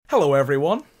Hello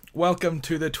everyone, welcome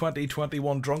to the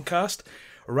 2021 Drunkcast,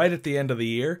 right at the end of the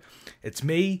year. It's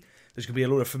me, there's going to be a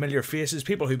load of familiar faces,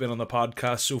 people who've been on the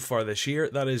podcast so far this year.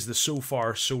 That is the So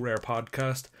Far So Rare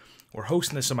podcast. We're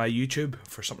hosting this on my YouTube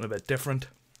for something a bit different.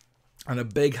 And a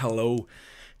big hello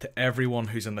to everyone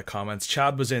who's in the comments.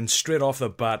 Chad was in straight off the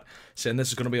bat saying this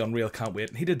is going to be unreal, can't wait.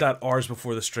 And he did that hours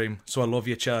before the stream, so I love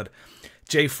you, Chad.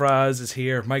 Jay Fraz is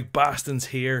here, Mike Baston's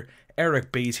here,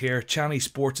 Eric B's here, Channy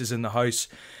Sports is in the house.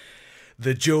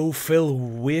 The Joe, Phil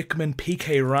Wakeman,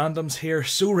 PK Random's here,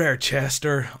 So Rare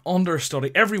Chester,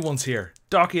 Understudy, everyone's here.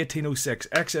 Doc1806,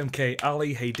 XMK,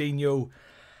 Ali, Heydinho,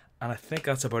 and I think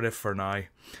that's about it for now.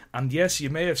 And yes, you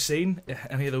may have seen,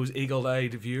 any of those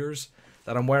eagle-eyed viewers,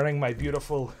 that I'm wearing my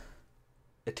beautiful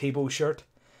Atibo shirt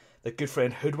that good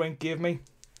friend Hoodwink gave me.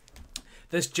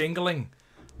 This jingling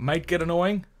might get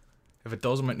annoying. If it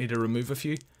does, I might need to remove a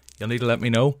few. You'll need to let me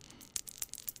know.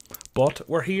 But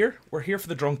we're here for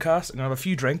the Drunkcast. I'm going to have a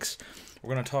few drinks.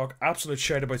 We're going to talk absolute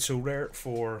shit about So Rare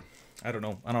for, I don't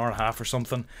know, an hour and a half or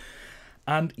something.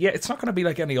 And yeah, it's not going to be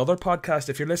like any other podcast.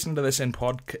 If you're listening to this in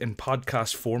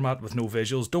podcast format with no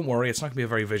visuals, don't worry, it's not going to be a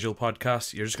very visual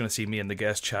podcast. You're just going to see me and the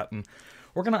guest chatting.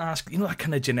 We're going to ask, that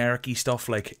kind of generic-y stuff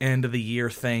like end of the year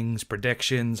things,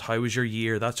 predictions, how was your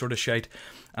year, that sort of shit.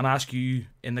 And ask you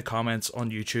in the comments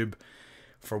on YouTube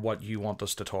for what you want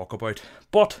us to talk about.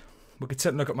 But we could sit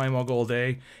and look at my mug all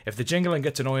day. If the jingling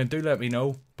gets annoying, do let me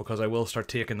know, because I will start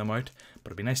taking them out. But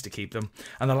it'd be nice to keep them.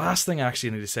 And the last thing I actually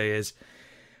need to say is,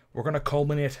 we're going to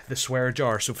culminate the swear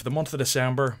jar. So for the month of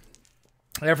December,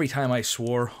 every time I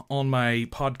swore on my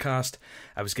podcast,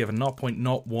 I was given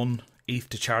 0.01 ETH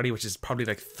to charity, which is probably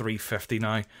like 350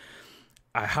 now.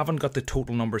 I haven't got the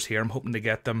total numbers here. I'm hoping to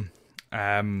get them.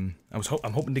 I'm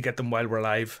hoping to get them while we're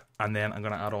live, and then I'm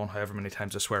going to add on however many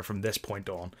times I swear from this point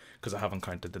on, because I haven't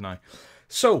counted them now.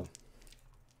 So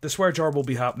the swear jar will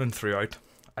be happening throughout.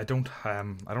 I don't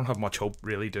have much hope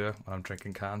really, do I, when I'm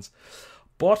drinking cans,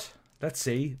 but let's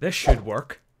see. This should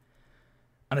work,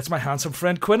 and it's my handsome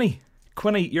friend Quinny.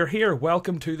 Quinny, you're here.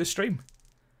 Welcome to the stream.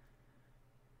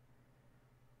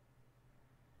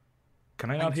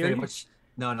 Can I not hear you? Much.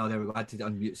 No, there we go. I had to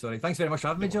unmute. Sorry. Thanks very much for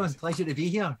having me, John. Pleasure to be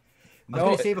here. I was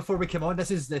going to say before we come on,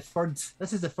 this is the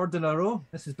third in a row.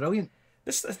 This is brilliant.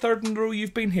 This is the third in a row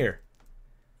you've been here.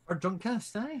 Our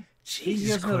Drunkcast, aye.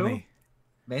 Jesus, Quinny.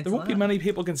 There won't be many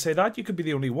people can say that. You could be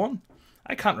the only one.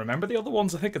 I can't remember the other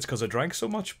ones. I think it's because I drank so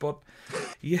much, but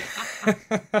yeah,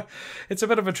 it's a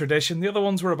bit of a tradition. The other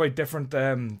ones were about different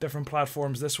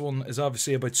platforms. This one is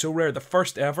obviously about So Rare, the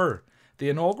first ever, the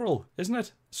inaugural, isn't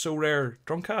it? So Rare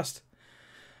Drunkcast.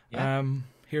 Yeah.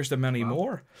 Here's the many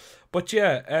more. But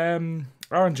yeah,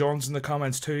 Aaron John's in the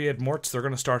comments too. Ed Mortz, they're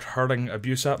going to start hurling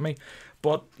abuse at me.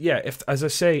 But yeah, if, as I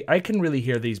say, I can really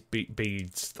hear these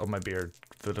beads on my beard,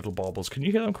 the little baubles. Can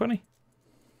you hear them, Quinny?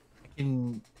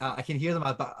 I can hear them,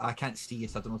 but I can't see,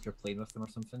 so I don't know if you're playing with them or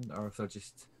something, or if they're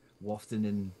just wafting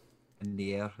in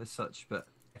the air as such. But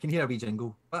I can hear a wee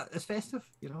jingle. But it's festive,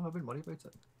 I wouldn't worry about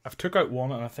it. I've took out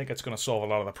one, and I think it's going to solve a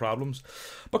lot of the problems.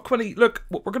 But Quinny, look,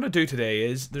 what we're going to do today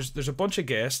is there's a bunch of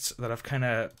guests that I've kind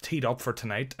of teed up for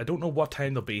tonight. I don't know what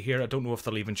time they'll be here. I don't know if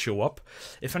they'll even show up.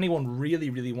 If anyone really,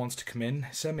 really wants to come in,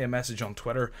 send me a message on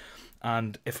Twitter.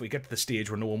 And if we get to the stage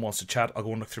where no one wants to chat, I'll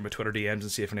go and look through my Twitter DMs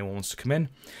and see if anyone wants to come in.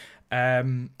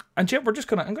 And yeah, I'm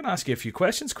going to ask you a few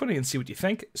questions, Quinny, and see what you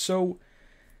think. So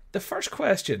the first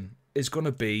question is going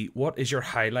to be, what is your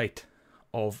highlight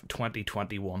of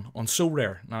 2021 on So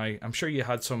Rare? Now, I'm sure you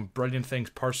had some brilliant things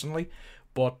personally,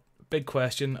 but big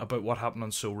question about what happened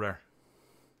on So Rare.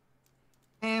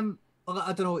 Well,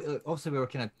 I don't know. Obviously, we were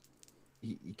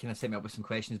you kind of set me up with some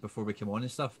questions before we came on and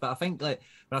stuff. But I think when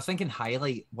I was thinking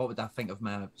highlight, what would I think of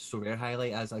my So Rare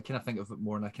highlight as? I kind of think of it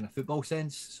more in a kind of football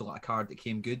sense, so like a card that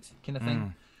came good kind of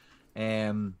thing.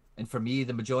 And for me,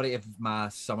 the majority of my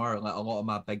summer, like a lot of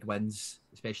my big wins,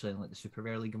 especially in like the Super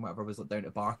Rare League and whatever, was like down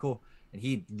to Barco, and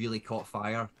he really caught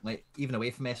fire. Like even away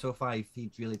from SO5,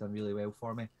 he'd really done really well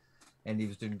for me, and he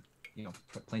was doing,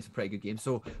 playing some pretty good games.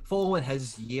 So following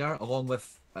his year, along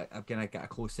with I'm gonna get a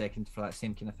close second for that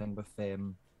same kind of thing with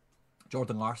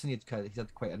Jordan Larson. He's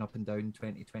had quite an up and down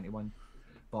 2021,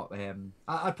 but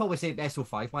I'd probably say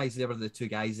SO5 wise, they were the two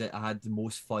guys that I had the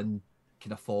most fun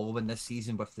kind of following this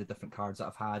season with the different cards that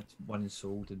I've had, one and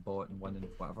sold and bought and one and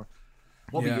whatever.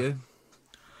 What about you?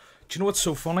 Do you know what's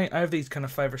so funny? I have these kind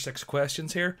of 5 or 6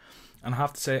 questions here, and I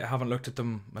have to say I haven't looked at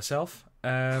them myself.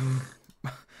 I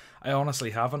honestly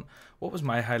haven't. What was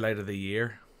my highlight of the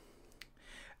year?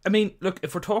 I mean, look,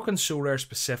 if we're talking So Rare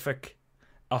specific,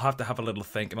 I'll have to have a little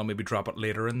think, and I'll maybe drop it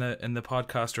later in the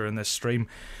podcast or in this stream.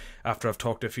 After I've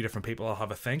talked to a few different people, I'll have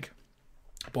a think.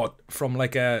 But from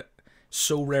like a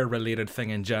So Rare related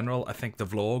thing in general, I think the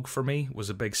vlog for me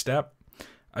was a big step.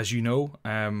 As you know,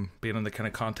 being in the kind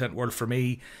of content world, for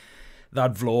me,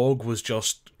 that vlog was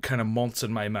just kind of months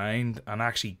in my mind, and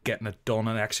actually getting it done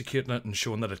and executing it and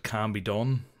showing that it can be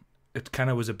done. It kind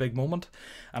of was a big moment.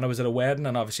 And I was at a wedding,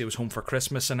 and obviously I was home for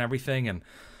Christmas and everything, and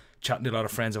chatting to a lot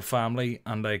of friends and family,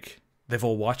 and like they've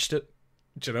all watched it,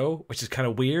 you know, which is kind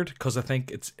of weird because I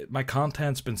think my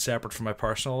content's been separate from my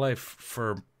personal life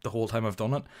for the whole time I've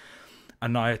done it,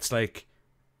 and now it's like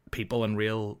people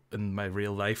in my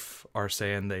real life are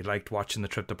saying they liked watching the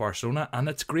trip to Barcelona, and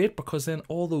it's great because then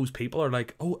all those people are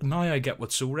like, oh, now I get what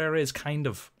Sorare is, kind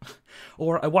of.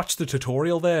 Or I watched the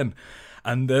tutorial then,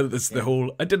 and then it's the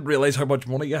whole, I didn't realise how much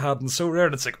money you had in Sorare,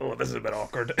 and it's like, oh, this is a bit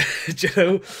awkward, you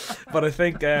know. But I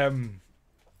think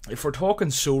if we're talking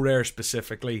Sorare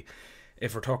specifically,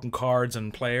 if we're talking cards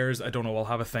and players, I don't know, I'll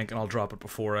have a think and I'll drop it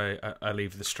before I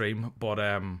leave the stream. But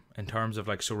in terms of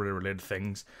like Sorare related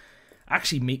things,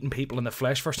 actually meeting people in the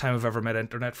flesh, first time I've ever met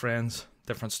internet friends,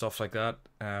 different stuff like that.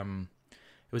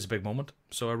 It was a big moment,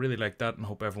 so I really liked that, and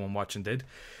hope everyone watching did.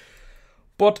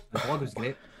 But the vlog was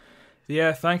great.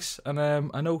 Yeah, thanks. And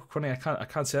I know, Quinny, I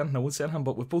can't say anything, I won't say anything,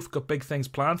 but we've both got big things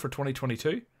planned for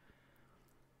 2022.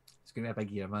 It's gonna be a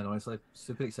big year, man. Honestly,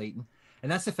 super exciting.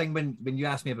 And that's the thing, when you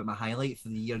asked me about my highlight for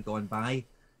the year gone by,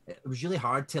 it was really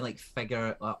hard to like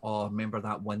figure, oh, remember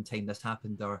that one time this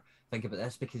happened, or think about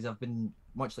this, because I've been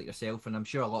much like yourself, and I'm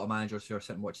sure a lot of managers who are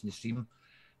sitting watching the stream,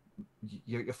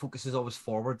 your focus is always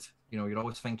forward. You know, you're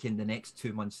always thinking the next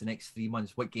 2 months, the next 3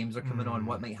 months, what games are coming on,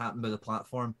 what might happen with the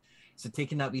platform. So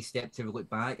taking that wee step to look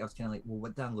back, I was kind of like, well,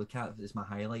 what did I look at as my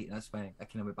highlight? And that's why I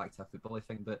kind of went back to a football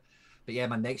thing. But yeah,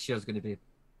 man, next year is going to be,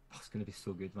 it's going to be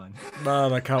so good, man.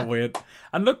 Man, I can't wait.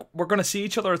 And look, we're going to see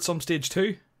each other at some stage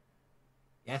too.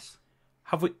 Yes.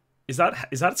 Have we? Is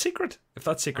that a secret? If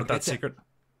that's secret, that's secret.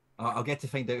 I'll get to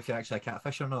find out if you're actually a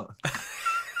catfish or not.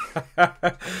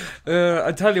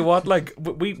 I tell you what, like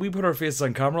we put our faces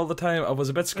on camera all the time. I was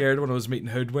a bit scared when I was meeting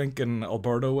Hoodwink and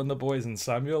Alberto and the boys and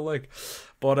Samuel, like.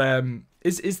 But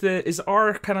is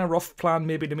our kind of rough plan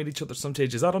maybe to meet each other some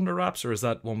stage? Is that under wraps, or is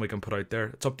that one we can put out there?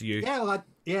 It's up to you.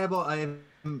 Yeah, well,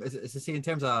 it's the same in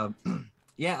terms of the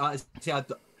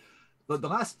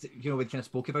last, we kind of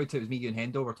spoke about it. It was me, you, and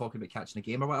Hendo were talking about catching a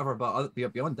game or whatever. But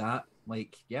beyond that,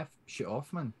 like, yeah, shoot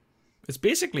off, man. It's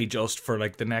basically just for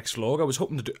like the next vlog. I was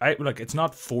hoping to do. It's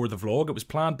not for the vlog. It was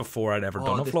planned before I'd ever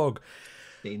done a vlog.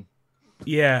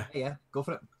 Yeah. Yeah, go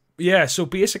for it. Yeah. So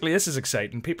basically, this is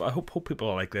exciting. People, I hope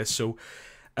people like this. So,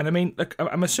 and I mean, like,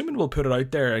 I'm assuming we'll put it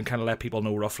out there and kind of let people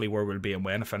know roughly where we'll be and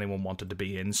when, if anyone wanted to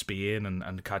be in Spain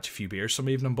and catch a few beers some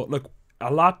evening. But look,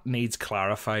 a lot needs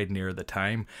clarified near the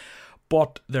time.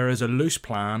 But there is a loose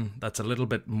plan that's a little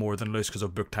bit more than loose because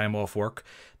I've booked time off work,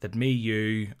 that me,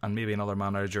 you, and maybe another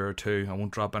manager or two, I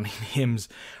won't drop any names,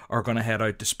 are going to head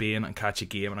out to Spain and catch a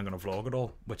game, and I'm going to vlog it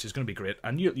all, which is going to be great.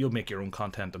 And you'll make your own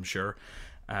content, I'm sure.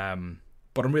 But I'm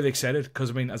really excited because,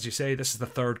 I mean, as you say, this is the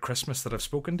third Christmas that I've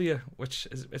spoken to you, which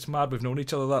is, it's mad we've known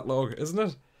each other that long, isn't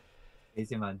it?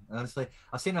 Easy, man. Honestly,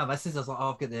 I've seen my missus, I was like,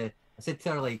 oh, I said to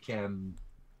her like 2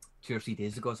 or 3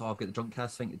 days ago, so I've got the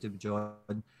Drunkcast thing to do with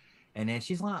John. And then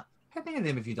she's like, how many of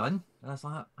them have you done? And I was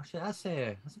like, actually, that's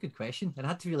a good question. And I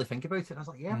had to really think about it. And I was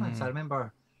like, yeah, man. So I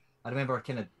remember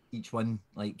kind of each one,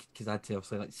 like, because I had to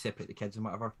obviously like separate the kids and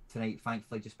whatever tonight.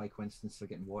 Thankfully, just by coincidence, they're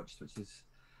getting watched, which is,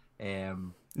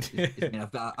 I'm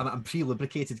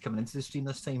pre-lubricated coming into the stream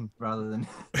this time rather than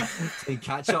to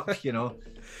catch up, you know.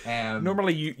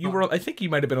 Normally, you were, I think you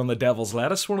might have been on the Devil's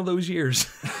Lettuce one of those years.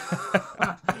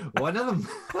 One of them.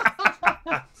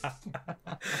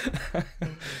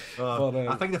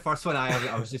 I think the first one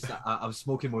I was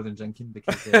smoking more than drinking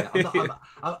because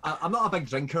I'm not a big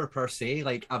drinker per se.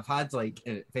 Like, I've had, like,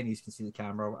 if any of you can see the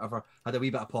camera or whatever, I had a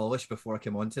wee bit of polish before I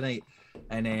came on tonight,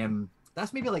 and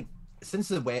that's maybe like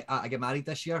since I get married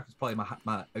this year. It's probably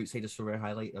my outside of Sorare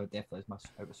highlight, or definitely is my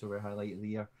out of Sorare highlight of the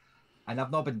year. And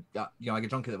I've not been, I get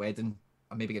drunk at the wedding.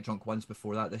 I maybe get drunk once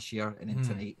before that this year, and then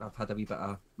tonight I've had a wee bit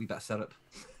of syrup.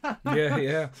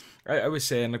 yeah. I was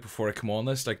saying, like, before I come on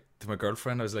this, like, to my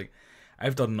girlfriend, I was like,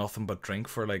 I've done nothing but drink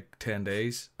for like 10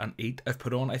 days and eat. I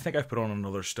think I've put on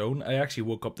another stone. I actually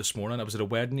woke up this morning. I was at a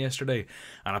wedding yesterday,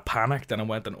 and I panicked and I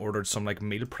went and ordered some like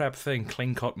meal prep thing,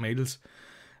 clean cut meals,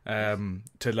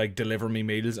 to like deliver me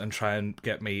meals and try and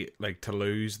get me like to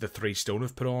lose the 3 stone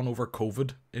I've put on over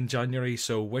COVID in January.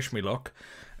 So wish me luck.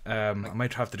 I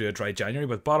might have to do a dry January,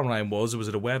 but bottom line was, I was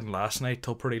at a wedding last night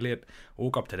till pretty late.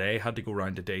 Woke up today, had to go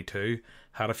round to day 2,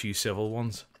 had a few civil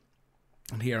ones,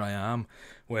 and here I am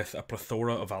with a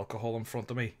plethora of alcohol in front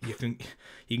of me. You can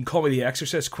call me the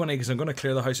Exorcist, Quinny, because I'm going to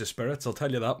clear the house of spirits. I'll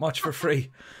tell you that much for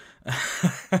free.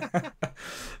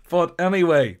 But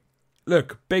anyway,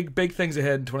 look, big things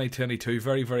ahead in 2022.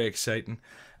 Very, very exciting.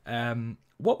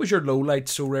 What was your low light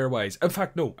so rare wise? In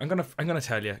fact, no, I'm gonna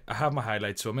tell you. I have my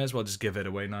highlight, so I may as well just give it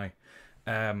away now.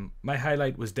 My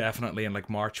highlight was definitely in like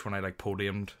March when I like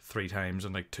podiumed 3 times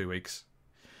in like 2 weeks.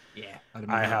 Yeah,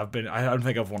 I have been. I don't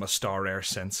think I've won a star rare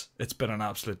since. It's been an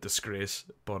absolute disgrace.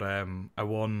 But I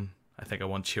won. I think I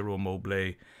won Chiro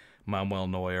Mobley, Manuel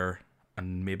Neuer,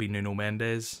 and maybe Nuno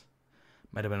Mendes.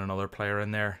 Might have been another player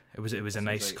in there. It was a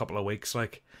nice couple of weeks,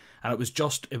 like, and it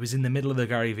was in the middle of the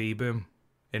Gary V boom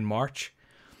in March.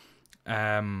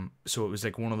 So it was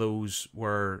like one of those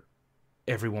where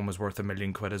everyone was worth £1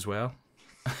 million as well.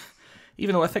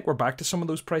 Even though I think we're back to some of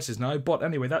those prices now. But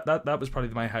anyway, that was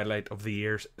probably my highlight of the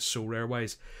year, so rare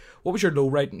wise. What was your low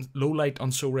light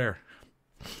on so rare?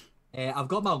 I've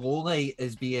got my low light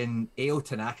as being Ao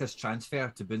Tanaka's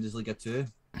transfer to Bundesliga 2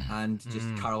 and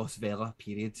just Carlos Vela,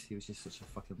 period. He was just such a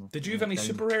fucking... Did you have any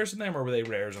super rares in them, or were they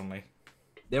rares only?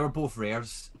 They were both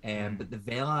rares, but the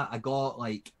Vela I got,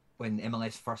 like, when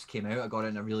MLS first came out, I got it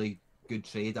in a really good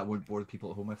trade. I won't bore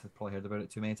people at home with. I've probably heard about it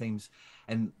too many times.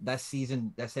 And this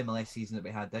MLS season that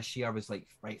we had this year was like,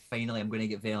 right, finally I'm going to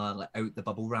get Vela like, out the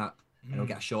bubble wrap and I'll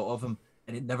get a shot of him.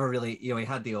 And it never really, he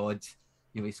had the odd,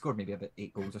 he scored maybe about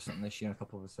 8 goals or something this year, a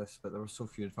couple of assists, but there were so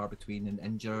few and far between, and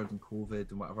injured and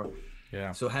COVID and whatever.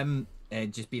 Yeah. So him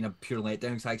just being a pure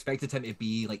letdown. So I expected him to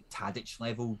be like Tadic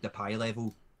level, Depay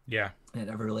level. Yeah. And it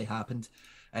never really happened.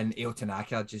 And Ao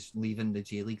Tanaka just leaving the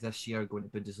J League this year, going to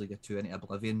Bundesliga 2 into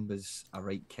oblivion, was a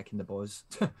right kick in the balls.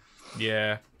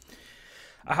 Yeah.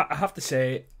 I have to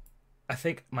say, I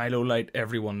think my low light,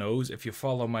 everyone knows. If you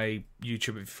follow my YouTube,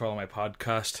 if you follow my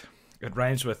podcast, it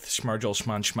rhymes with Schmergel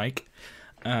Schman Schmeik.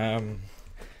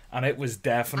 And it was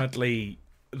definitely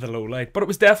the low light, but it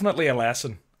was definitely a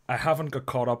lesson. I haven't got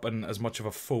caught up in as much of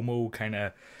a FOMO kind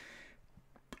of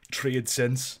trade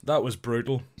since. That was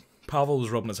brutal. Pavel was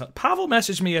rubbing his hand. Pavel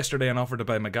messaged me yesterday and offered to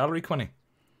buy my gallery, Quinny.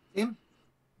 Him?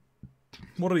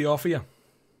 What did he offer you?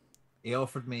 He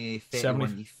offered me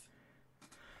 31 ETH.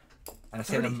 And I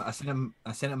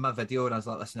sent him my video and I was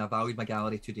like, listen, I valued my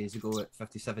gallery 2 days ago at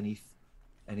 57 ETH.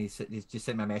 And he's just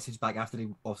sent me a message back after he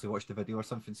obviously watched the video or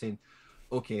something saying,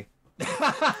 okay.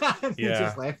 He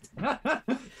just left.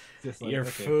 You're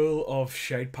full of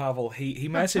shite, Pavel. He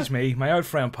messaged me, my old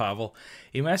friend Pavel.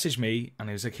 He messaged me and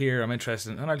he was like, here, I'm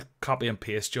interested. And I'll copy and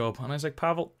paste job. And I was like,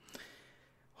 Pavel,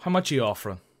 how much are you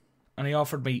offering? And he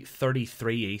offered me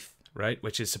 33 ETH, right?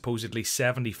 Which is supposedly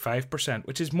 75%,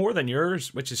 which is more than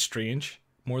yours, which is strange.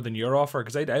 More than your offer,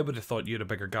 because I would have thought you had a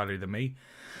bigger gallery than me.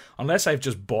 Unless I've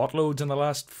just bought loads in the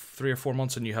last 3 or 4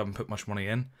 months and you haven't put much money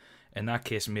in. In that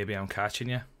case, maybe I'm catching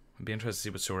you. I'd be interested to see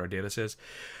what So Rare Data says.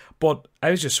 But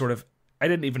I was just sort of, I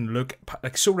didn't even look,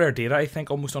 like So Rare Data I think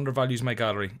almost undervalues my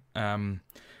gallery. And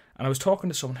I was talking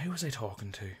to someone, who was I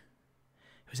talking to?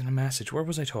 It was in a message, where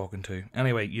was I talking to?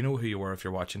 Anyway, you know who you were if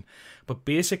you're watching. But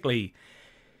basically,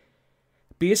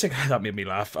 that made me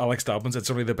laugh. Alex Dobbins,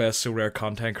 it's only the best So Rare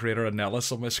content creator and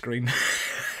Nellis on my screen.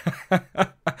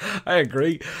 I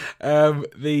agree.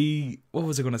 What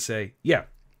was I going to say? Yeah.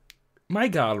 My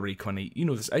gallery, Quinny, you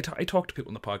know this. I talk to people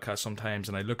on the podcast sometimes,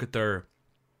 and I look at their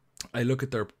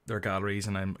galleries,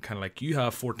 and I'm kind of like, you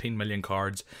have 14 million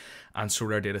cards, and So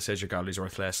Rare Data says your gallery's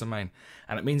worth less than mine,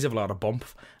 and it means you have a lot of bump.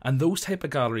 And those type of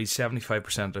galleries,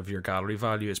 75% of your gallery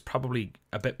value is probably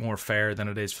a bit more fair than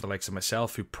it is for the likes of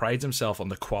myself, who prides himself on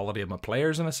the quality of my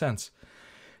players in a sense.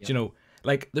 Yep. You know,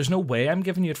 like, there's no way I'm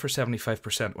giving you it for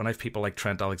 75% when I have people like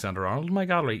Trent Alexander-Arnold in my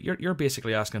gallery. You're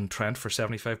basically asking Trent for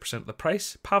 75% of the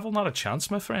price. Pavel, not a chance,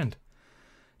 my friend.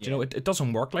 Yeah. You know, it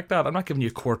doesn't work like that. I'm not giving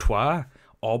you Courtois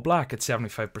all black at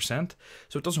 75%.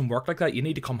 So it doesn't work like that. You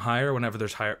need to come higher whenever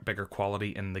there's bigger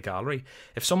quality in the gallery.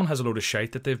 If someone has a load of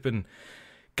shite that they've been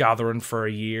gathering for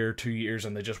a year, 2 years,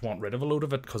 and they just want rid of a load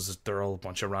of it because they're all a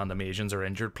bunch of random Asians or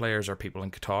injured players or people in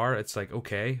Qatar, it's like,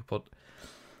 okay, but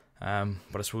I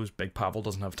suppose Big Pavel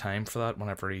doesn't have time for that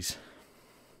whenever he's...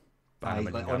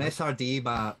 Like on SRD,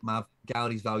 my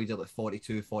gallery's valued at like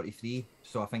 42, 43,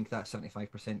 so I think that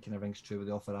 75% kind of rings true with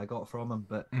the offer I got from him.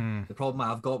 But the problem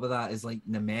I've got with that is like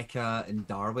Nemeka and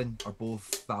Darwin are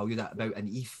both valued at about an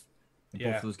ETH.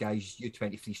 Both of those guys,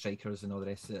 U23 strikers and all the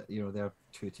rest of it, you know, they're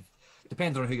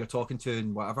depends on who you're talking to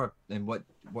and whatever, and what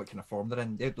kind of form they're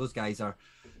in. Those guys are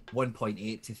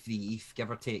 1.8 to 3 ETH, give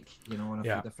or take, you know, on a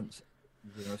few different...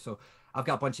 You know, so I've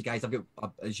got a bunch of guys. I've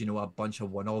got, as you know, a bunch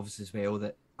of one-offs as well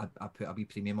that I put a wee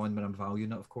premium on when I'm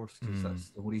valuing it, of course, because that's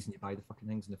the whole reason you buy the fucking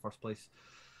things in the first place.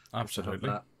 Absolutely.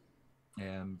 That,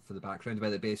 for the background,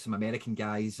 whether it be some American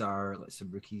guys or like some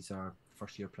rookies or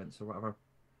first-year prints or whatever.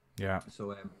 Yeah.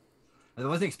 So I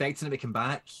wasn't expecting him to come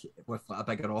back with like a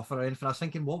bigger offer or anything. I was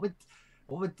thinking, what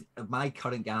would my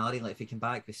current gallery, like if he came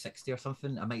back with 60 or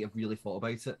something, I might have really thought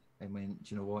about it and went,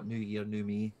 do you know what, new year, new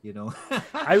me, you know.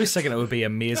 I was thinking it would be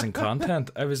amazing content.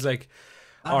 I was like,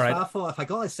 That's all what right. I thought. If I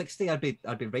got like 60, I'd be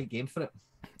right game for it.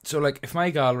 So like, if my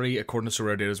gallery, according to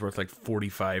Sorare, is worth like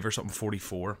 45 or something,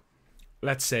 44.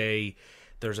 Let's say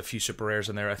there's a few super rares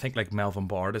in there. I think like Melvin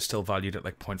Bard is still valued at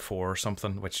like 0.4 or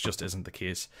something, which just isn't the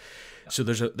case. Yep. So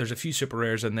there's a few super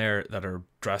rares in there that are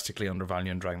drastically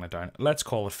undervalued and dragging it down. Let's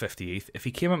call it 50 ETH. If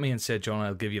he came at me and said, John,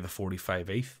 I'll give you the 45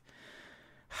 ETH,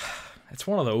 it's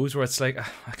one of those where it's like,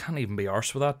 I can't even be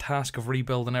arsed with that task of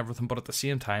rebuilding everything, but at the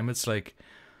same time, it's like,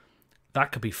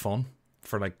 that could be fun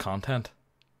for like content.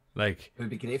 Like, it would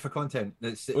be great for content.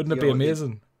 Wouldn't it be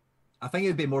amazing? I think it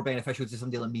would be more beneficial to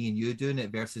somebody like me and you doing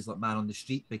it versus like man on the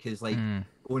street, because like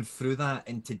going through that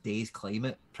in today's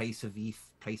climate, price of ETH,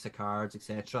 price of cards,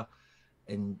 etc.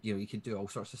 And you know, you could do all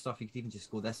sorts of stuff. You could even just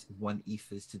go, this one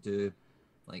ETH is to do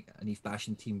like an ETH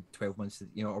bashing team 12 months,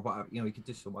 you know, or whatever. You know, you could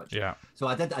do so much. Yeah. So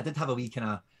I did have a wee kind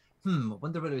of I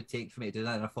wonder what it would take for me to do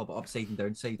that. And I thought about upside and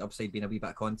downside. Upside being a wee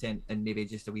bit of content and maybe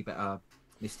just a wee bit of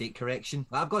mistake correction.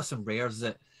 I've got some rares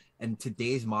that in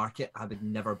today's market I would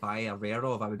never buy a rare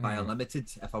of. I would buy a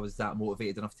limited if I was that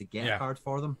motivated enough to get a card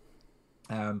for them.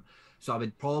 So I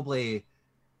would probably,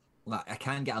 like, I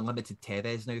can get a limited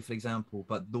Tevez now, for example,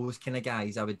 but those kind of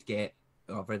guys I would get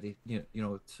already, you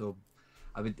know, so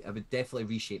I would definitely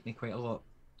reshape me quite a lot,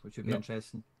 which would be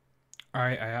interesting.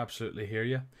 I absolutely hear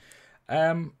you.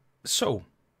 So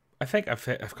I think I've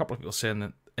a couple of people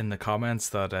saying in the comments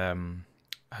that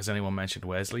has anyone mentioned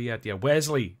Wesley yet? Yeah,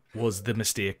 Wesley was the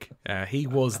mistake. He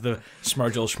was the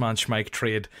Smurgel Schman Schmike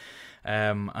trade.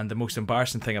 And the most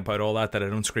embarrassing thing about all that I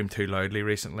don't scream too loudly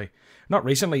not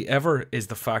recently ever, is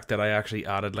the fact that I actually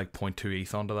added like 0.2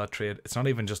 ETH onto that trade. It's not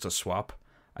even just a swap.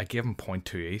 I gave him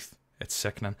 0.2 ETH. It's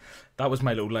sickening. That was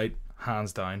my low light,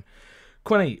 hands down.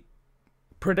 Quinny,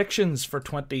 predictions for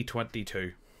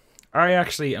 2022. I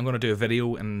actually am going to do a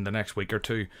video in the next week or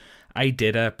two. I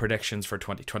did a predictions for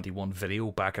 2021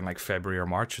 video back in like February or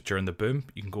March during the boom.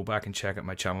 You can go back and check out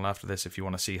my channel after this if you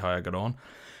want to see how I got on.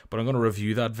 But I'm going to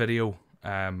review that video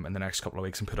in the next couple of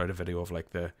weeks and put out a video of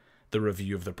like the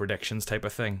review of the predictions type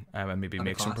of thing, and maybe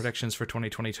make some predictions for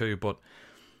 2022. But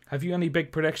have you any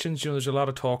big predictions? You know, there's a lot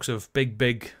of talks of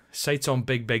big sites on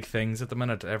big things at the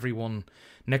minute. Everyone,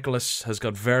 Nicholas has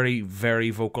got very, very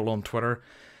vocal on Twitter.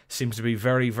 Seems to be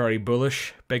very, very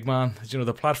bullish. Big man, you know,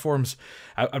 the platforms,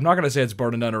 I'm not going to say it's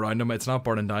burning down around him. It's not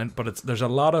burning down, but there's a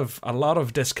lot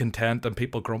of discontent and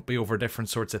people grumpy over different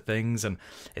sorts of things, and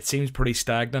it seems pretty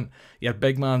stagnant. Yet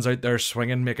big man's out there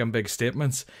swinging, making big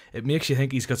statements. It makes you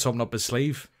think he's got something up his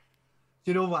sleeve.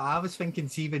 Do you know what I was thinking?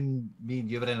 Even me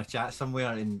and you were in a chat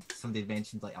somewhere, and somebody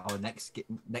mentioned like, "Oh, Nick's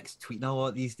tweeting a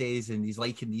lot these days, and he's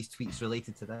liking these tweets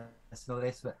related to this and all the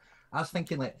rest of it." I was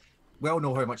thinking, like, we all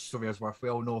know how much Sorare's worth. We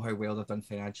all know how well they've done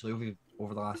financially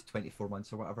over the last 24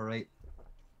 months or whatever, right?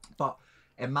 But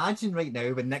imagine right now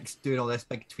when Nick's doing all this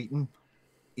big tweeting,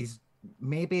 he's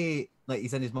maybe like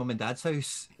he's in his mum and dad's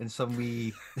house in some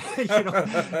wee, you know,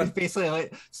 he's basically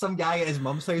like some guy at his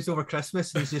mum's house over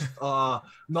Christmas, and he's just, not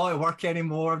at work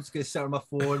anymore. I'm just going to sit on my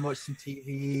phone, watch some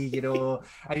TV, you know,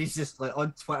 and he's just like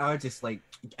on Twitter, just like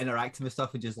interacting with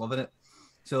stuff and just loving it.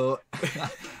 So I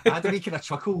had a wee kind of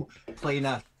chuckle playing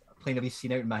a wee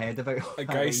scene out in my head about a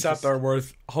guy sat there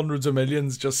worth hundreds of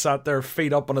millions, just sat there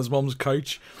feet up on his mum's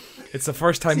couch. It's the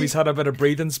first time he's had a bit of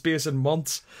breathing space in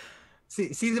months.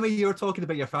 See the way you were talking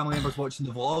about your family members watching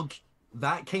the vlog,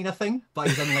 that kind of thing, but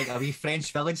he's in like a wee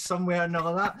French village somewhere and all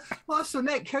of that. Well, so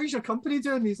Nick, how's your company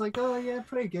doing? He's like, oh yeah,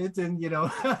 pretty good, and you know.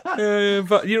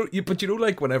 But you know,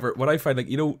 like when I find, like,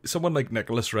 you know, someone like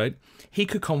Nicholas, right? He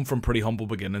could come from pretty humble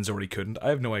beginnings, or he couldn't. I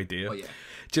have no idea. Oh yeah.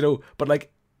 Do you know? But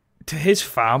like, to his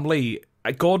family,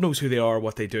 God knows who they are,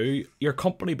 what they do. Your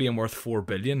company being worth 4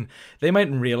 billion, they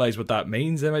mightn't realize what that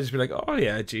means. They might just be like, oh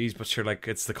yeah, geez, but you're like,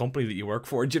 it's the company that you work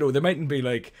for. Do you know? They mightn't be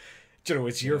like, do you know,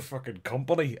 it's your fucking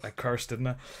company. I cursed, didn't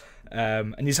I?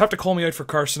 And you just have to call me out for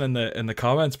cursing in the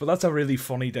comments. But that's a really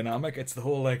funny dynamic. It's the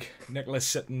whole like Nicholas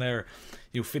sitting there,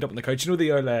 you know, feet up on the couch. You know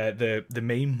the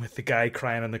meme with the guy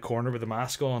crying in the corner with the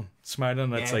mask on,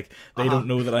 smiling. It's like, they don't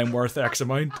know that I'm worth X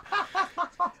amount.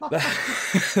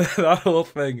 that whole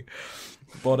thing.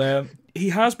 But he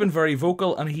has been very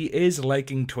vocal, and he is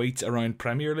liking tweets around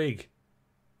Premier League.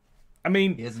 I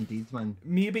mean, he is indeed, man.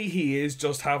 Maybe he is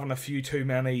just having a few too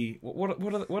many. What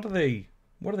are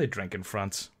they drinking,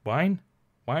 France? Wine?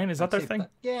 Wine, is that their thing?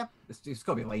 Yeah, it's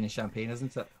got to be wine and champagne,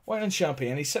 isn't it? Wine and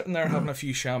champagne. He's sitting there having a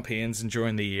few champagnes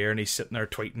enjoying the year, and he's sitting there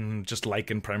tweeting, just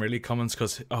liking Premier League comments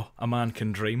because, oh, a man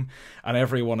can dream. And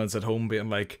everyone is at home being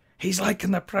like, he's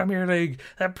liking the Premier League.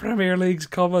 The Premier League's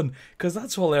coming. Because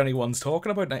that's all anyone's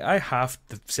talking about. Now, I have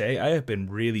to say, I have been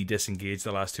really disengaged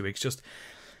the last 2 weeks. Just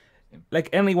like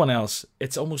anyone else,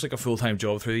 it's almost like a full-time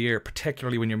job through the year,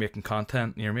 particularly when you're making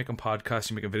content, you're making podcasts,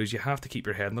 you're making videos. You have to keep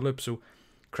your head in the loop. So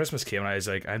Christmas came and I was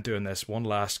like, I'm doing this one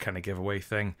last kind of giveaway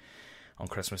thing on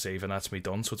Christmas Eve, and that's me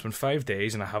done. So it's been 5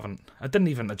 days, and I didn't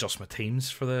even adjust my teams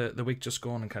for the week, just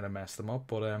gone and kind of messed them up.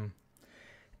 But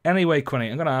anyway, Quinny,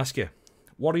 I'm going to ask you,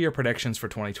 what are your predictions for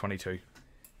 2022?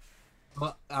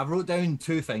 Well, I wrote down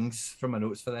two things from my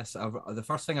notes for this. The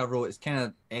first thing I wrote is kind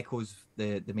of echoes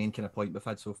the main kind of point we've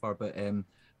had so far, but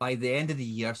by the end of the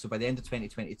year, so by the end of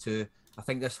 2022, I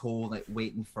think this whole like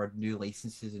waiting for new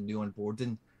licenses and new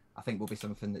onboarding, I think will be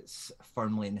something that's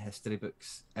firmly in the history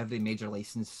books. Every major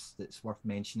license that's worth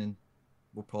mentioning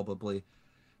will probably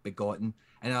be gotten.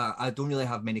 And I don't really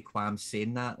have many qualms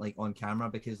saying that like on camera,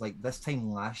 because like this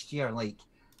time last year, like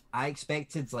I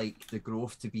expected like the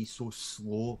growth to be so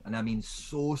slow, and I mean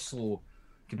so slow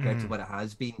compared to what it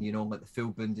has been, you know, like the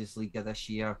full Bundesliga this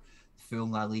year, full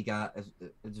La Liga,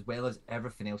 as well as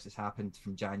everything else that's happened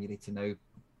from January to now.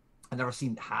 I've never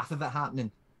seen half of it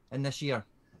happening in this year.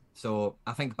 So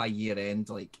I think by year end,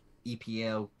 like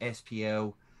EPL,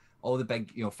 SPL, all the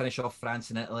big, you know, finish off France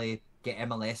and Italy, get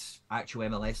MLS, actual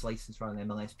MLS license rather than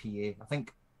MLS PA.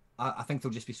 I think they'll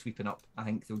just be sweeping up. I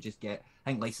think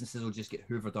licenses will just get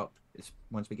hoovered up.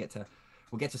 Once we'll get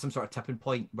to some sort of tipping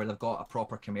point where they've got a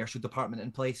proper commercial department in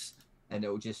place, and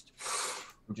we'll just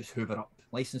hoover up.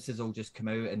 Licenses will just come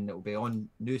out, and it'll be on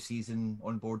new season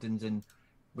onboardings. And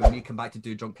when we come back to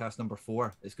do Drunkcast number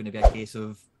 4, it's going to be a case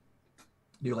of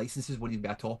new licenses won't even be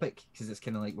a topic, because it's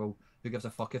kind of like, well, who gives a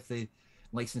fuck if they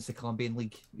license the Colombian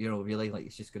League? You know, really, like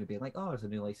it's just going to be like, oh, there's a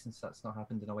new license that's not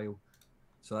happened in a while.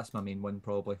 So that's my main one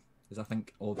probably, because I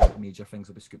think all the major things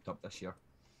will be scooped up this year.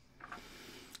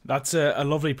 That's a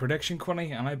lovely prediction,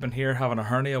 Quinny, and I've been here having a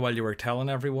hernia while you were telling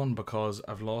everyone because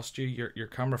I've lost you. Your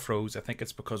camera froze. I think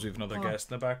it's because we have another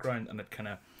guest in the background and it kind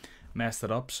of messed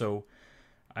it up. So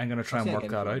I'm going to try and work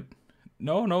that out.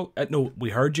 No,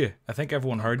 we heard you. I think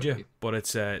everyone heard you, but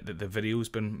it's the video's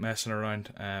been messing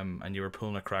around, and you were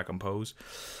pulling a crack on pose.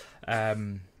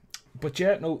 But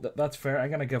yeah, no, that's fair.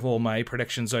 I'm gonna give all my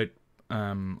predictions out,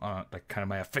 on like kind of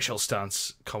my official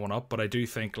stance coming up. But I do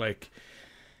think like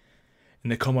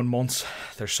in the coming months,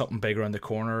 there's something big around the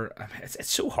corner. It's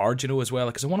so hard, you know, as well,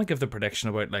 because I want to give the prediction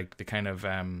about like the kind of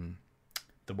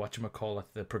the whatchamacallit,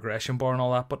 the progression bar and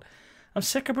all that, but I'm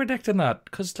sick of predicting that,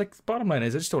 because like the bottom line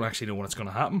is I just don't actually know when it's going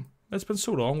to happen. It's been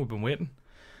so long, we've been waiting.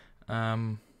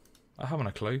 I haven't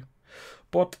a clue.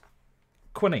 But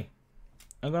Quinny,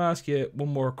 I'm going to ask you one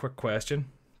more quick question.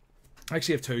 I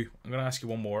actually have two. I'm going to ask you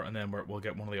one more, and then we'll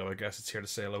get one of the other guests that's here to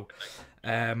say hello.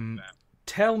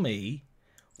 Tell me,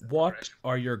 what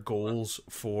are your goals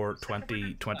for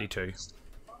 2022?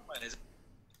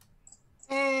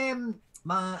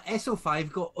 My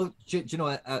SO5 got. Oh, do you know?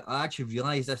 I actually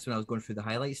realised this when I was going through the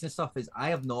highlights and stuff. Is I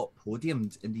have not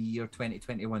podiumed in the year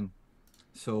 2021,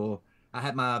 so I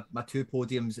had my 2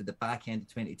 podiums at the back end of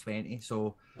 2020.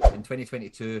 So in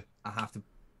 2022, I have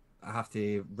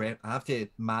to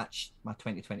match my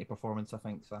 2020 performance. I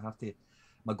think so.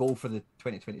 My goal for the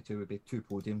 2022 would be 2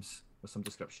 podiums with some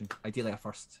description. Ideally a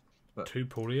first. But 2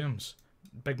 podiums.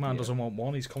 Big man doesn't want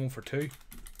 1. He's coming for 2.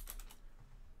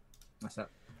 That's it.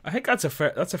 I think that's a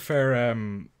fair.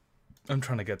 I'm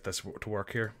trying to get this to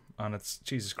work here, and it's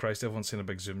Jesus Christ. Everyone's seen a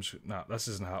big zoom. Nah, this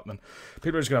isn't happening.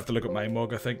 People are just gonna have to look at my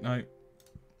mug, I think now,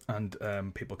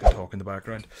 and people can talk in the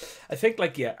background. I think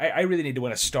I really need to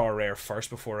win a Sorare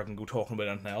first before I can go talking about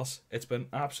anything else. It's been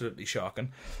absolutely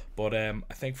shocking, but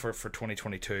I think for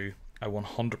 2022, I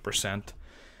 100%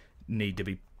 need to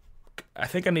be. I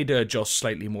think I need to adjust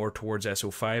slightly more towards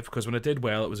SO5, because when I did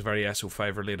well, it was very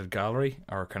SO5 related gallery,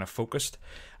 or kind of focused,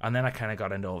 and then I kind of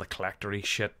got into all the collectory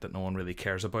shit that no one really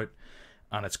cares about,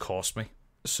 and it's cost me.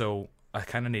 So I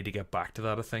kind of need to get back to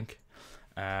that, I think,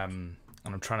 and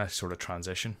I'm trying to sort of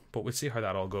transition, but we'll see how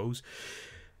that all goes.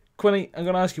 Quinny, I'm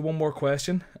going to ask you one more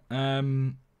question.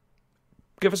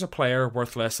 Give us a player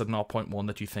worth less than 0.1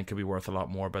 that you think could be worth a lot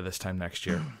more by this time next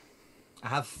year. I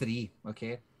have 3.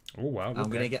 Okay. Oh wow.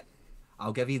 Okay.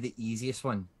 I'll give you the easiest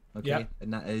one, okay? Yep.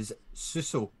 And that is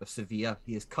Suso of Sevilla.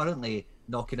 He is currently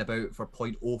knocking about for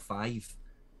 0.05,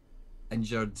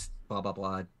 injured, blah, blah,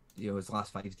 blah. You know, his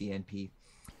last 5's DNP.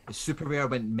 The super rare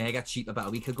went mega cheap about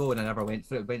a week ago, and I never went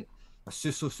through it. A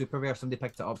Suso super rare, somebody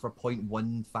picked it up for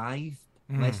 0.15,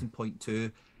 less than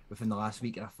 0.2. within the last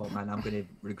week, and I thought, man, I'm going to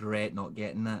regret not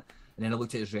getting that. And then I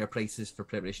looked at his rare prices for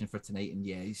preparation for tonight, and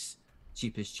yeah, he's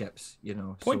cheap as chips, you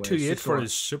know. 0.28 for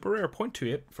his super rare.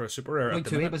 0.28 for a super rare.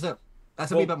 0.28 was it?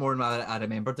 That's a wee bit more than I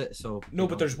remembered it. So no,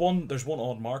 but there's one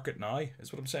on market now.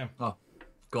 Is what I'm saying.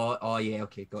 Oh yeah,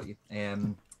 okay, got you.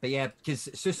 But yeah, because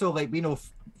Suso, like we know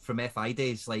from FI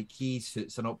days, like he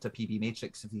suits an up to PB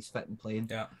Matrix if he's fit and playing.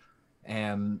 Yeah.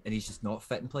 And he's just not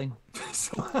fit and playing.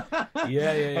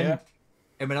 Yeah.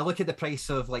 And when I look at the price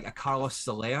of like a Carlos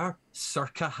Soler,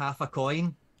 circa half a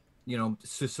coin, you know,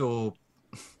 Suso,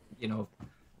 you know,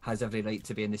 has every right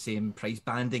to be in the same price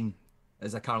banding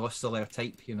as a Carlos Soler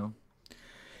type, you know.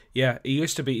 Yeah, he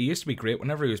used to be great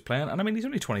whenever he was playing, and I mean he's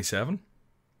only 27.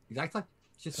 Exactly.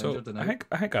 Just so I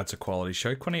think that's a quality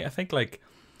shout, Quinny. I think like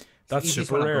that's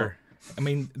super rare. I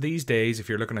mean these days, if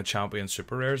you're looking at champion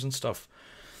super rares and stuff,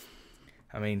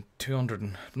 I mean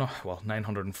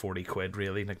 940 quid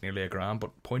really, like nearly £1,000.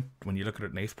 But when you look at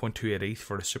it, Nath, 0.28 ETH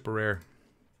for the super rare.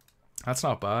 That's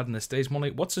not bad in this day's money.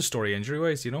 What's his story injury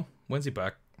wise? You know, when's he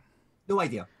back? No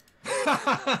idea.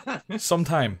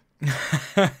 Sometime.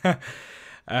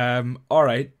 All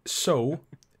right. So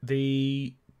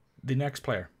the next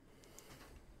player.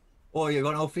 Oh, you're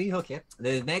going all three? Okay.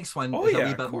 The next one. Oh is yeah, a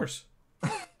wee bit of course.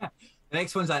 The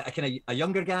next one's a kind of a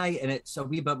younger guy, and it's a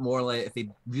wee bit more like if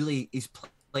he's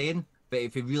playing, but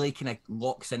if he really kind of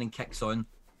locks in and kicks on,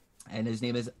 and his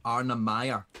name is Arne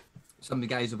Meyer. Some of the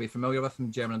guys will be familiar with him,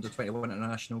 German under-21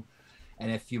 international. And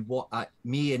if you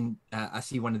me and I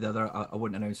see one of the other, I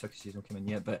wouldn't announce her because she's not coming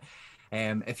yet, but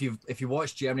if you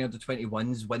watch Germany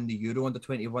under-21s win the Euro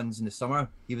under-21s in the summer,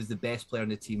 he was the best player in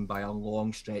the team by a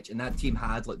long stretch. And that team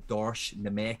had like Dorsch,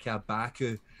 Nemeka,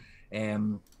 Baku,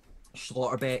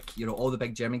 Schlotterbeck, you know, all the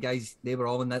big German guys. They were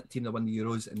all in that team that won the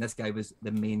Euros, and this guy was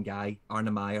the main guy.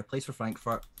 Arne Meyer plays for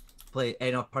Frankfurt,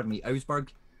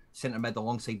 Augsburg, centre mid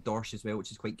alongside Dorsch as well,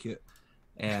 which is quite cute.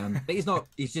 But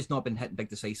he's just not been hitting big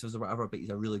decisives or whatever, but he's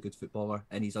a really good footballer,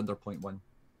 and he's under 0.1.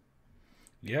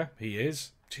 Yeah, he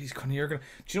is. Jeez, Connie, do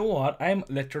you know what? I'm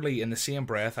literally in the same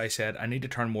breath I said I need to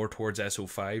turn more towards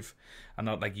SO5 and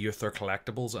not like youth or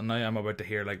collectibles, and now I'm about to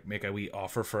hear like make a wee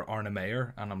offer for Arne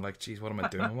Meyer, and I'm like, geez, what am I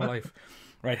doing in my life?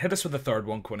 Right, hit us with the third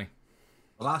one, Quinny.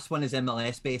 The last one is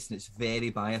MLS based, and it's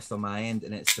very biased on my end,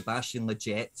 and it's Sebastian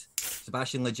Lletget.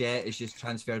 Sebastian Lletget is just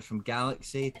transferred from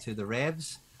Galaxy to the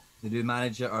Revs. The new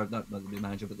manager, or not the new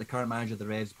manager, but the current manager of the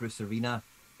Revs, Bruce Arena,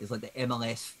 is like the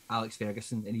MLS Alex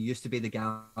Ferguson, and he used to be the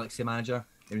Galaxy manager.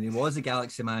 And when he was the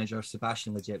Galaxy manager,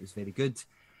 Sebastian Lletget was very good.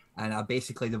 And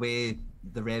basically the way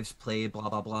the Revs play, blah,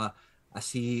 blah, blah, I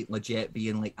see Lletget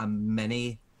being like a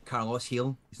mini Carlos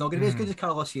Heel. He's not going to be as good as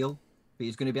Carlos Heel, but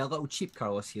he's going to be a little cheap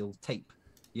Carlos Heel type,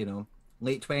 you know.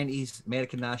 Late 20s,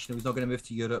 American national, he's not going to move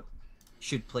to Europe,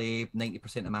 should play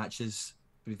 90% of matches.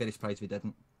 I'd be very surprised if he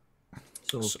didn't.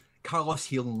 So Carlos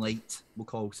Heel light, we'll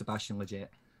call Sebastian Lletget.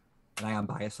 And I am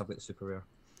biased, I've got the super rare.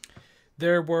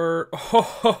 There were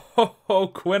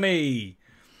Quinny,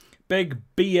 big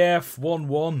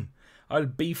BF11. I'll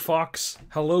B Fox.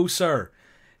 Hello, sir.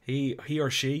 He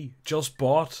or she just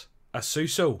bought a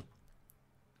Suso.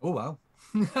 Oh wow,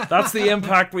 that's the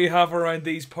impact we have around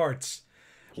these parts.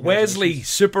 Wesley,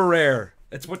 super rare.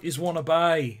 It's what you want to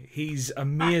buy. He's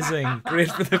amazing,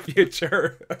 great for the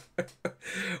future.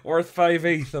 Worth 5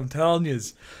 ETH, I'm telling you.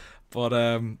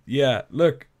 But yeah,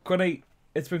 look, Quinny.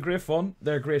 It's been great fun.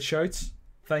 They're great shouts.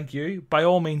 Thank you. By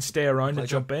all means, stay around and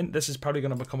jump in. This is probably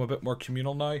going to become a bit more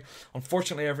communal now.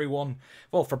 Unfortunately, everyone...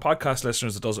 Well, for podcast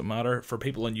listeners, it doesn't matter. For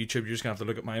people on YouTube, you're just going to have to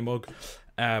look at my mug.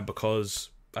 Because,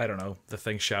 I don't know, the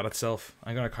thing shat itself.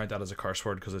 I'm going to count that as a curse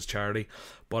word because it's charity.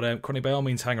 But, Connie, by all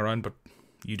means, hang around. But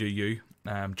you do you.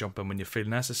 Jump in when you feel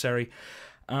necessary.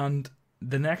 And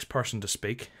the next person to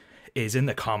speak is in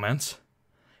the comments.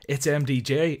 It's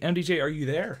MDJ. MDJ, are you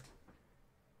there?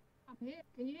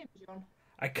 Can you hear me, John?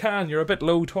 I can. You're a bit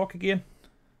low. Talk again.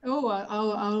 Oh,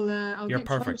 I'll You're get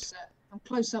perfect. Closer. I'm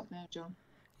close up now, John.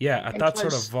 Yeah, at that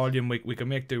close. sort of volume, we can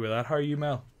make do with that. How are you,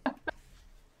 Mel?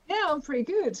 Yeah, I'm pretty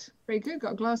good. Pretty good.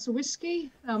 Got a glass of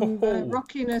whiskey. I'm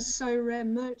rocking a Sorare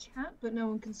merch hat, but no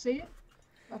one can see it.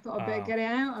 I thought I'd better get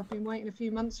it out. I've been waiting a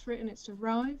few months for it, and it's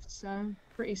arrived, so I'm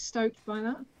pretty stoked by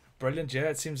that. Brilliant, yeah.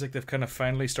 It seems like they've kind of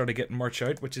finally started getting merch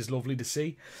out, which is lovely to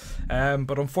see.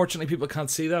 But unfortunately, people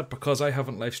can't see that because I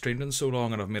haven't live streamed in so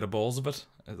long and I've made a balls of it.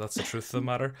 That's the truth of the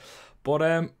matter.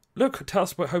 But look, tell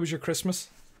us about how was your Christmas?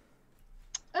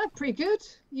 Pretty good.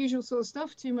 Usual sort of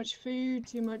stuff. Too much food,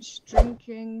 too much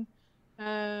drinking,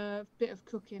 bit of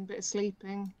cooking, bit of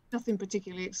sleeping. Nothing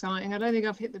particularly exciting. I don't think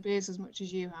I've hit the beers as much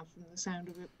as you have from the sound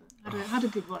of it. But had a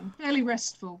good one. Fairly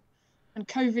restful and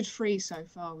COVID-free so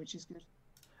far, which is good.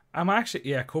 I'm actually,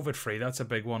 yeah, COVID free. That's a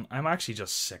big one. I'm actually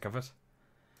just sick of it.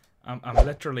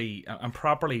 I'm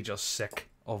properly just sick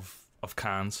of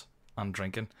cans and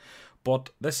drinking.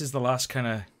 But this is the last kind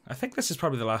of, I think this is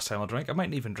probably the last time I'll drink. I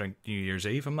mightn't even drink New Year's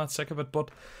Eve. I'm that sick of it. But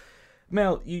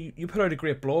Mel, you put out a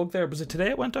great blog there. Was it today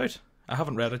it went out? I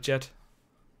haven't read it yet.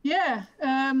 Yeah,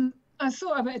 I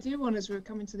thought I better do one as we're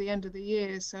coming to the end of the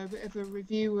year. So a bit of a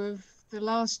review of the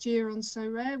last year on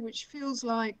Sorare, which feels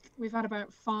like we've had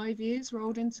about 5 years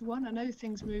rolled into one. I know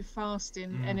things move fast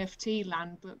in NFT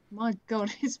land, but my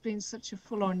God, it's been such a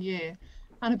full-on year.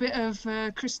 And a bit of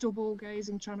crystal ball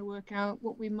gazing, trying to work out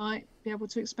what we might be able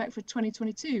to expect for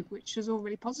 2022, which is all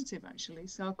really positive, actually.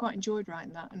 So I quite enjoyed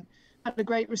writing that and had a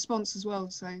great response as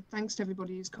well. So thanks to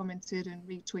everybody who's commented and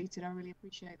retweeted. I really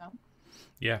appreciate that.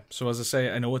 Yeah, so as I say,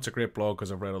 I know it's a great blog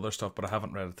because I've read other stuff, but I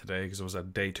haven't read it today because it was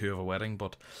at day 2 of a wedding,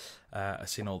 but I've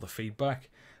seen all the feedback.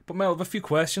 But Mel, I have a few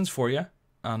questions for you,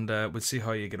 and we'll see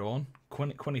how you get on.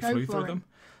 Quinny flew through them.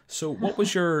 So what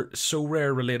was your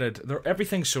Sorare related,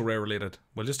 everything's Sorare related,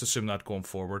 we'll just assume that going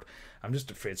forward. I'm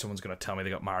just afraid someone's going to tell me they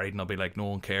got married and I'll be like, no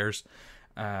one cares.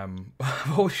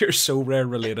 What was your Sorare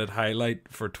related highlight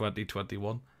for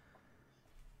 2021?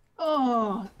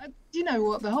 Oh, you know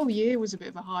what? The whole year was a bit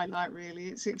of a highlight, really.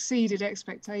 It's exceeded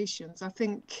expectations. I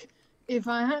think if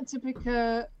I had to pick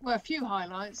a few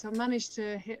highlights, I managed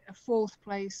to hit a 4th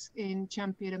place in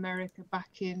Champion America back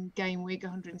in game week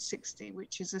 160,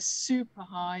 which is a super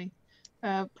high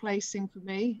placing for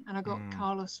me. And I got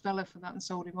Carlos Vela for that and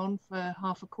sold him on for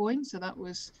half a coin. So that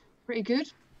was pretty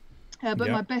good.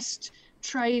 But my best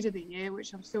trade of the year,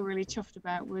 which I'm still really chuffed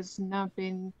about, was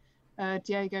nabbing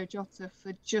Diego Jota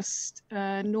for just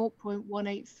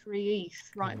 0.183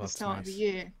 ETH right at the start of the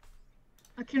year.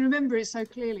 I can remember it so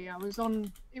clearly.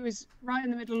 It was right in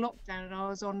the middle of lockdown, and I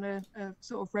was on a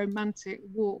sort of romantic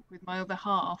walk with my other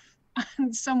half,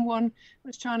 and someone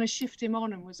was trying to shift him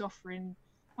on and was offering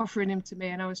him to me,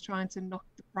 and I was trying to knock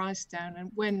the price down.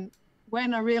 And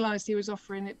when I realised he was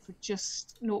offering it for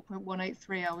just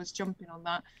 0.183, I was jumping on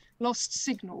that. Lost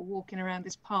signal walking around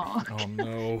this park. Oh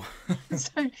no.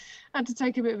 So I had to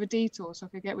take a bit of a detour so I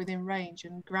could get within range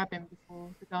and grab him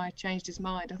before the guy changed his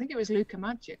mind. I think it was Luka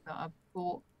Magic that I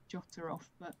bought Jota off,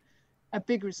 but a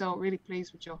big result. Really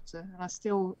pleased with Jota, and I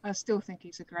still think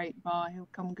he's a great buy. He'll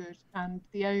come good, and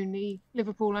the only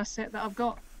Liverpool asset that I've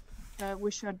got.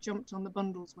 Wish I'd jumped on the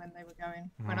bundles when they were going,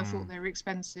 when I thought they were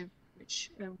expensive, which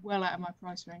are well out of my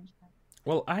price range now.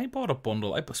 Well, I bought a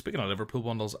bundle. Speaking of Liverpool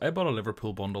bundles, I bought a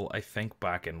Liverpool bundle, I think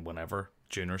back in whenever,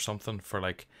 June or something, for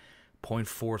like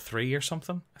 0.43 or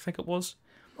something, I think it was.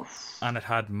 And it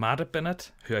had Matip in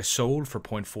it, who I sold for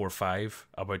 0.45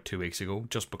 about 2 weeks ago,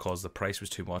 just because the price was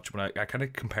too much. When I kind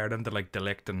of compared him to like De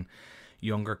Ligt and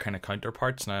younger kind of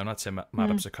counterparts. Now, I'm not saying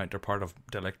Matip's a counterpart of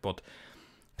De Ligt, but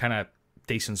kind of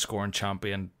decent scoring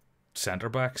champion centre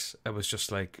backs. It was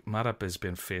just like Matip is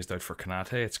being phased out for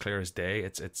Konate. It's clear as day.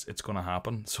 It's going to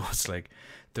happen. So it's like,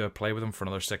 do I play with him for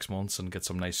another 6 months and get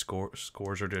some nice scores,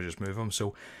 or do I just move him?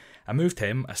 So I moved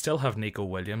him. I still have Nico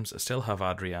Williams. I still have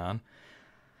Adrian.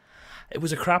 It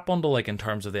was a crap bundle, like in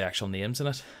terms of the actual names in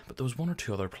it, but there was 1 or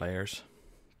 2 other players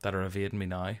that are evading me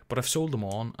now. But I've sold them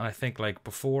on, and I think like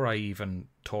before I even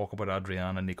talk about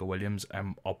Adrian and Nico Williams,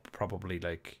 I'm up probably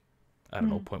like, I don't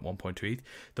know, 0.1, 0.2 ETH.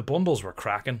 The bundles were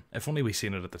cracking. If only we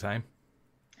seen it at the time.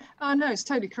 Oh, no, it's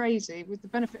totally crazy. With the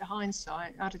benefit of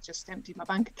hindsight, I'd have just emptied my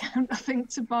bank account, I think,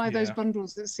 to buy those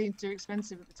bundles that seemed too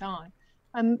expensive at the time.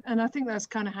 And I think that's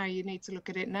kind of how you need to look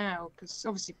at it now, because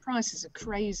obviously prices are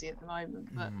crazy at the moment.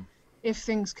 But if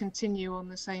things continue on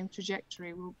the same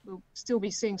trajectory, we'll still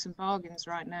be seeing some bargains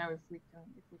right now if we can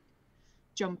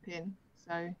jump in.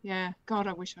 So, yeah, God,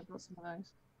 I wish I'd got some of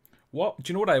those. What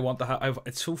do you know what I want to have?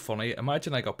 It's so funny.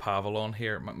 Imagine I got Pavel on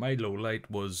here. My low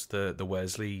light was the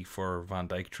Wesley for Van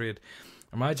Dijk trade.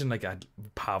 Imagine like I had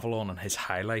Pavel on and his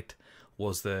highlight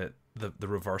was the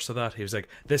reverse of that. He was like,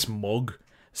 this mug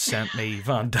sent me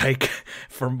Van Dijk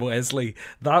from Wesley.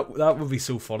 That would be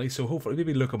so funny. So hopefully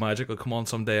maybe Luka Magic will come on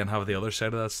someday and have the other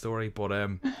side of that story. But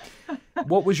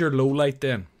what was your low light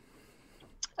then?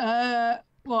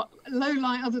 What low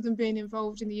light other than being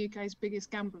involved in the UK's biggest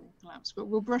gambling collapse, but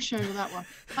we'll brush over that one.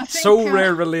 I think,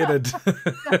 Sorare related.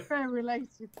 Sorare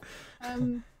related.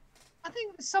 I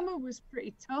think the summer was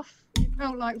pretty tough. It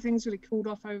felt like things really cooled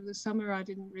off over the summer. I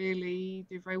didn't really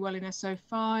do very well in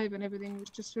SO5 and everything was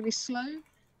just really slow.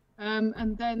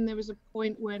 And then there was a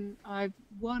point when I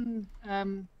won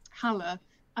Haller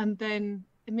and then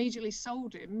immediately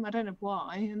sold him. I don't know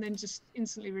why, and then just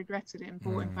instantly regretted it and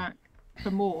bought him back for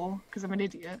more because I'm an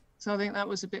idiot. So I think that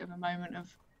was a bit of a moment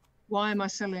of why am I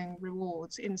selling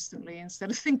rewards instantly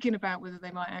instead of thinking about whether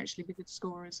they might actually be good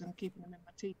scorers and keeping them in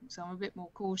my team? So I'm a bit more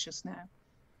cautious now.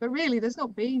 But really, there's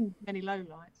not been many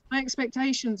lowlights. My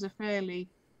expectations are fairly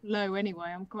low anyway.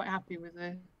 I'm quite happy with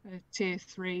a tier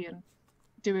 3 and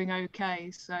doing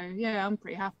okay. So yeah, I'm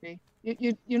pretty happy.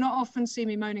 You're not often see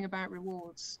me moaning about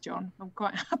rewards, John. I'm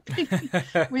quite happy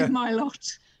with my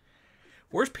lot.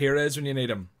 Where's Perez when you need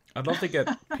him? I'd love to get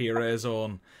Perez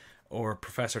on, or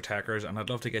Professor Techers, and I'd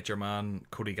love to get your man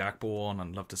Cody Gakpo on,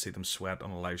 and love to see them sweat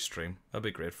on a live stream. That'd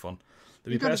be great fun.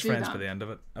 They'll be best friends by the end of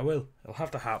it. I will. It'll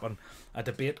have to happen. A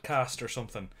debate cast or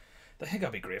something. I think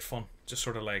that'd be great fun. Just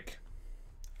sort of like,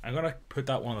 I'm gonna put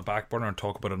that one on the back burner and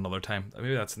talk about it another time.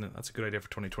 Maybe that's a good idea for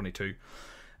 2022.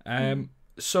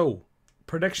 So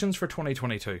predictions for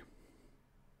 2022.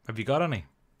 Have you got any?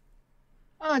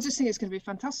 Oh, I just think it's going to be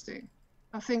fantastic.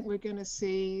 I think we're going to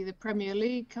see the Premier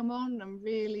League come on. I'm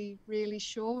really, really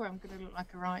sure. I'm going to look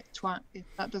like a right twat if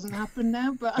that doesn't happen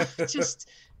now. But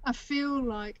I feel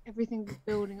like everything's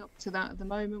building up to that at the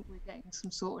moment. We're getting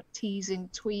some sort of teasing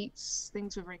tweets.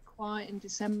 Things were very quiet in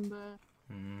December.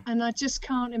 And I just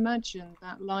can't imagine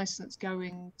that license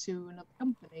going to another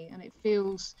company. And it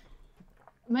feels,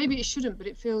 maybe it shouldn't, but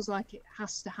it feels like it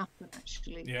has to happen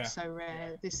actually. Yeah. So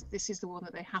rare. This is the one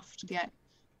that they have to get.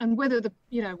 And whether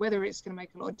it's going to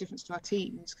make a lot of difference to our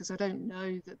teams, because I don't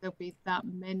know that there'll be that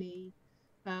many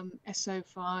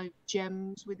SO5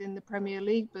 gems within the Premier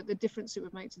League, but the difference it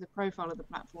would make to the profile of the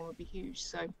platform would be huge.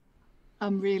 So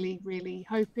I'm really, really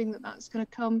hoping that that's going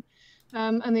to come.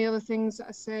 And the other things that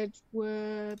I said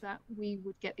were that we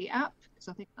would get the app, because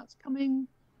I think that's coming.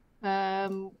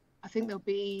 I think there'll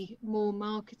be more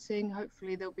marketing.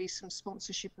 Hopefully there'll be some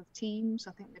sponsorship of teams.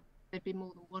 I think there'd be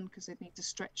more than one because they'd need to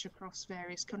stretch across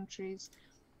various countries.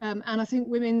 And I think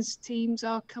women's teams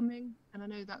are coming. And I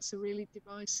know that's a really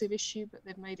divisive issue, but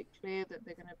they've made it clear that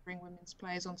they're going to bring women's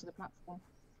players onto the platform.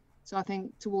 So I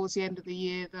think towards the end of the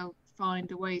year, they'll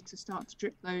find a way to start to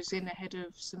drip those in ahead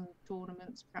of some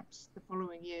tournaments, perhaps the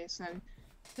following year. So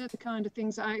they're the kind of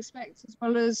things that I expect, as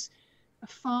well as a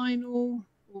final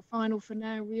for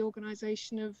now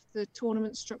reorganisation of the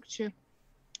tournament structure.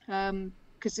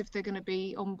 Because if they're going to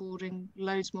be onboarding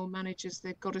loads more managers,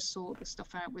 they've got to sort the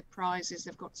stuff out with prizes.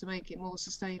 They've got to make it more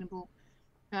sustainable.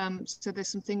 So there's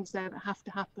some things there that have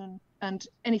to happen. And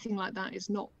anything like that is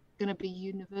not going to be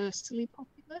universally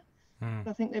popular.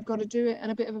 I think they've got to do it,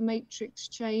 and a bit of a matrix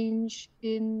change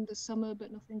in the summer,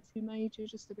 but nothing too major,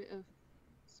 just a bit of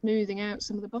smoothing out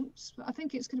some of the bumps. But I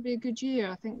think it's going to be a good year.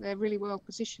 I think they're really well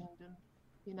positioned.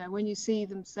 And, when you see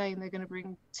them saying they're going to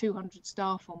bring 200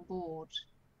 staff on board,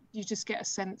 you just get a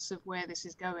sense of where this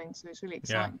is going. So it's really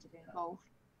exciting to be involved.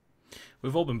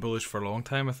 We've all been bullish for a long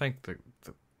time. I think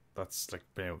that's like,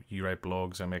 you write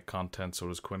blogs, I make content, so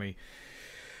does Quinny.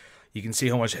 You can see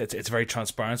how much it's very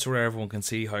transparent, so everyone can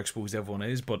see how exposed everyone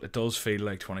is. But it does feel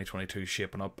like 2022 is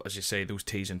shaping up, as you say. Those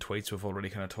teas and tweets, we've already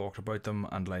kind of talked about them,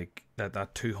 and like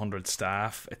that 200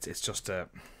 staff. It's just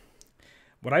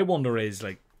what I wonder is,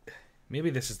 like, maybe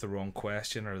this is the wrong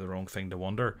question or the wrong thing to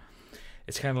wonder.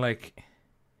 It's kind of like,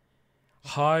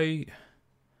 how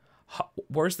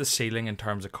where's the ceiling in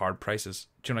terms of card prices?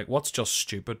 Do you know, like, what's just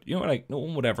stupid? Like, no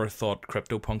one would ever thought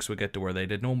CryptoPunks would get to where they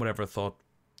did. No one would ever thought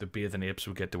the Bathe and Apes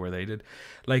would get to where they did.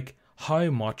 Like, how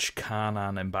much can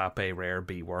an Mbappe rare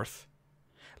be worth?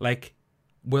 Like,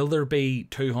 will there be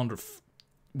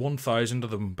 1,000 of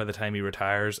them by the time he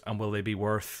retires, and will they be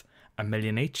worth $1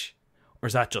 million each? Or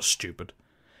is that just stupid?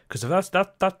 Because if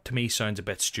that to me sounds a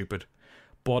bit stupid.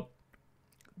 But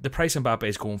the price Mbappe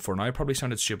is going for now probably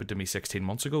sounded stupid to me 16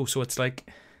 months ago. So it's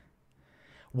like,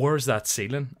 where's that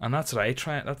ceiling? And that's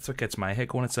what gets my head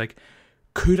going. It's like,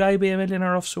 could I be a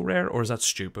millionaire off so rare, or is that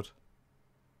stupid?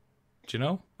 Do you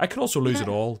know? I could also lose it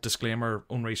all. Disclaimer,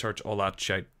 own research, all that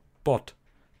shit. But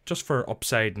just for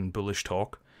upside and bullish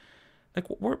talk, like,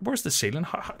 where's the ceiling?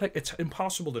 Like, it's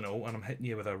impossible to know, and I'm hitting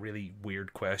you with a really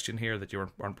weird question here that you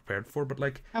aren't prepared for. But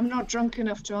like, I'm not drunk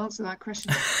enough to answer that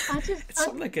question. It's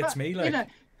something that gets me. Like,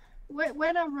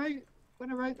 when I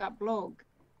wrote that blog,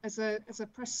 as a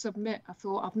press submit, I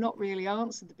thought I've not really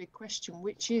answered the big question,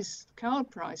 which is card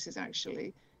prices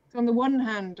actually. So on the one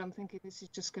hand, I'm thinking this is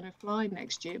just going to fly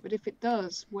next year, but if it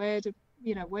does, where's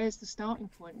the starting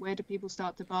point? Where do people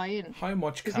start to buy in? How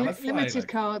much can it fly? Limited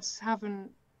cards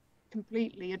haven't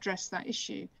completely addressed that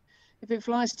issue. If it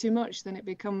flies too much, then it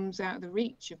becomes out of the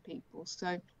reach of people.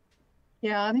 So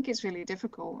yeah, I think it's really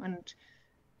difficult, and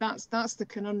that's the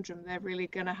conundrum they're really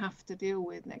going to have to deal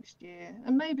with next year.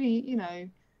 And maybe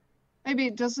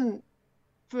it doesn't,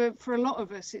 for a lot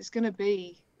of us, it's going to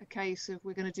be a case of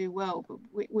we're going to do well, but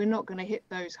we're not going to hit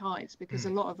those heights because a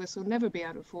lot of us will never be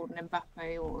able to afford an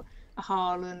Mbappe or a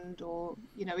Haaland or,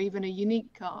 you know, even a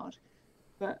unique card.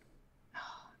 But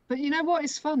you know what?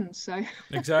 It's fun. So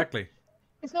Exactly.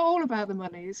 it's not all about the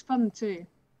money. It's fun too.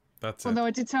 That's Although it.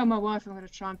 I did tell my wife I'm going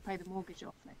to try and pay the mortgage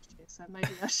off next year. So maybe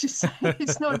that's just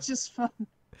it's not just fun.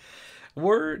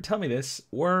 Tell me this.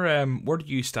 Where do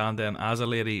you stand then as a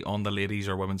lady on the ladies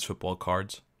or women's football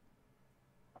cards?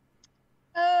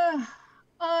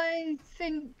 I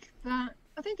think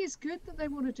it's good that they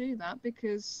want to do that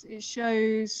because it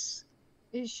shows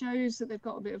that they've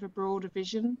got a bit of a broader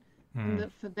vision, and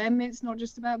that for them it's not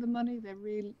just about the money. They're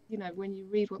really, you know, when you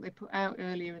read what they put out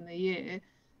earlier in the year,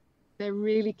 they're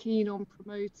really keen on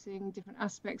promoting different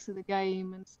aspects of the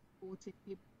game and supporting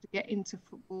people to get into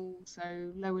football. So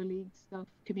lower league stuff,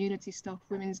 community stuff,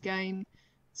 women's game.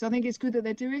 So I think it's good that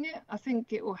they're doing it. I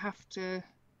think it will have to,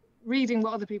 reading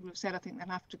what other people have said, I think they'll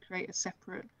have to create a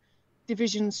separate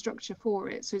division structure for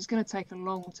it. So it's going to take a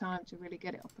long time to really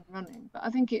get it up and running. But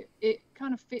I think it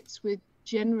kind of fits with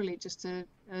generally just a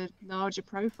larger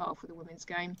profile for the women's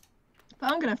game. But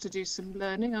I'm going to have to do some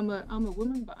learning. I'm a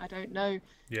woman, but I don't know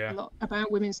a lot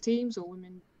about women's teams or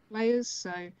women players.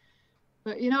 So,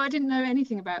 but you know, I didn't know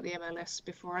anything about the MLS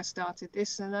before I started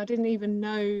this, and I didn't even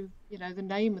know, you know, the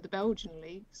name of the Belgian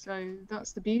league. So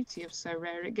that's the beauty of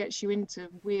Sorare. It gets you into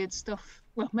weird stuff.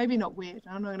 Well, maybe not weird.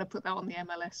 I'm not going to put that on the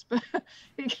MLS, but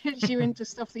it gets you into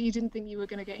stuff that you didn't think you were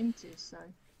going to get into. So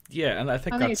yeah, and I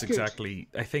think that's exactly.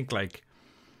 I think like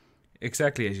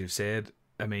exactly as you've said.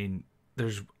 I mean,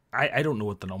 I don't know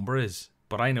what the number is,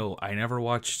 but I know I never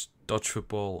watched Dutch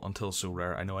football until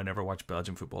Sorare. I know I never watched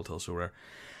Belgian football until Sorare.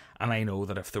 And I know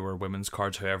that if there were women's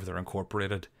cards, however they're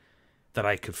incorporated, that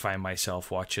I could find myself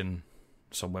watching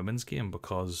some women's game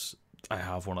because I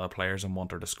have one of the players and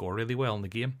want her to score really well in the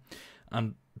game.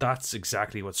 And that's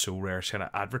exactly what Sorare kind of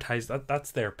advertised.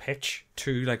 That's their pitch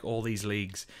to like all these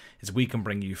leagues, is we can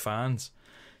bring you fans.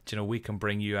 Do you know, we can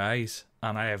bring you eyes.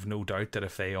 And I have no doubt that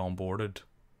if they onboarded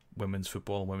women's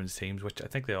football and women's teams, which I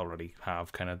think they already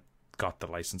have kind of got the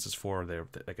licenses for, they're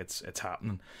like it's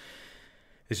happening.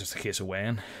 It's just a case of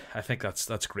when. I think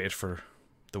that's great for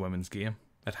the women's game.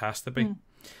 It has to be.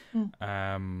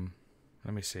 Let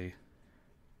me see.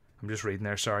 I'm just reading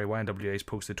there. Sorry, YNWA's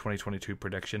posted 2022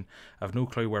 prediction. I have no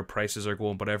clue where prices are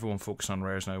going, but everyone focusing on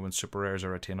rares now when super rares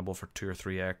are attainable for 2 or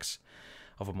 3x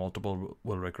of a multiple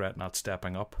will regret not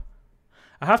stepping up.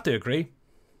 I have to agree.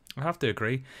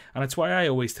 And it's why I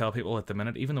always tell people at the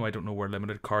minute, even though I don't know where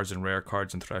limited cards and rare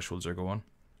cards and thresholds are going,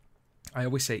 I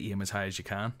always say aim as high as you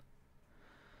can.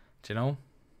 Do you know?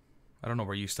 I don't know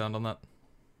where you stand on that.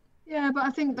 Yeah, but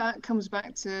I think that comes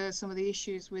back to some of the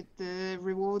issues with the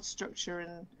reward structure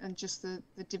and just the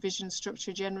division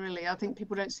structure generally. I think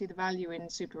people don't see the value in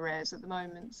super rares at the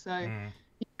moment. So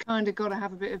you kind of got to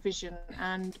have a bit of vision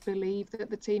and believe that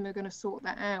the team are going to sort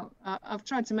that out. I've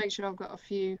tried to make sure I've got a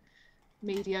few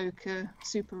mediocre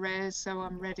super rares so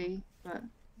I'm ready. But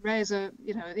rares are,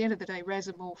 you know, at the end of the day, rares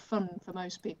are more fun for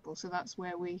most people. So that's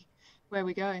where we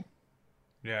go.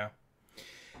 Yeah.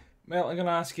 Well, I'm going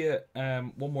to ask you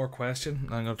one more question.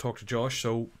 I'm going to talk to Josh.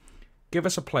 So, give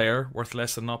us a player worth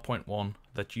less than 0.1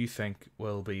 that you think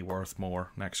will be worth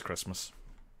more next Christmas.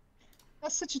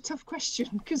 That's such a tough question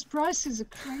because prices are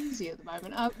crazy at the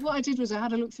moment. What I did was I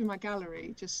had a look through my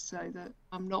gallery just so that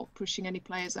I'm not pushing any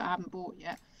players that I haven't bought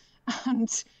yet. And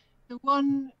the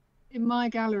one in my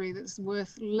gallery that's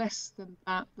worth less than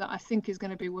that I think is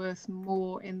going to be worth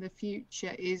more in the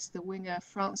future is the winger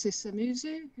Francis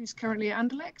Amuzu, who's currently at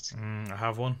Anderlecht. I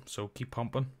have one, so keep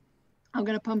pumping. I'm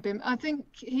going to pump him. I think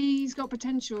he's got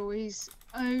potential. He's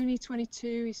only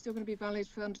 22. He's still going to be valid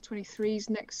for under 23s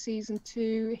next season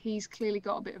too. He's clearly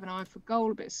got a bit of an eye for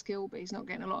goal, a bit of skill, but he's not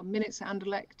getting a lot of minutes at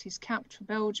Anderlecht. He's capped for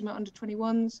Belgium at under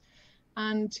 21s.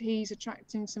 And he's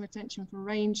attracting some attention from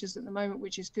Rangers at the moment,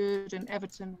 which is good, and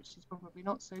Everton, which is probably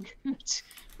not so good.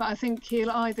 But I think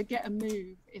he'll either get a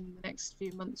move in the next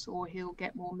few months or he'll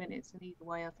get more minutes. And either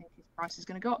way, I think his price is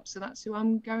going to go up. So that's who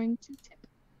I'm going to tip.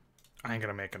 I'm going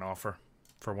to make an offer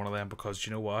for one of them because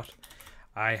you know what?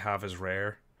 I have as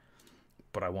rare,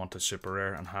 but I want a super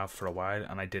rare and have for a while.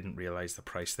 And I didn't realise the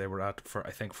price they were at for,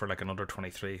 I think for like an under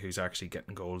 23 who's actually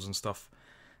getting goals and stuff.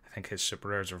 I think his super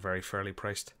rares are very fairly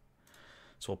priced.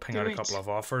 So we'll ping out a couple of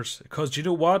offers. Because do you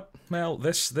know what, Mel?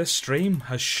 This stream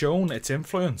has shown its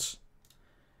influence.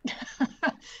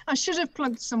 I should have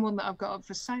plugged someone that I've got up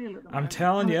for sale at the moment. I'm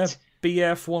telling you,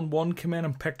 BF11 came in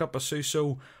and picked up a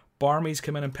Suso. Barmy's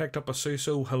come in and picked up a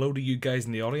Suso. Hello to you guys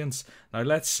in the audience. Now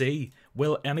let's see.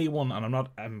 Will anyone, and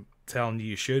I'm telling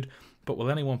you should, but will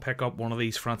anyone pick up one of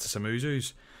these Francis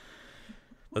Amuzus?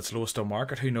 That's lowest on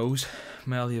market. Who knows?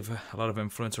 Mel, you have a lot of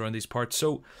influence around these parts.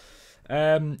 So,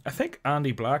 I think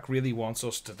Andy Black really wants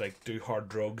us to like do hard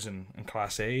drugs and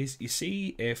class A's. You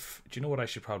see, do you know what I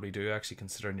should probably do? Actually,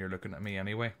 considering you're looking at me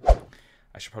anyway,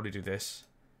 I should probably do this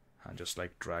and just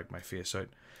like drag my face out.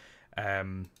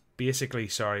 Basically,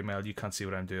 sorry, Mel, you can't see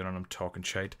what I'm doing, and I'm talking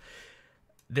shite.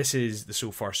 This is the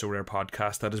So Far So Rare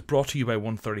podcast that is brought to you by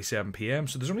 1:37 p.m.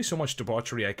 So there's only so much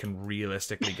debauchery I can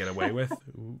realistically get away with.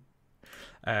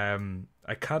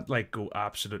 I can't like go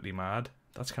absolutely mad.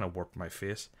 That's kind of warped my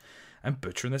face. I'm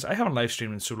butchering this. I haven't live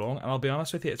streamed in so long, and I'll be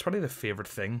honest with you, it's probably the favourite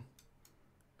thing,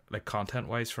 like content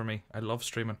wise, for me. I love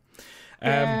streaming.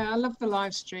 Yeah, I love the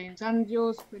live streams, and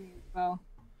yours, Quinny, as well.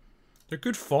 They're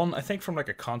good fun. I think from like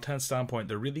a content standpoint,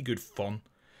 they're really good fun.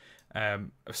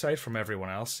 Aside from everyone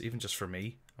else, even just for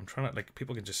me, I'm trying to like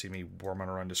people can just see me worming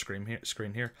around the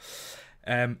screen here.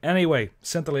 Anyway,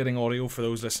 scintillating audio for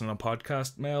those listening on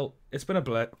podcast. Mel, it's been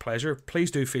a pleasure.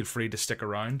 Please do feel free to stick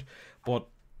around, but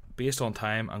based on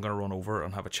time, I'm going to run over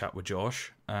and have a chat with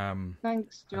Josh. Thanks, John.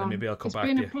 And then maybe I'll come it's back to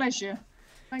been you. a pleasure.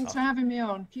 Thanks for having me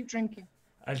on. Keep drinking.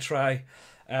 I'll try.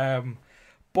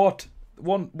 But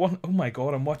one oh my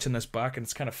god, I'm watching this back and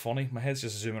it's kind of funny. My head's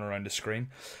just zooming around the screen.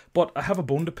 But I have a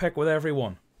bone to pick with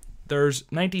everyone. There's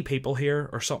 90 people here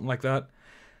or something like that.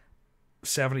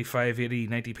 75, 80,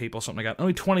 90 people, something like that.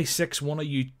 Only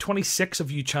 26 of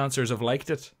you chancers have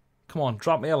liked it. Come on,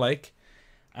 drop me a like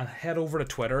and head over to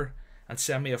Twitter and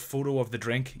send me a photo of the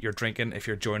drink you're drinking if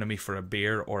you're joining me for a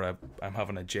beer or I'm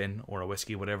having a gin or a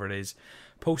whiskey, whatever it is.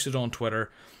 Post it on Twitter.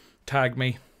 Tag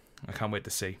me. I can't wait to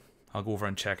see. I'll go over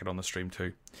and check it on the stream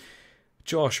too.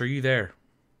 Josh, are you there?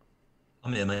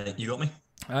 I'm here, mate. You got me?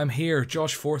 I'm here.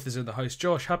 Josh Forth is in the house.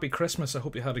 Josh, happy Christmas. I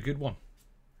hope you had a good one.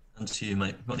 And to you,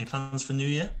 mate. Got any plans for New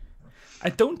Year? I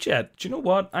don't yet. Do you know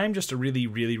what? I'm just a really,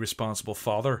 really responsible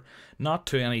father. Not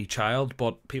to any child,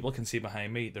 but people can see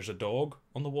behind me there's a dog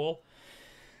on the wall.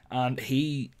 And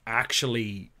he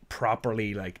actually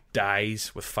properly like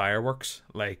dies with fireworks.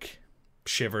 Like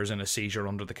shivers in a seizure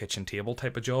under the kitchen table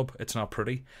type of job. It's not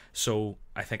pretty. So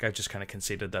I think I've just kind of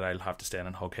conceded that I'll have to stay in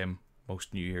and hug him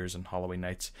most New Year's and Halloween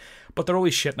nights. But they're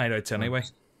always shit night outs anyway.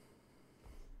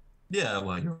 Yeah,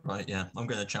 well, you're right, yeah. I'm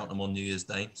going to Cheltenham on New Year's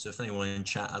Day, so if anyone in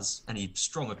chat has any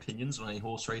strong opinions on any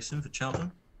horse racing for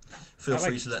Cheltenham, feel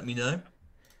free to let me know.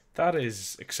 That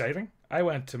is exciting. I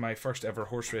went to my first ever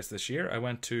horse race this year. I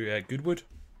went to Goodwood.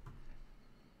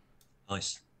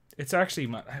 Nice. It's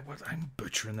actually, I'm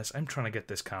butchering this. I'm trying to get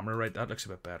this camera right. That looks a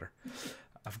bit better.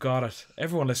 I've got it.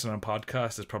 Everyone listening on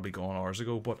podcast is probably going hours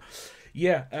ago, but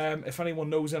yeah, if anyone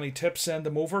knows any tips, send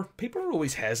them over. People are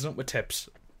always hesitant with tips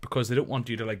because they don't want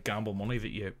you to like gamble money that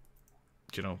you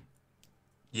know.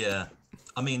 Yeah,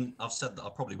 I mean, I've said that I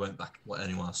probably won't back what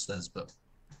anyone else says, but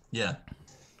yeah,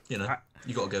 you know,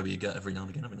 you got to go where you get every now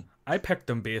and again, haven't you? I picked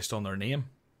them based on their name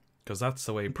because that's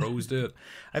the way pros do it.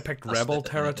 I picked Rebel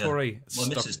Territory. Yeah. My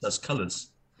missus does colours.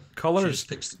 Colours? She just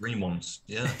picks the green ones.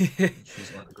 Yeah.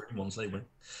 She's like, the green ones, they win.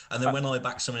 And then when I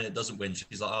back someone that doesn't win,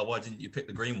 she's like, oh, why didn't you pick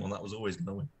the green one? That was always going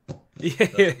to win.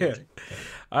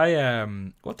 Yeah.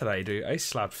 What did I do? I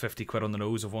slapped 50 quid on the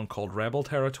nose of one called Rebel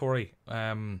Territory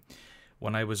when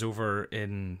I was over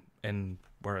in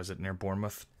where is it, near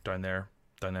Bournemouth, down there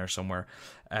somewhere,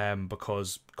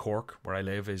 because Cork, where I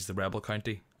live, is the Rebel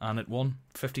County, and it won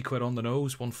 50 quid on the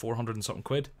nose, won 400 and something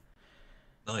quid.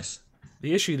 Nice.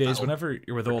 The issue is whenever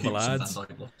you're with all the lads,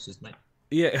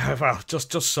 yeah, well,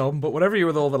 just some, but whenever you're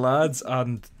with all the lads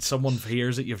and someone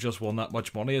hears that you've just won that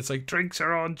much money, it's like, drinks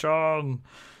are on, John.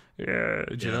 Yeah,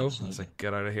 you know, absolutely. It's like,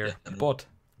 get out of here. Yeah, but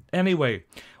anyway,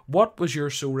 what was your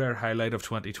So Rare highlight of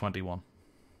 2021?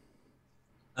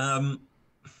 One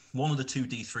of the two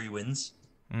D3 wins.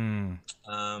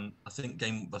 I think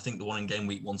the one in game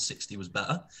week 160 was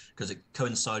better because it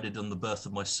coincided on the birth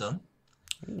of my son.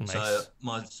 Ooh, nice. So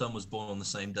my son was born on the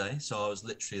same day, so I was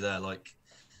literally there like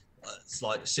it's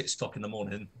like 6 o'clock in the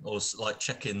morning. I was like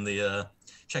checking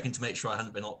to make sure I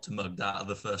hadn't been mugged out of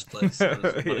the first place. So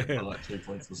for like 2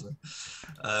 points or so.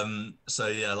 So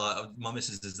yeah, like my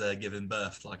missus is there giving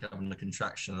birth, like having a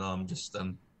contraction, and I'm just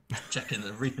checking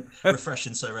and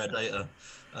refreshing So Rare data,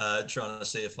 trying to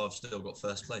see if I've still got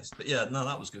first place. But yeah, no,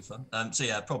 that was good fun. So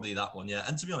yeah, probably that one. Yeah,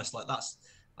 and to be honest, like that's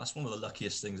one of the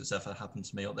luckiest things that's ever happened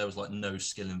to me. There was like no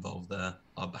skill involved there.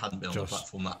 I hadn't been on the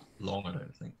platform that long, I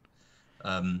don't think.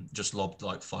 Just lobbed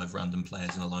like 5 random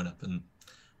players in a lineup, and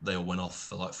they all went off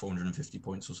for like 450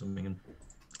 points or something, and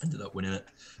ended up winning it.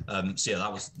 So yeah,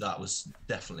 that was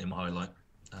definitely my highlight.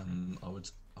 I would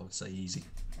say easy.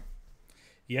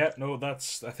 Yeah, no,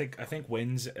 that's I think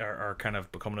wins are kind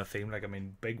of becoming a theme. Like, I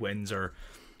mean, big wins are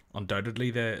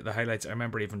undoubtedly the highlights. I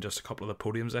remember even just a couple of the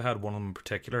podiums I had, one of them in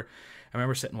particular. I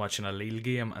remember sitting watching a Lille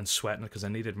game and sweating because I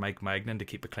needed Mike Magnan to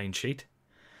keep a clean sheet.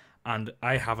 And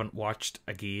I haven't watched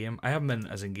a game. I haven't been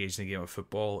as engaged in a game of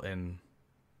football in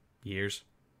years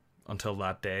until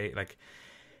that day. Like,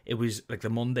 it was like the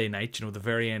Monday night, the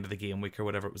very end of the game week or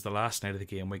whatever. It was the last night of the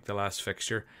game week, the last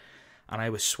fixture. And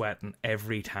I was sweating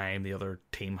every time the other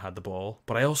team had the ball.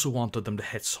 But I also wanted them to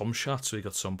hit some shots so we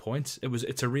got some points.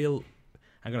 It's a real...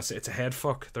 I'm going to say it's a head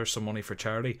fuck. There's some money for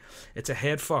charity. It's a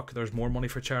head fuck. There's more money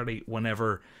for charity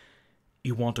whenever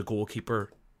you want a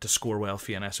goalkeeper to score well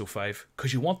for you in SO5,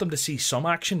 because you want them to see some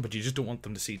action, but you just don't want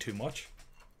them to see too much.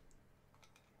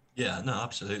 Yeah, no,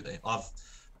 absolutely. I've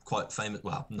quite famous.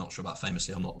 Well, I'm not sure about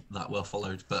famously. I'm not that well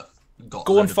followed, but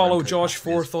go and follow Josh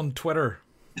Forth on Twitter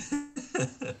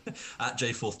at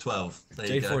JForth12.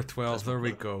 JForth12. There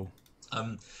we go.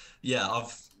 Yeah,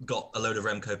 I've got a load of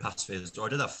Remco Passpheres. I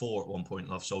did have 4 at one point,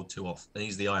 and I've sold 2 off. And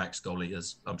he's the Ajax goalie,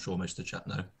 as I'm sure most of the chat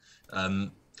know.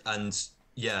 And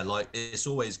yeah, like, it's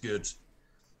always good.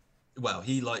 Well,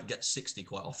 he gets 60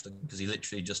 quite often because he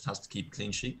literally just has to keep a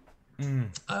clean sheet,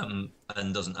 and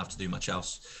doesn't have to do much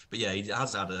else. But yeah, he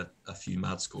has had a few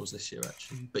mad scores this year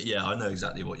actually. But yeah, I know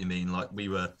exactly what you mean. Like, we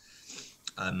were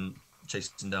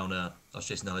chasing down a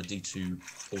D2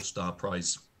 All-Star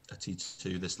prize, a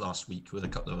T2 this last week with a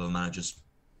couple of other managers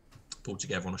pulled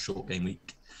together on a short game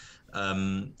week,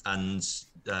 and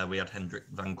we had Hendrik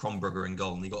van Krombrugger in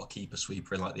goal, and he got a keeper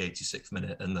sweeper in like the 86th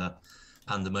minute, and the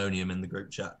pandemonium in the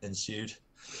group chat ensued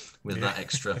with that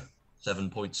extra 7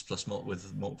 points plus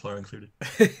with multiplier included.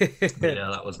 But yeah,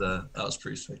 that was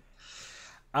pretty sweet.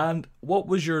 And what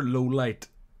was your low light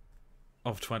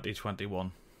of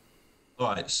 2021? All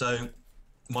right, so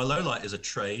my low light is a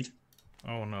trade.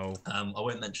 Oh no. I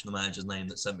won't mention the manager's name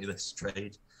that sent me this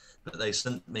trade, but they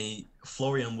sent me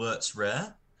Florian Wirtz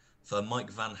rare for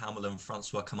Mike Van Hamelen and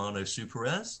Francois Camano super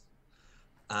rares,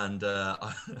 and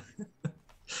I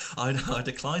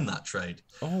declined that trade.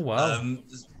 Oh wow!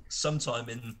 Sometime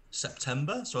in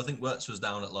September. So I think Wirtz was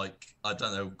down at I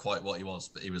don't know quite what he was,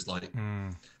 but he was a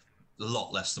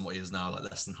lot less than what he is now, like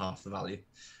less than half the value.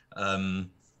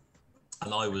 And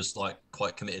I was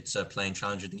quite committed to playing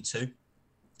Challenger D2.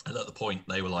 And at the point,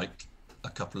 they were a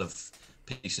couple of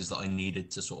pieces that I needed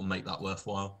to sort of make that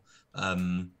worthwhile.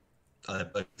 Both,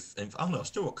 I've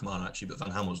still got Kamano actually, but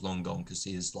Van Hamel's long gone because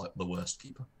he is the worst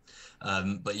keeper.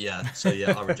 But yeah, so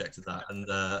yeah, I rejected that. And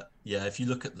yeah, if you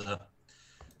look at the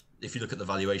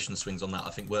valuation swings on that, I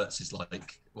think Wirtz is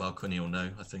Quinny will know,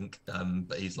 I think,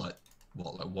 but he's what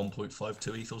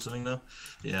 1.52 ETH or something now.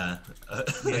 Yeah,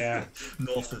 yeah,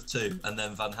 north of 2, and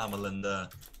then Van Hamel and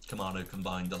Kamano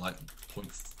combined are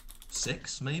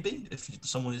 0.6 maybe if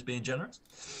someone is being generous.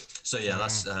 So yeah,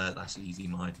 that's easy.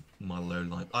 My low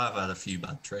light. I've had a few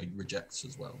bad trade rejects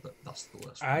as well, but that's the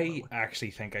worst. I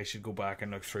actually think I should go back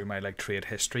and look through my trade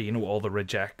history. All the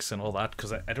rejects and all that,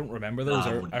 because I don't remember those.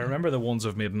 I remember the ones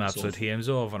I've made an absolute hames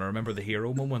of, and I remember the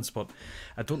hero moments, but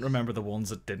I don't remember the ones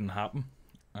that didn't happen.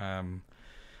 Yeah,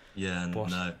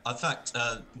 no. In fact,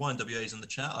 YNWA is in the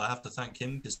chat. I have to thank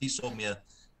him because he sold me a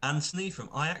Anthony from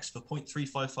Ajax for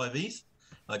 0.355 ETH.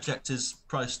 I checked his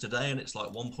price today, and it's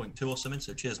 1.2 or something.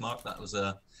 So cheers, Mark. That's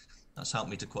helped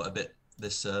me to quite a bit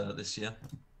this year.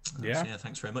 Yeah. So yeah,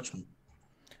 thanks very much.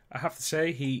 I have to say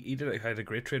I had a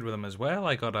great trade with him as well.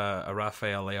 I got a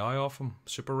Rafael Leao off him,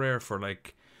 super rare for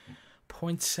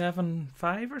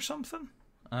 0.75 or something.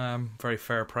 Very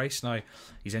fair price. Now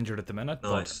he's injured at the minute,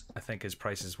 nice. But I think his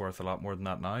price is worth a lot more than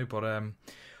that now. But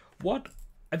what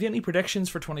have you any predictions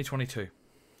for 2022?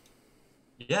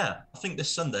 Yeah, I think this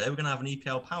Sunday we're going to have an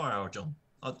EPL Power Hour, John.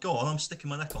 Go on, I'm sticking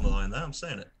my neck on the line there. I'm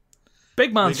saying it.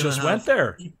 Big man's just went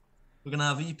there. We're going to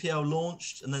have EPL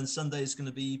launched, and then Sunday is going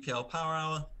to be EPL Power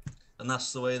Hour, and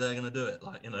that's the way they're going to do it.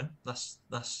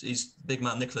 He's Big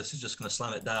Man Nicholas is just going to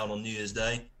slam it down on New Year's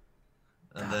Day,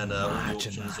 and then all the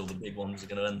auctions, all the big ones, are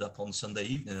going to end up on Sunday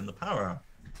evening in the Power Hour.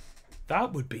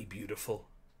 That would be beautiful.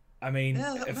 I mean,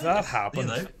 if that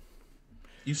happened,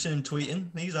 you've seen him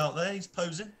tweeting. He's out there. He's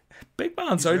posing. Big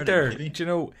man's out there.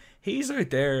 Do he's out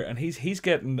there and he's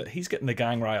getting the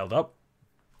gang riled up.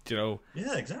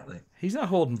 Yeah, exactly. He's not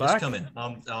holding back. It's coming.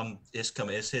 It's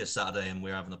coming. It's here Saturday, and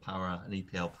we're having an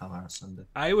EPL Power Hour Sunday.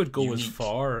 I would go as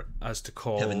far as to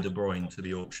call Kevin De Bruyne to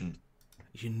be auctioned.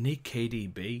 Unique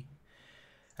KDB.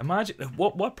 Imagine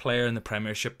what player in the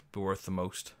Premiership would be worth the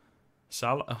most?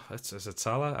 Salah? Is it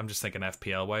Salah? I'm just thinking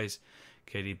FPL wise.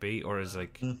 KDB, or is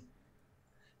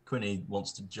Quinny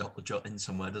wants to jot in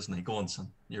somewhere, doesn't he? Go on, son.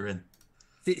 You're in.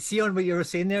 See on what you were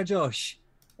saying there, Josh.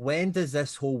 When does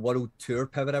this whole World Tour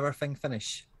Power Hour thing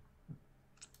finish?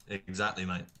 Exactly,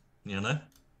 mate.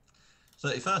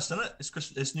 31st, isn't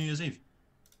it? It's New Year's Eve.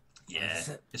 Yeah,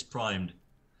 it's primed.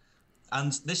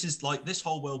 And this is like, this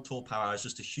whole World Tour Power Hour is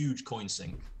just a huge coin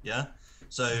sink, yeah?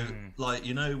 So, like,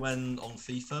 you know, when on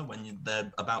FIFA, when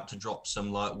they're about to drop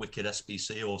some, like, wicked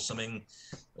SBC or something,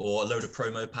 or a load of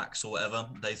promo packs or whatever,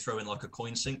 they throw in, like, a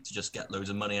coin sink to just get loads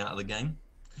of money out of the game.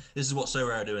 This is what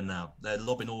Sorare are doing now. They're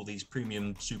lobbing all these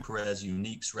premium super rares,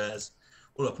 uniques rares,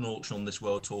 all up an auction on this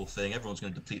World Tour thing. Everyone's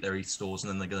going to deplete their ETH stores, and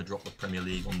then they're going to drop the Premier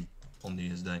League on New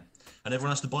Year's Day. And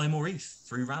everyone has to buy more ETH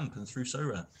through Ramp and through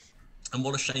Sorare. And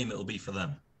what a shame it'll be for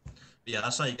them. But yeah,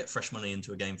 that's how you get fresh money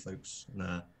into a game, folks.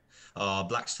 And,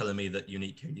 Black's telling me that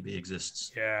unique KDB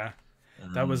exists. Yeah,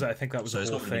 I think that was the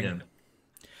whole thing. Really,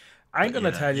 I'm going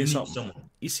to tell you something.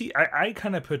 You see, I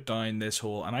kind of put down this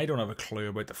whole, and I don't have a clue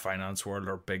about the finance world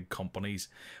or big companies,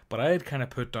 but I had kind of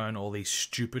put down all these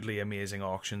stupidly amazing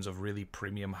auctions of really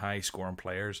premium, high-scoring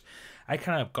players. I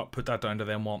kind of put that down to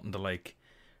them wanting to, like,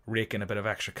 rake in a bit of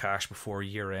extra cash before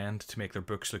year end to make their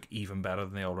books look even better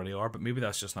than they already are, but maybe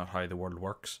that's just not how the world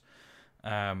works.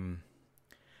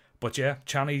 But yeah,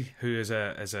 Chani, who is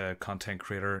a content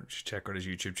creator, check out his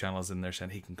YouTube channels in there, saying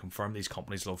he can confirm these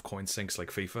companies love coin sinks like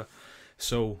FIFA.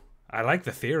 So I like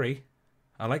the theory.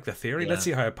 Yeah. Let's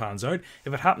see how it pans out.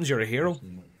 If it happens, you're a hero.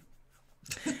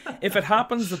 If it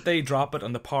happens that they drop it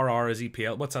and the Power Hour is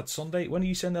EPL, what's that, Sunday? When are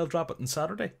you saying they'll drop it on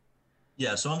Saturday?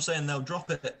 Yeah, so I'm saying they'll drop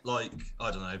it at, like,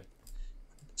 I don't know,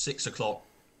 6 o'clock.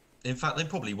 In fact, they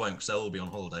probably won't because they'll all be on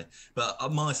holiday.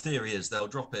 But my theory is they'll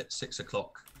drop it 6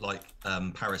 o'clock, like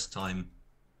Paris time,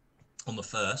 on the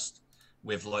 1st,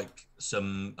 with like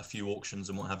a few auctions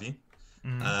and what have you.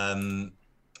 And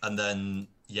then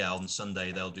on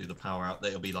Sunday they'll do the power out.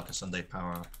 It'll be like a Sunday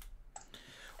power out.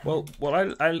 Well,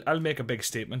 I'll make a big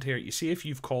statement here. You see, if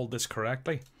you've called this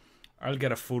correctly, I'll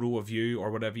get a photo of you or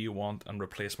whatever you want and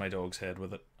replace my dog's head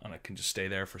with it, and it can just stay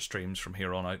there for streams from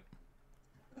here on out.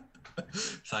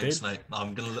 Thanks, mate.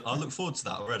 I look forward to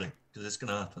that already because it's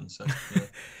gonna happen. So,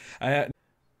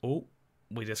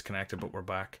 we disconnected, but we're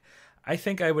back. I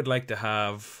think I would like to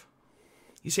have.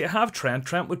 You see, I have Trent.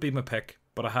 Trent would be my pick,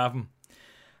 but I have him.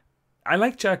 I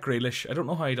like Jack Grealish. I don't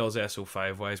know how he does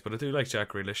SO5 wise, but I do like Jack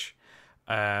Grealish.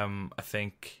 I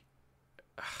think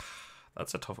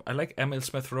that's a tough. I like Emil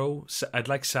Smith Rowe. I'd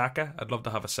like Saka. I'd love to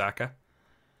have a Saka.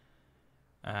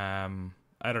 I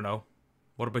don't know.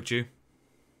 What about you?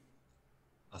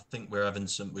 I think we've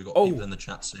got people in the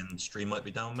chat saying stream might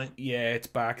be down, mate. Yeah, it's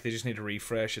back. They just need to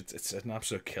refresh. It's an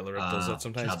absolute killer. It does that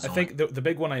sometimes. I think the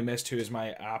big one I missed too is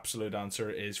my absolute answer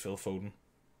is Phil Foden.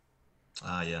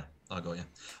 Yeah, I got you.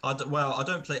 I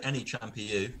don't play any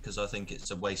Champion because I think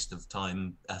it's a waste of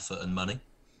time, effort, and money.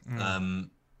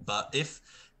 But if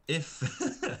if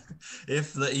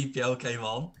the EPL came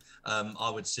on, I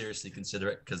would seriously consider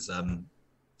it because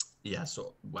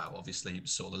obviously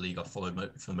sort of the league I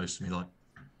followed for most of my life.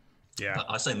 Yeah, but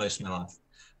I say most of my life.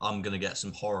 I'm gonna get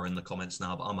some horror in the comments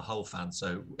now, but I'm a Hull fan,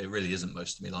 so it really isn't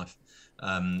most of my life.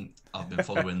 I've been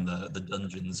following the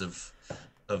dungeons of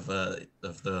the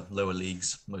lower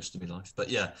leagues most of my life. But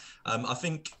yeah, I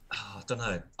think I don't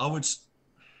know. I'm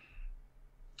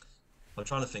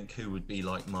trying to think who would be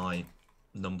like my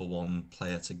number one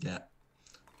player to get.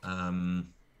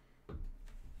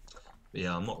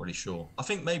 Yeah, I'm not really sure. I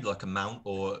think maybe like a Mount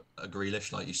or a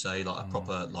Grealish, like you say, like a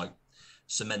proper like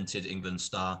cemented England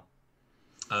star.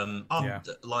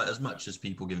 Like as much as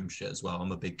people give him shit as well,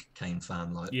 I'm a big Kane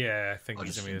fan. Like, yeah, I think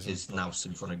his nous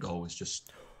in front of goal is just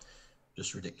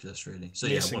ridiculous, really. So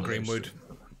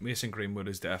Mason Greenwood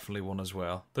is definitely one as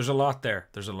well. There's a lot there.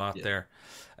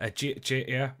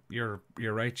 You're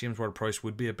right. James Ward-Prowse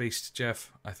would be a beast,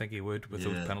 Jeff. I think he would with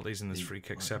those penalties and his free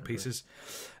kick set pieces.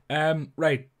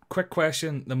 Right. Quick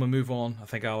question, then we'll move on. I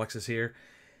think Alex is here.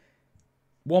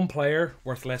 One player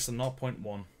worth less than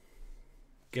 0.1.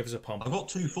 Give us a pump. I've got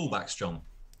two fullbacks, John.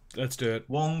 Let's do it.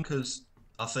 One, because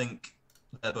I think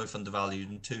they're both undervalued,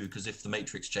 and two, because if the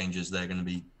Matrix changes, they're going to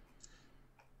be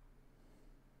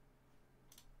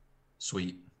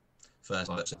sweet. So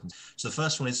the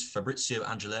first one is Fabrizio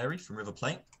Angeleri from River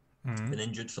Plate. Been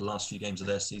injured for the last few games of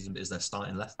their season, but is their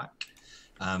starting left back.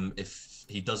 If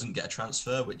he doesn't get a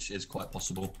transfer, which is quite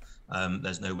possible,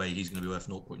 there's no way he's going to be worth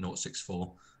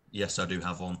 0.064. Yes, I do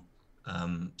have one.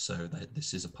 So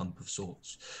this is a pump of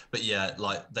sorts. But yeah,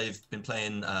 like they've been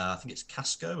playing, I think it's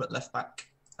Casco at left back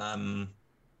in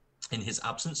his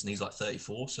absence, and he's like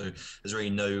 34. So there's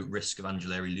really no risk of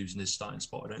Angeleri losing his starting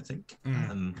spot, I don't think.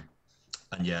 And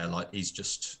yeah, like he's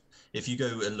just, if you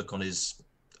go and look on his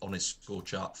score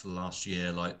chart for the last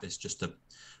year, like it's just a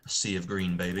sea of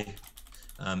green, baby.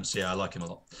 So yeah, I like him a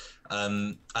lot.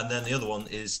 And then the other one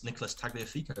is Nicolas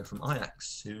Tagliafico from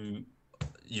Ajax, who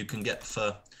you can get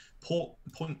for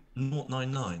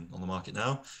 0.099 on the market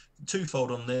now.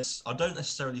 Twofold on this. I don't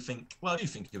necessarily think, well, I do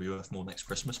think he'll be worth more next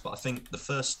Christmas, but I think the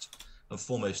first and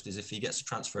foremost is if he gets a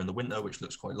transfer in the winter, which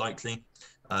looks quite likely,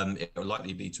 it will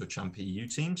likely be to a Champ EU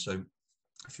team. So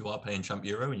if you are paying Champ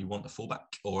Euro and you want a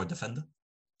fullback or a defender,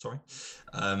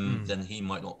 then he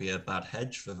might not be a bad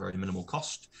hedge for very minimal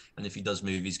cost. And if he does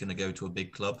move, he's going to go to a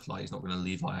big club. Like, he's not going to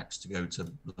leave Ajax to go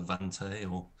to Levante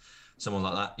or someone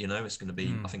like that. You know, it's going to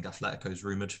be, I think Atletico's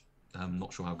rumoured. I'm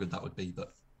not sure how good that would be,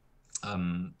 but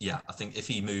I think if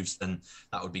he moves, then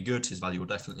that would be good. His value will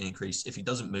definitely increase. If he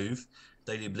doesn't move,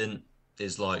 Daley Blind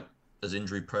is like as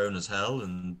injury prone as hell,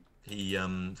 and he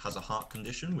has a heart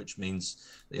condition, which means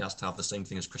that he has to have the same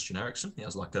thing as Christian Eriksen. He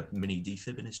has like a mini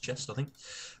defib in his chest, I think.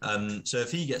 So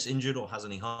if he gets injured or has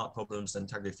any heart problems, then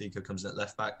Tagliafico comes in at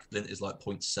left back. Blint is like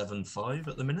 0.75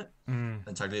 at the minute, and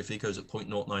Tagliafico's at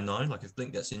 0.099. Like, if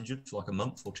Blint gets injured for like a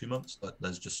month or 2 months,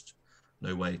 there's just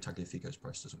no way Tagliafico's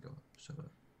price doesn't go up.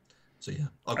 So yeah,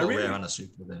 I've got a rare and a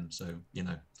super with him. So, you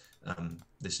know,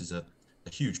 this is a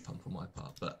huge pump on my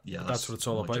part. But yeah, that's what it's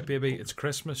all about, baby. It's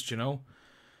Christmas, you know.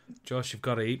 Josh, you've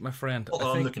got to eat, my friend.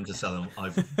 Well, I'm looking to sell him.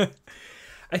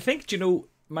 I think, you know,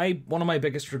 one of my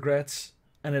biggest regrets,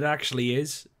 and it actually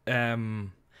is,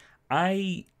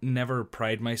 I never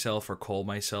pride myself or call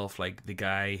myself like the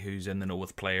guy who's in the know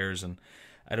with players, and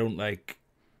I don't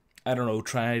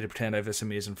try to pretend I have this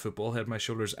amazing football head on my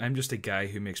shoulders. I'm just a guy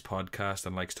who makes podcasts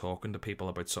and likes talking to people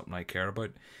about something I care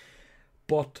about.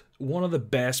 But one of the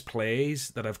best plays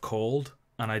that I've called,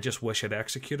 and I just wish I'd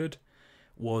executed,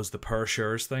 was the Per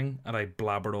Shures thing, and I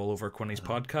blabbered all over Quinny's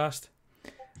podcast.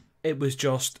 It was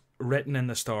just written in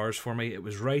the stars for me. It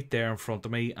was right there in front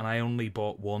of me, and I only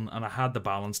bought one, and I had the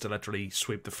balance to literally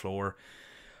sweep the floor,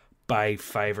 buy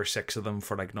 5 or 6 of them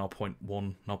for like 0.1,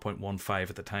 0.15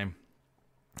 at the time.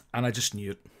 And I just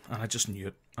knew it, and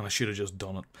I should have just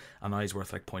done it, and now he's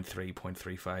worth like 0.3,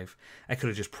 0.35. I could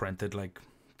have just printed like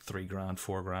 $3,000,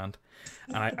 $4,000,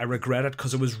 and I regret it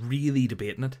because I was really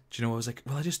debating it. Do you know, I was like,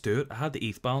 will I just do it? I had the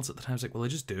ETH balance at the time. I was like, will I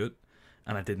just do it?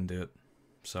 And I didn't do it.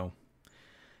 So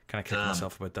kind of kicked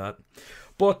myself about that.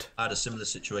 But I had a similar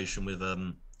situation with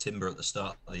Timber at the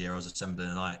start of the year. I was assembling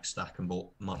an Ajax stack and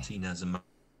bought Martinez, and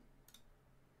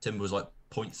Timber was like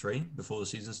 0.3 before the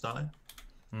season started.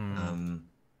 Now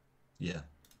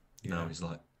he's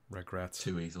like regrets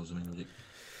 2 ETH or something.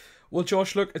 Well,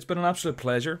 Josh, look, it's been an absolute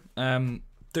pleasure.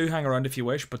 Do hang around if you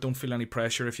wish, but don't feel any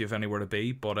pressure if you have anywhere to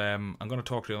be. But I'm going to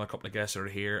talk to you on a couple of guests that are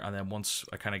here, and then once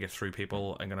I kind of get through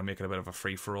people, I'm going to make it a bit of a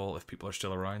free-for-all if people are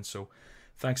still around. So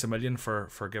thanks a million for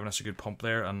giving us a good pump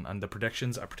there, and the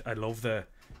predictions. I love the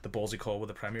ballsy call with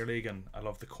the Premier League, and I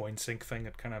love the coin sync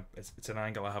thing. It's an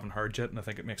angle I haven't heard yet, and I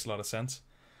think it makes a lot of sense.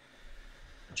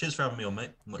 Cheers for having me on,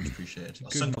 mate. Much appreciated.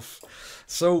 Good enough.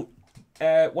 So,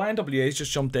 YNWA's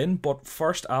just jumped in, but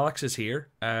first Alex is here.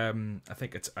 I'm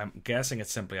guessing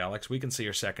it's simply Alex. We can see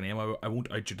your second name. I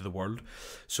won't out you to the world.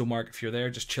 So, Mark, if you're there,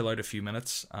 just chill out a few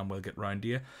minutes and we'll get round to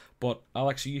you. But,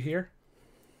 Alex, are you here?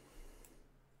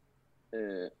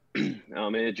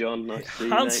 I'm here, John. Nice to see you,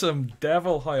 Handsome mate.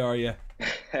 devil, how are you?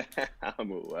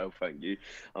 I'm all well, thank you.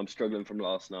 I'm struggling from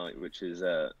last night, which is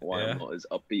why I'm not as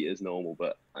upbeat as normal.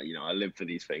 But you know, I live for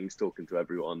these things, talking to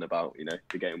everyone about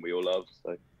the game we all love.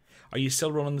 So, are you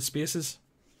still running the spaces?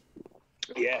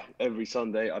 Yeah, every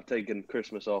Sunday. I've taken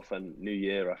Christmas off and New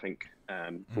Year. I think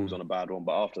falls on a bad one,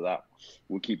 but after that,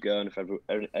 we'll keep going. If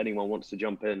anyone wants to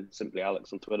jump in, simply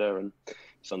Alex on Twitter, and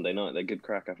Sunday night they're good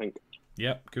crack, I think.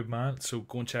 Yep, good man. So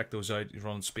go and check those out. You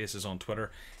run spaces on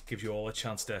Twitter. Gives you all a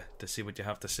chance to see what you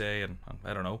have to say and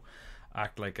I don't know,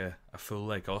 act like a fool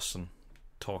like us and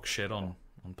talk shit on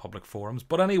public forums.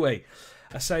 But anyway,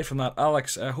 aside from that,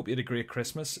 Alex, I hope you had a great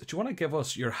Christmas. Do you want to give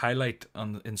us your highlight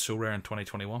in Sorare in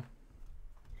 2021?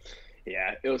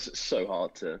 Yeah, it was so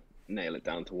hard to nail it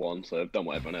down to one, so I've done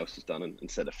what everyone else has done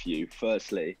and said a few.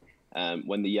 Firstly,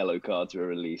 when the yellow cards were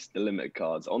released, the limited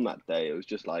cards, on that day, it was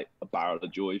just like a barrel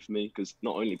of joy for me, because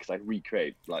not only because I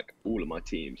recreate like all of my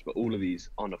teams, but all of these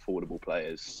unaffordable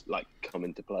players like come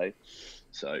into play.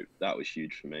 So that was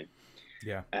huge for me.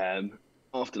 Yeah.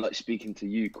 After like speaking to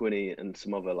you, Quinny, and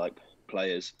some other like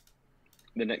players,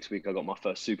 the next week I got my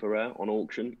first super rare on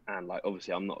auction, and like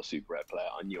obviously I'm not a super rare player.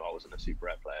 I knew I wasn't a super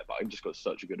rare player, but I just got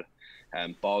such a good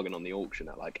bargain on the auction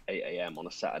at like 8 a.m. on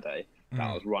a Saturday.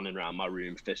 I was running around my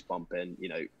room, fist bumping,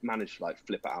 managed to like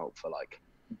flip it out for like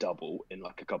double in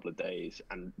like a couple of days,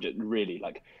 and just really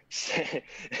like cheers,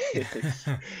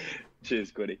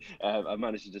 Quiddy. I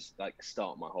managed to just like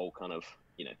start my whole kind of,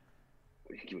 what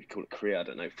you would call it, career, I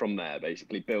don't know, from there,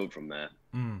 basically build from there.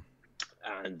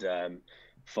 And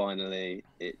finally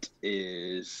it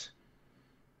is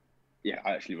Yeah,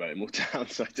 I actually wrote them all down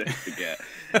so I don't forget.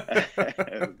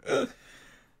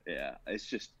 Yeah, it's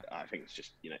just, I think it's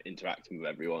just, interacting with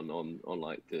everyone on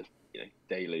like the,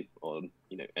 daily, on,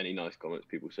 any nice comments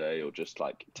people say, or just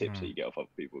like tips that you get off other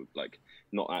people, like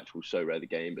not actual So Rare the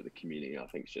game, but the community, I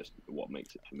think is just what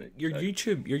makes it for me. Your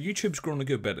YouTube's grown a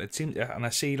good bit. It seems, and I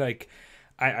see like,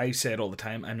 I say it all the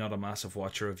time, I'm not a massive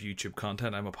watcher of YouTube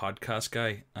content. I'm a podcast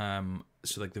guy.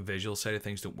 So like the visual side of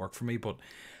things don't work for me, but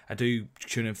I do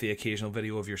tune in for the occasional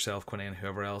video of yourself, Quinny, and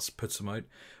whoever else puts them out.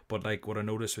 But like what I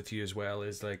noticed with you as well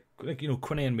is like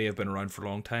Quinny and me have been around for a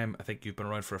long time. I think you've been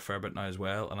around for a fair bit now as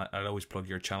well, and I always plug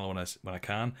your channel when I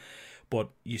can.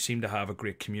 But you seem to have a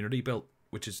great community built,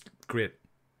 which is great.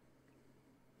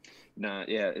 Nah,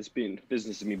 yeah,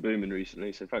 business has been booming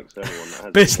recently, so thanks to everyone that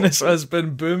has Business has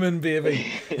been booming, baby.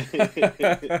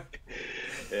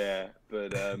 Yeah,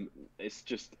 but it's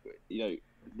just,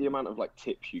 the amount of like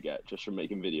tips you get just from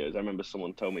making videos. I remember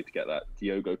someone told me to get that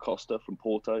Diogo Costa from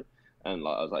Porto, and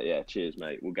like I was like, yeah, cheers,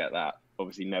 mate, we'll get that.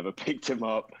 Obviously, never picked him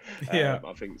up. Yeah,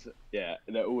 I think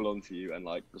they're all onto you, and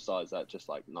like besides that, just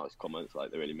like nice comments,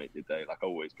 like they really make your day. Like I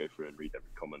always go through and read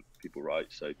every comment people write,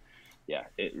 so yeah,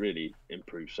 it really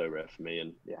improves So Rare for me,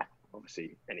 and yeah,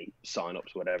 obviously any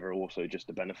sign-ups, whatever, also just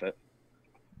a benefit.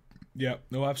 Yeah,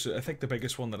 no, absolutely. I think the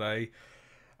biggest one that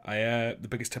the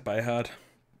biggest tip I had,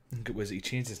 I think it was, he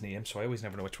changed his name, so I always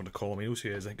never know which one to call him. He knows who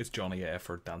he is. I think it's Johnny F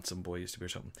or Dancing Boy used to be or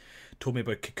something. Told me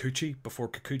about Kikuchi before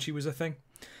Kikuchi was a thing,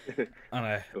 and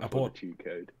I bought the cheat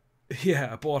code.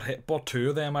 Yeah, I bought two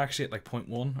of them actually at like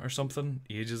 0.1 or something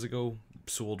ages ago.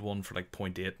 Sold one for like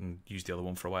 0.8 and used the other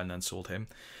one for a while and then sold him.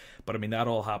 But I mean, that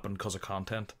all happened because of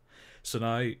content. So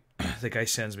now the guy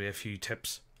sends me a few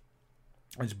tips.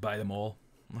 I just buy them all.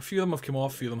 A few of them have come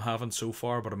off, a few of them haven't so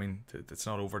far, but I mean, it's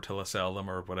not over till I sell them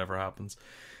or whatever happens.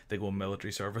 They go in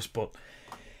military service, but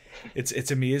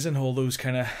it's amazing all those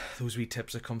wee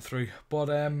tips that come through. But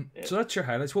so that's your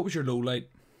highlights. What was your low light?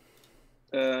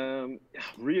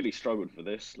 Really struggled for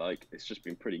this. Like, it's just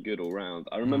been pretty good all round.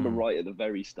 I remember right at the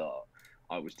very start,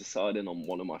 I was deciding on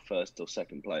one of my first or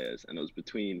second players, and it was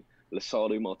between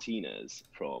Lisandro Martinez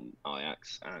from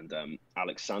Ajax and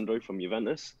Alexandro from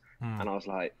Juventus. And I was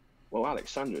like, well,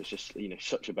 Alexandro is just,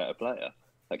 such a better player.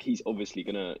 Like, he's obviously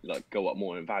gonna like go up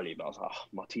more in value, but I was like,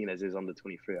 Martinez is under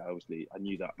 23. I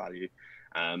knew that value.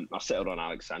 I settled on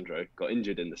Alexandro, got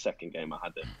injured in the second game I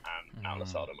had him, and now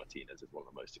Lisandro Martinez is one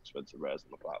of the most expensive rares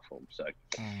on the platform. So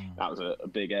that was a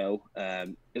big L.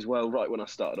 As well, right when I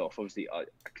started off, obviously I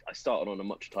started on a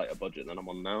much tighter budget than I'm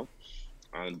on now.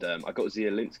 And I got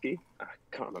Zielinski. I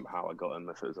can't remember how I got him,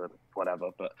 if it was a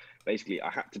whatever, but basically I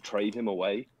had to trade him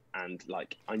away. And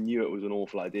like, I knew it was an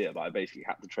awful idea, but I basically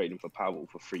had to trade him for Powell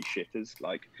for free shitters.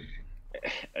 Like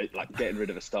getting rid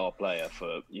of a star player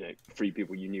for, three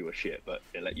people you knew were shit, but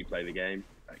it let you play the game.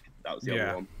 Like, that was the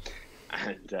other one.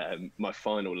 And my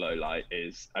final low light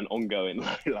is an ongoing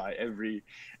low light. Every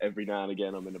now and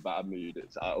again, I'm in a bad mood.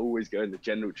 I always go in the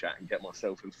general chat and get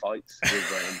myself in fights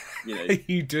with,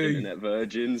 you do. internet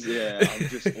virgins. Yeah, I'm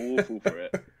just awful for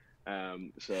it.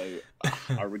 So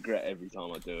I regret every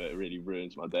time I do it. It really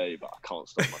ruins my day, but I can't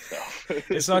stop myself.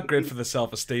 It's not great for the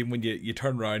self-esteem when you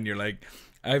turn around and you're like,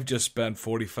 I've just spent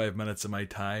 45 minutes of my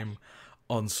time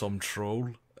on some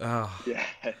troll. Yeah,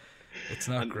 it's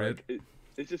not great. Like,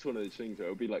 it's just one of those things where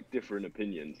it'll be like different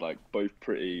opinions, like both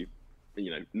pretty,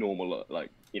 normal, like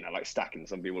stacking.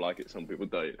 Some people like it, some people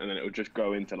don't, and then it'll just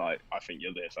go into like, I think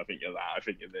you're this, I think you're that, I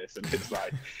think you're this, and it's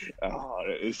like,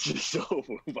 it's just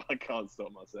awful, but I can't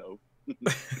stop myself.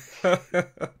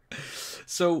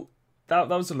 So that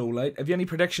was a low light. Have you any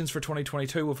predictions for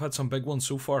 2022? We've had some big ones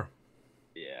so far.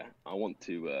 Yeah, I want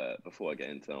to, before I get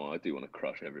into them, I do want to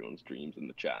crush everyone's dreams in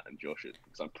the chat and Josh's,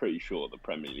 because I'm pretty sure the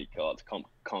Premier League cards can't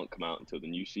come out until the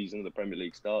new season of the Premier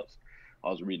League starts. I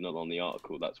was reading it on the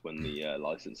article, that's when the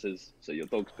licenses. So your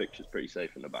dog's picture's pretty safe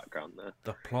in the background there.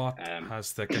 The plot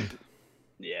has thickened.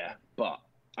 Yeah, but,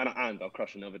 and I'll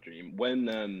crush another dream.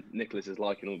 When Nicholas is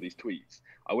liking all these tweets,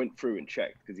 I went through and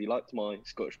checked, because he liked my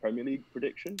Scottish Premier League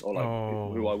prediction, or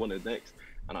like who I wanted next,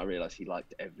 and I realised he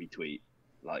liked every tweet.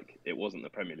 Like, it wasn't the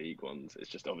Premier League ones,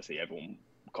 it's just obviously everyone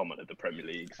commented the Premier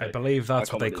League. So I believe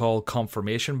that's what they call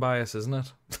confirmation bias, isn't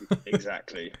it?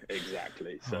 Exactly.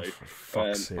 So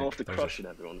after There's crushing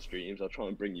everyone's dreams, I'll try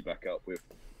and bring you back up with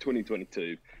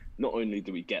 2022. Not only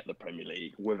do we get the Premier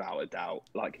League, without a doubt,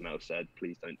 like Mel said,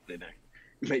 please don't,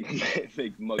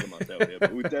 make mug of myself here,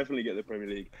 but we'll definitely get the Premier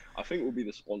League. I think we'll be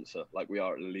the sponsor, like we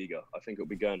are at La Liga. I think it'll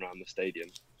be going around the stadium,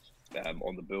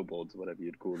 on the billboards, whatever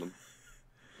you'd call them.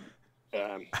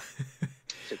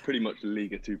 So pretty much La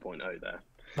Liga 2.0 there.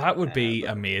 That would be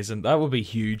amazing. That would be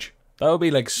huge. That would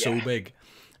be like so big.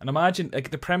 And imagine,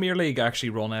 like, the Premier League actually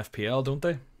run FPL, don't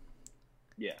they?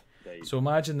 Yeah. So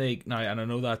imagine now, and I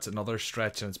know that's another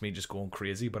stretch and it's me just going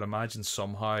crazy, but imagine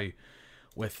somehow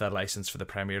with the license for the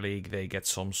Premier League, they get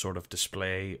some sort of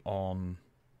display on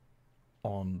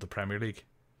the Premier League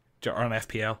or on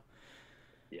FPL.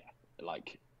 Yeah,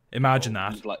 like imagine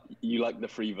that. You like the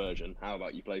free version. How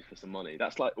about you play for some money?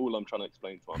 That's like all I'm trying to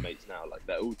explain to my mates now. Like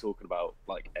they're all talking about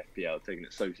like FPL, taking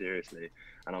it so seriously,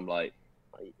 and I'm like,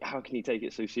 how can you take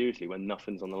it so seriously when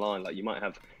nothing's on the line? Like you might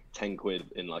have 10 quid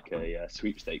in like a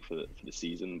sweepstake for the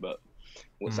season, but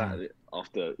what's that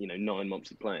after 9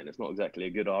 months of playing? It's not exactly a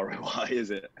good ROI,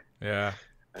 is it? Yeah.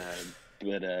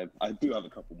 But I do have a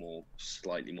couple more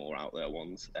slightly more out there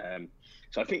ones.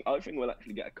 So I think we'll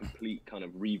actually get a complete kind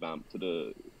of revamp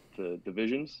to the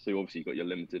divisions. So obviously you've got your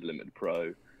limited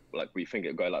pro. Like we think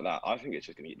it'll go like that. I think it's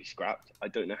just going to get scrapped. I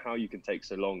don't know how you can take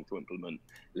so long to implement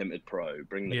limited pro,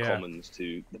 bring the commons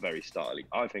to the very start of the league.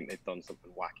 I think they've done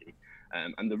something wacky.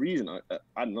 And the reason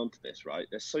adding on to this, right?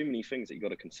 There's so many things that you've got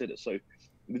to consider. So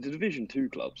the Division 2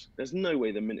 clubs, there's no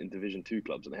way they're minting Division 2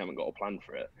 clubs and they haven't got a plan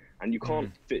for it. And you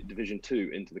can't fit Division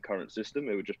 2 into the current system.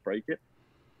 It would just break it.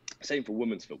 Same for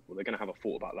women's football. They're going to have a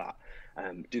thought about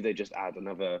that. Do they just add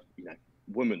another,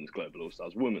 women's global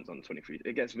all-stars, women's under 23?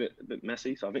 It gets a bit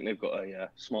messy. So I think they've got a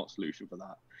smart solution for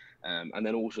that. And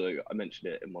then also, I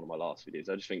mentioned it in one of my last videos,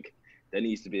 I just think there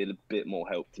needs to be a bit more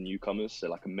help to newcomers. So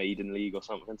like a maiden league or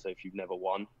something. So if you've never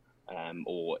won,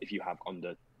 or if you have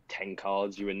under 10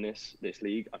 cards you're in this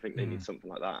league, I think they need something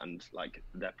like that. And like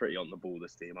they're pretty on the ball,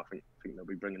 this team. I think they'll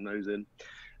be bringing those in.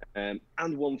 And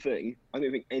one thing, I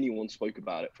don't think anyone spoke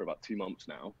about it for about 2 months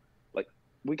now. Like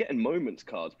we're getting moments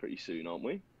cards pretty soon, aren't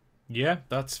we? Yeah,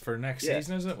 that's for next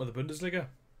season, isn't it, with the Bundesliga?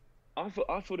 I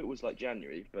thought it was like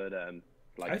January, but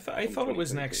I thought it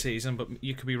was next season, but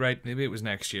you could be right. Maybe it was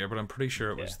next year, but I'm pretty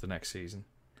sure it was the next season.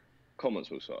 Comments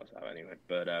will sort us out anyway.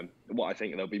 But what I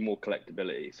think, there'll be more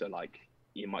collectability. So like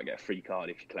you might get a free card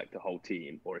if you collect the whole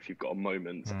team, or if you've got a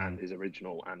moment and his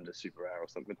original and a super rare or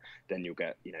something, then you'll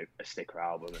get a sticker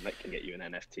album, and that can get you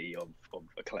an NFT of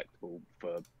a collectible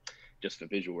for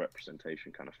visual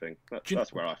representation kind of thing.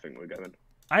 That's where I think we're going.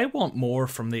 I want more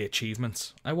from the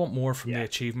achievements. I want more from the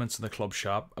achievements in the club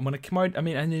shop. And when it came out, I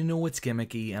mean, I know it's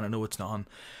gimmicky and I know it's not,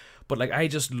 but like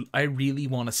I really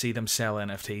want to see them sell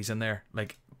NFTs in there,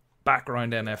 like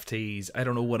background NFTs. I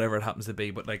don't know, whatever it happens to be,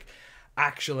 but like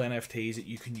actual NFTs that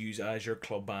you can use as your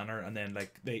club banner, and then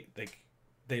like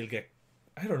they'll get,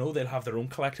 I don't know, they'll have their own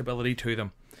collectability to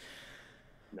them.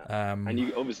 No. And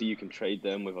you can trade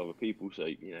them with other people, so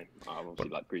obviously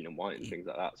like green and white and things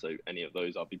like that. So any of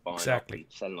those I'll be buying up and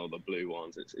selling all the blue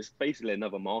ones. It's basically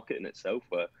another market in itself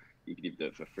where you can either do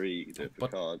it for free, you can do it for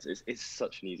cards. It's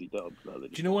such an easy dub. Do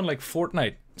you know, in like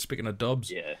Fortnite, speaking of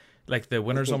dubs, like the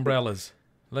winners umbrellas,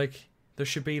 like there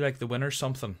should be like the winners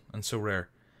something and so rare.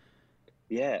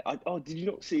 Yeah. Did you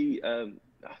not see?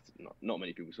 Not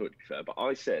many people saw it, to be fair, but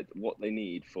I said what they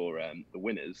need for the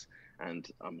winners, and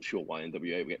I'm sure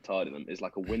YNWA will get tired of them, is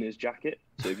like a winner's jacket.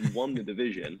 So if you won the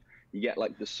division, you get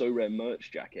like the Sorare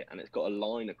merch jacket, and it's got a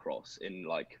line across in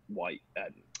like white,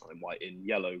 in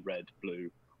yellow, red,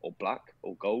 blue, or black,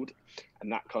 or gold,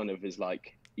 and that kind of is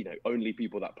like only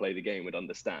people that play the game would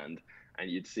understand,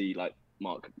 and you'd see like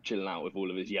Mark chilling out with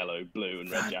all of his yellow, blue, and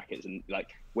red jackets, and like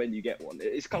when you get one,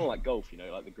 it's kind of like golf,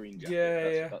 like the green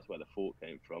jacket. That's where the thought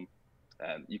came from.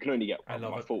 You can only get one.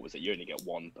 My thought was that you only get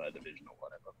one per division or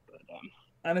whatever. But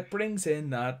and it brings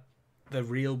in the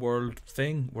real world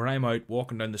thing where I'm out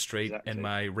walking down the street in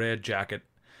my red jacket,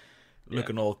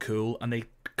 looking all cool, and they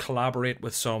collaborate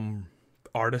with some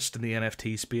artist in the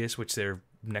NFT space, which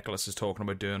Nicholas is talking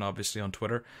about doing, obviously, on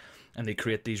Twitter, and they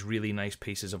create these really nice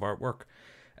pieces of artwork,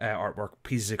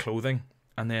 pieces of clothing,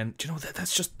 and then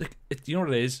that's just you know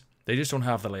what it is. They just don't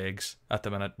have the legs at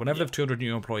the minute. Whenever they have 200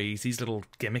 new employees, these little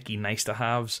gimmicky nice to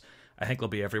haves, I think they'll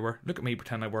be everywhere. Look at me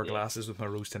pretend I wear glasses with my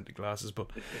rose tinted glasses, but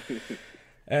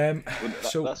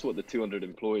so that's what the 200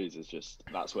 employees is.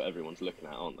 That's what everyone's looking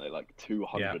at, aren't they? Like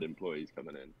 200 employees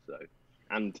coming in. So,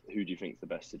 and who do you think's the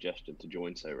best suggestion to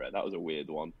join Sorare? That was a weird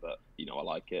one, but I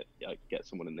like it. Get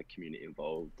someone in the community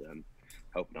involved,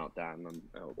 helping out Dan,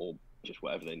 or just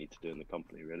whatever they need to do in the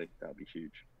company. Really, that'd be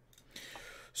huge.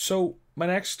 So my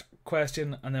next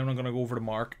question, and then I'm going to go over to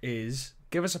Mark, is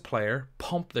give us a player,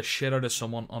 pump the shit out of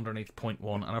someone underneath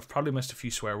 0.1, and I've probably missed a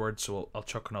few swear words, so I'll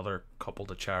chuck another couple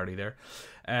to charity there.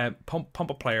 Pump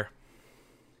a player.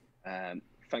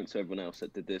 Thanks to everyone else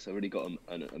that did this. I already got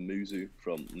a Muzu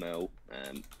from Mel.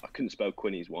 I couldn't spell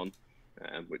Quinny's one,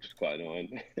 which is quite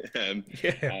annoying.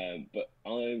 But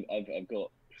I've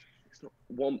got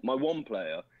my one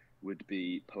player would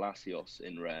be Palacios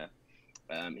in rare.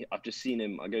 I've just seen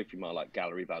him. I go through my like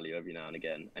gallery value every now and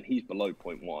again, and he's below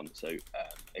 0.1. So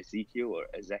Ezekiel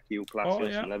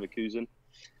Palacios from Leverkusen.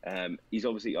 He's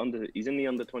obviously he's in the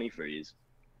under 23s.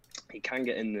 He can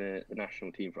get in the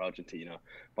national team for Argentina.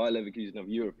 Bayer Leverkusen have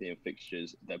European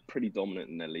fixtures. They're pretty dominant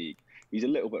in their league. He's a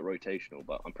little bit rotational,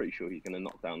 but I'm pretty sure he's going to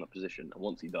knock down the position. And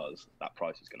once he does, that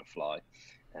price is going to fly.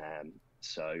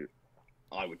 So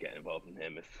I would get involved in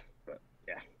him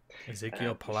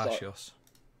Ezekiel Palacios.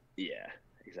 Yeah,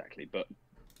 exactly. But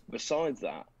besides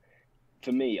that,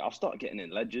 for me, I've started getting in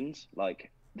legends.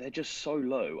 Like, they're just so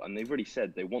low, and they've already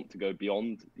said they want to go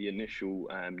beyond the initial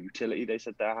utility they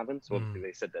said they're having. So obviously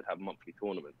they said they'd have monthly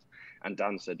tournaments, and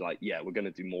Dan said like, yeah, we're going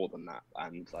to do more than that.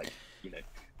 And like,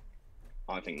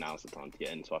 I think now's the time to get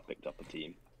in. So I picked up a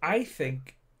team. I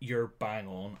think you're bang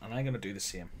on, and I'm going to do the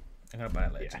same. I'm going to buy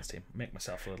a Legends team. Make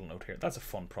myself a little note here. That's a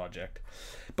fun project.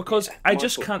 Because I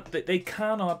just can't... They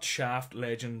cannot shaft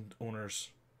Legend owners.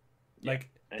 Like,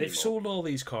 they've sold all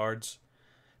these cards.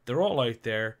 They're all out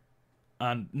there.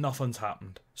 And nothing's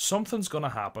happened. Something's going to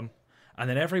happen. And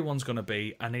then everyone's going to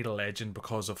be, I need a Legend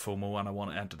because of FOMO, and I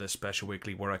want to enter this special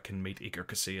weekly where I can meet Iker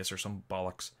Casillas or some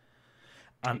bollocks.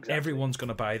 And everyone's going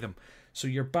to buy them. So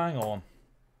you're bang on.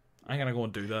 I'm going to go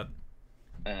and do that.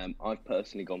 I've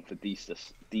personally gone for Di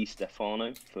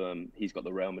Stefano. He's got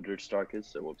the Real Madrid strikers,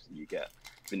 so obviously you get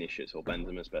Vinicius or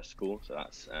Benzema's best score, so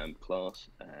that's class.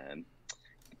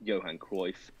 Johan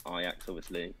Cruyff, Ajax,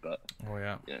 obviously, but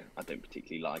I don't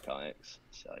particularly like Ajax,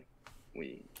 so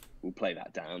we'll play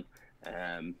that down.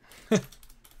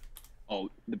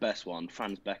 The best one,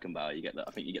 Franz Beckenbauer.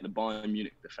 I think you get the Bayern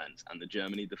Munich defense and the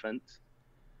Germany defense.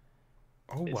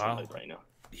 Oh, it's wow! A no-brainer.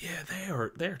 Yeah,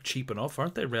 they're cheap enough,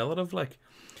 aren't they? Relative, like.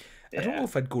 I don't know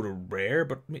if I'd go to rare,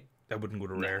 but I wouldn't go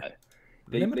to rare.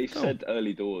 They said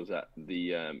early doors that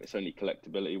the it's only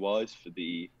collectability wise for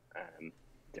the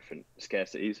different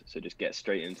scarcities, so just get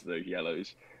straight into those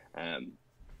yellows.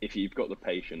 If you've got the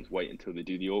patience, wait until they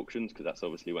do the auctions, because that's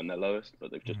obviously when they're lowest.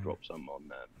 But they've just dropped some on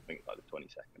I think it's like the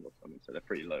 22nd or something, so they're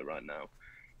pretty low right now,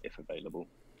 if available.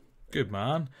 Good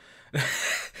man.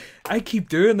 I keep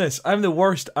doing this. I'm the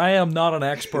worst. I am not an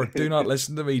expert. Do not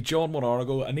listen to me. John 1 hour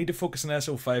ago. I need to focus on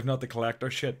SO5, not the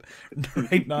collector shit.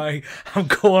 Right now, I'm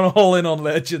going all in on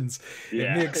Legends.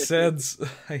 It makes sense.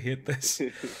 I hate this.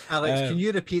 Alex, can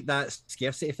you repeat that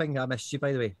scarcity thing? I missed you,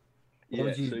 by the way.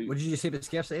 What did you say about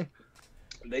scarcity?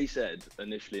 They said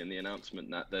initially in the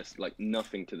announcement that there's like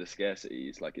nothing to the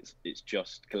scarcities. Like it's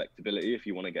just collectability if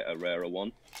you want to get a rarer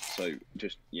one. So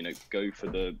just go for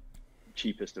the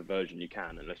cheapest version you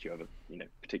can, unless you have a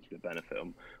particular benefit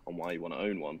on why you want to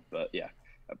own one. But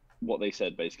what they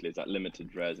said basically is that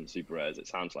limited rares and super rares, it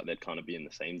sounds like they'd kind of be in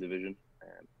the same division.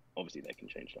 Obviously they can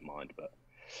change their mind, but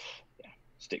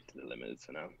stick to the limited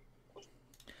for now.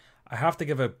 I have to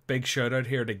give a big shout out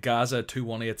here to Gaza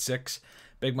 2186.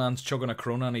 Big man's chugging a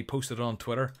Corona, and he posted it on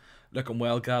Twitter. Looking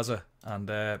well, Gaza. And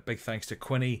big thanks to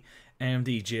Quinny,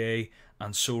 MDJ,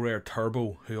 and Sorare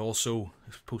Turbo, who also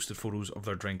posted photos of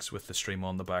their drinks with the stream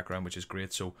on the background, which is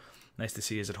great. So nice to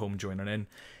see you at home joining in.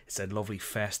 It's a lovely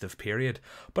festive period.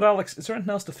 But Alex, is there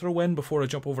anything else to throw in before I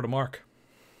jump over to Mark?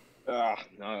 No,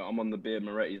 I'm on the beer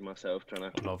Moretti's myself,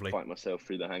 trying to fight myself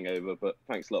through the hangover. But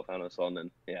thanks a lot for having us on, and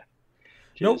cheers.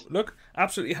 No, look,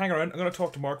 absolutely hang around. I'm going to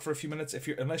talk to Mark for a few minutes.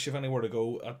 Unless you have anywhere to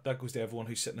go, that goes to everyone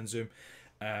who's sitting in Zoom.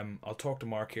 I'll talk to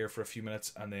Mark here for a few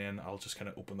minutes, and then I'll just kind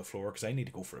of open the floor because I need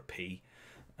to go for a pee.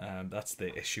 That's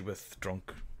the issue with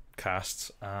drunk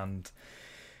casts, and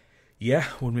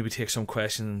we'll maybe take some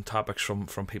questions and topics from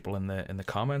people in the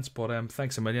comments. But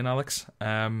thanks a million, Alex.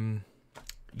 And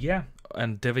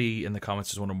Divi in the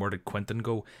comments is wondering, where did Quinton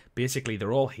go? Basically,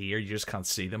 they're all here. You just can't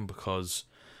see them because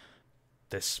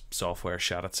this software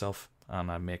shot itself,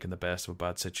 and I'm making the best of a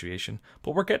bad situation.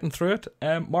 But we're getting through it.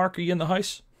 Mark, are you in the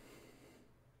house?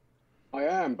 I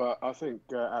am, but I think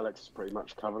Alex has pretty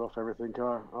much covered off everything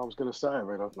I was going to say. I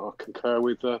mean, I concur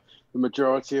with the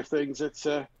majority of things. It's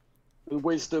the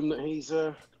wisdom that he's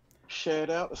shared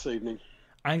out this evening.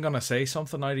 I'm going to say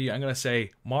something out of you. I'm going to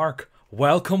say, Mark,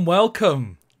 welcome,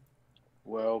 welcome.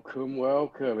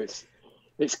 Welcome.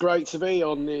 It's great to be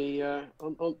on the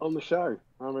on the show.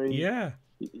 I mean,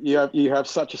 you have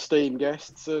such esteemed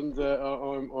guests, and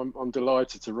I'm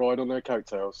delighted to ride on their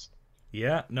coattails.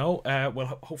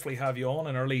 We'll hopefully have you on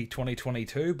in early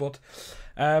 2022. But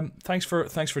thanks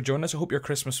for joining us. I hope your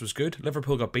Christmas was good.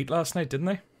 Liverpool got beat last night, didn't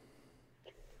they?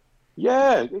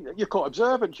 Yeah, you're quite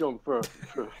observant, John, for a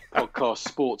podcast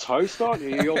sports host, aren't you?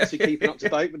 You're obviously keeping up to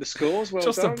date with the scores. Well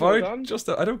done.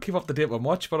 I don't keep up to date with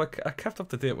much, but I kept up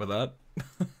to date with that.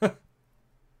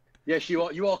 Yes, you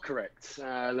are correct.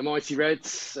 The mighty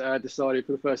Reds decided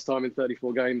for the first time in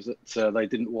 34 games that they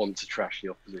didn't want to trash the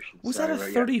opposition. Was that a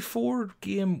 34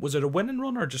 game? Was it a winning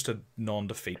run or just a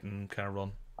non-defeating kind of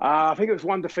run? I think it was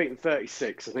 1 defeat in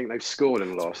 36. I think they've scored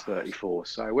in the last 34.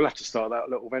 So we'll have to start that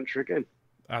little venture again.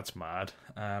 That's mad.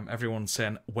 Everyone's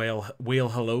saying whale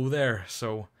hello there.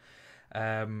 So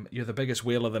you're the biggest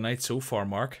whale of the night so far,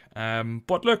 Mark.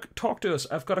 But look, talk to us.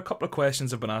 I've got a couple of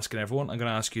questions I've been asking everyone. I'm going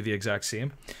to ask you the exact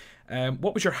same.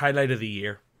 What was your highlight of the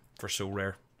year for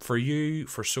Sorare? For you,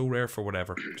 for Sorare, for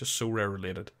whatever. Just Sorare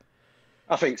related.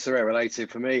 I think Sorare related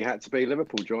for me had to be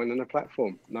Liverpool joining the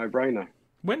platform. No brainer.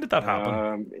 When did that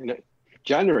happen?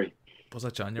 January. Was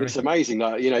that January? It's amazing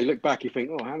that, you look back, you think,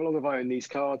 oh, how long have I owned these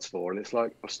cards for? And it's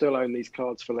like, I still own these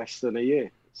cards for less than a year.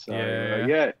 So,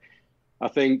 yeah, I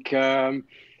think,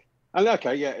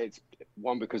 it's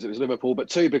one, because it was Liverpool, but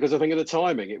two, because I think of the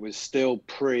timing. It was still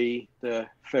pre the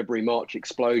February, March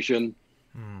explosion,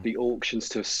 the auctions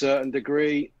to a certain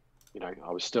degree.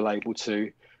 I was still able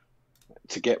to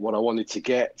get what I wanted to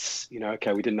get.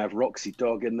 We didn't have Roxy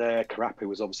Dog in there. Karapi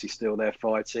was obviously still there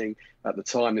fighting. At the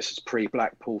time, this was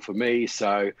pre-Blackpool for me,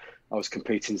 so I was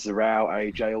competing Zarao,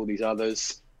 AJ, all these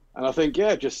others. And I think,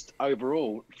 just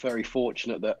overall, very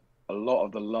fortunate that a lot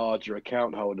of the larger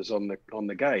account holders on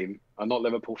the game are not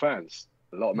Liverpool fans.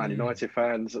 A lot of Man United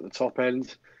fans at the top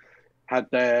end. Had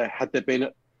there been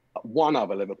one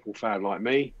other Liverpool fan like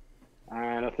me,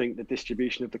 and I think the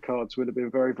distribution of the cards would have been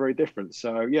very, very different.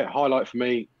 So, highlight for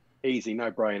me, easy,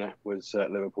 no-brainer, was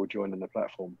Liverpool joining the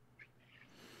platform.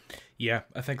 Yeah,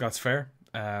 I think that's fair.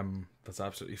 That's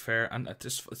absolutely fair. And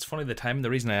it's funny, the time, the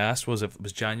reason I asked was if it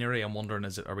was January, I'm wondering,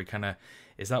 is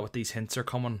that what these hints are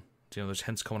coming? There's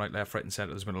hints coming out left, right and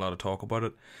centre. There's been a lot of talk about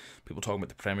it. People talking about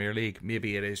the Premier League.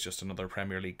 Maybe it is just another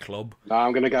Premier League club. No,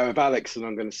 I'm going to go with Alex, and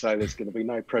I'm going to say there's going to be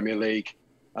no Premier League.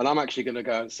 And I'm actually going to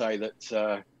go and say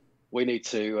that we need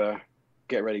to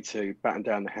get ready to batten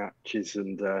down the hatches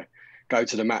and go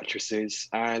to the mattresses.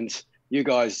 And you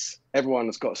guys, everyone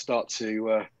has got to start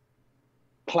to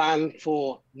plan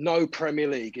for no Premier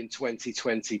League in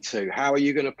 2022. How are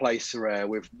you going to play Sorare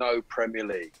with no Premier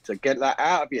League? So get that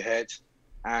out of your head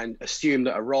and assume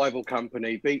that a rival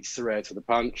company beats Sorare to the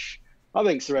punch. I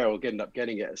think Sorare will end up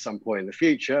getting it at some point in the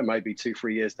future, maybe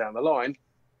 2-3 years down the line.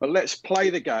 But let's play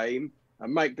the game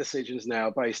and make decisions now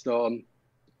based on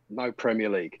no Premier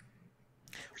League.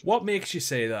 What makes you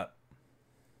say that?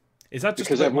 Is that just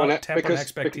about tempering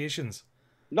expectations?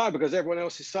 No, because everyone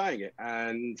else is saying it.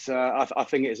 And I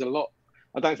think it is a lot.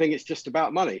 I don't think it's just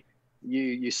about money.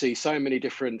 You see so many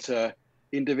different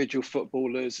individual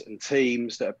footballers and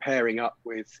teams that are pairing up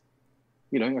with,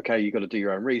 you've got to do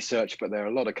your own research, but there are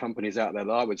a lot of companies out there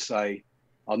that I would say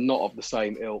are not of the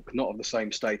same ilk, not of the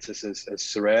same status as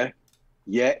Sorare,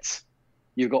 yet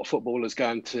you've got footballers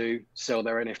going to sell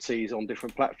their NFTs on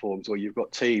different platforms, or you've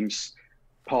got teams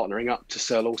partnering up to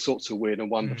sell all sorts of weird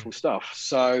and wonderful stuff.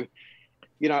 So,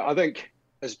 I think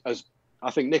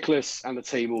I think Nicholas and the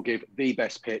team will give the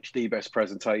best pitch, the best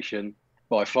presentation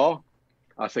by far.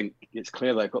 I think it's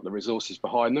clear they've got the resources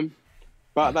behind them,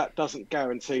 but that doesn't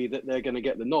guarantee that they're going to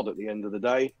get the nod at the end of the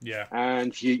day. Yeah.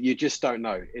 And you just don't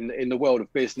know in the world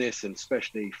of business, and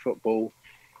especially football.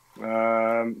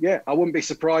 I wouldn't be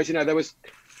surprised. There was,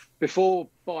 before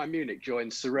Bayern Munich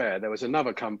joined Sorare, there was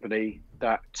another company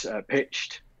that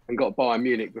pitched and got Bayern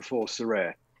Munich before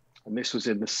Sorare, and this was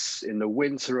in the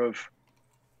winter of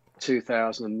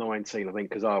 2019, I think,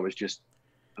 because I was just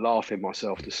laughing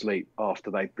myself to sleep after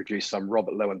they produced some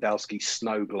Robert Lewandowski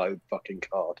snow globe fucking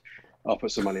card. I'll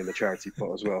put some money in the charity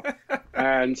pot as well.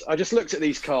 And I just looked at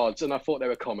these cards and I thought they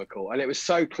were comical. And it was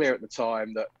so clear at the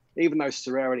time that even though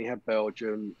Sorare only had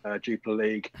Belgium, Jupiler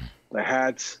League, they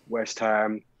had West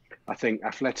Ham. I think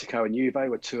Atletico and Juve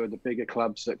were two of the bigger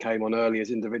clubs that came on early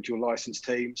as individual licensed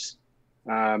teams.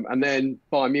 And then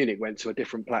Bayern Munich went to a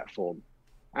different platform.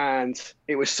 And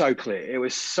it was so clear. It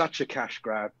was such a cash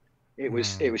grab. It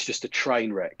was just a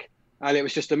train wreck. And it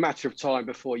was just a matter of time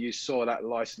before you saw that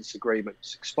license agreement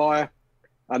expire.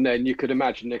 And then you could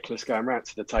imagine Nicholas going round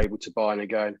to the table to Bayern and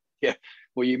going, yeah,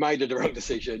 well, you made the wrong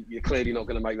decision. You're clearly not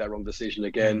going to make that wrong decision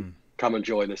again. Come and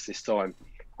join us this time.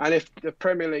 And if the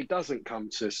Premier League doesn't come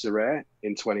to Sorare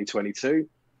in 2022,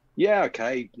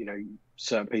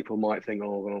 certain people might think,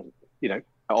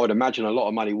 I would imagine a lot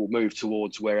of money will move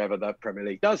towards wherever the Premier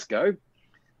League does go.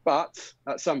 But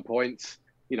at some point,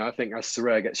 I think as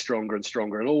Sorare gets stronger and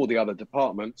stronger in all the other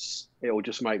departments, it will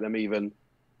just make them even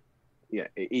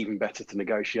better to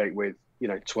negotiate with,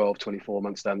 12, 24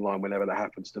 months down the line, whenever that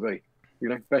happens to be.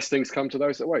 Best things come to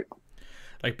those that wait.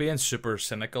 Like, being super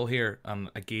cynical here,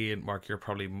 and again, Mark, you're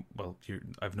probably,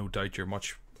 I've no doubt you're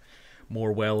much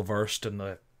more well versed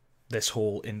in this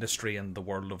whole industry and the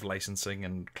world of licensing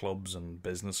and clubs and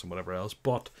business and whatever else.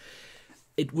 But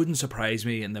it wouldn't surprise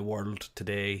me in the world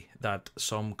today that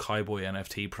some cowboy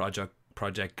NFT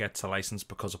project gets a license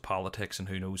because of politics and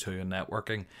who knows who and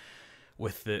networking,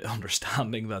 with the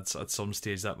understanding that at some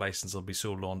stage that license will be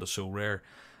sold on to Sorare,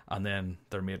 and then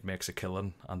their mate makes a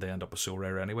killing and they end up with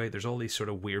Sorare anyway. There's all these sort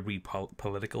of weird wee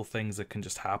political things that can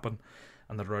just happen,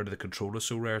 and they're out of the control of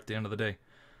Sorare at the end of the day.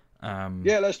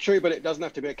 Yeah, that's true, but it doesn't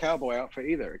have to be a cowboy outfit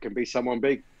either. It can be someone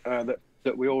big that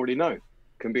we already know. It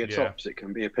can be a Topps, it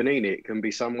can be a Panini, it can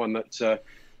be someone that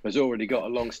has already got a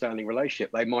long-standing relationship.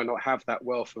 They might not have that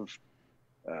wealth of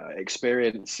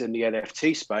experience in the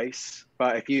NFT space,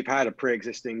 but if you've had a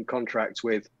pre-existing contract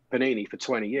with Panini for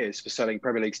 20 years for selling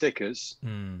Premier League stickers,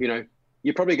 you know,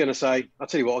 you're probably going to say, "I'll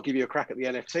tell you what, I'll give you a crack at the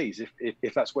NFTs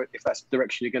if that's the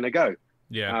direction you're going to go."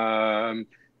 Yeah.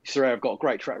 Sorare have got a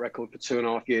great track record for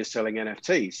 2.5 years selling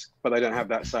NFTs, but they don't have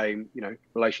that same, you know,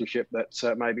 relationship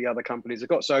that maybe other companies have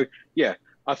got. So yeah,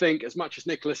 I think as much as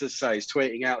Nicholas has says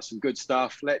tweeting out some good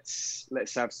stuff, let's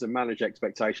have some managed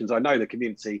expectations. I know the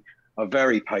community are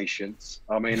very patient.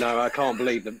 I mean, I can't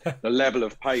believe the level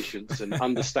of patience and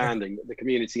understanding that the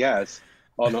community has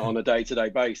on a day-to-day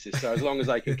basis. So as long as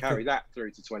they can carry that through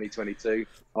to 2022,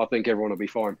 I think everyone will be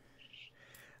fine.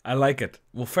 I like it.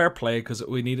 Well, fair play, because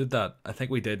we needed that. I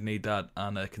think we did need that,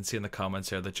 and I can see in the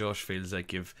comments here that Josh feels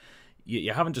like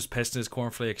you haven't just pissed in his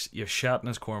cornflakes, you've shat in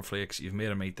his cornflakes, you've made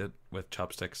him eat it with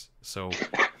chopsticks. So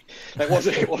it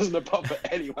wasn't a pub for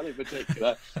anyone in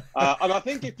particular. And I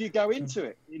think if you go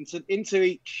into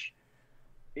each,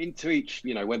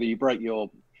 you know, whether you break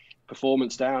your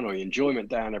performance down or your enjoyment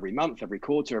down every month, every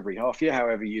quarter, every half year,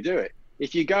 however you do it,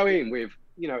 if you go in with,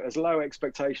 you know, as low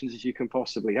expectations as you can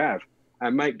possibly have,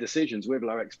 and make decisions with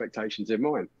low expectations in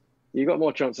mind, you've got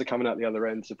more chance of coming out the other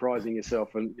end, surprising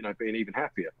yourself, and, you know, being even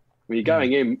happier. When you're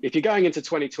going in, if you're going into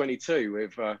 2022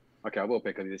 with, okay, I will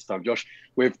pick on you this time, Josh,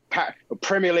 with a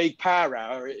Premier League power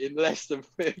hour in less than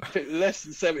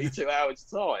 72 hours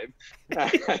time,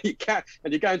 and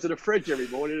you're going to the fridge every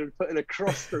morning and putting a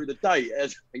cross through the date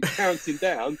and counting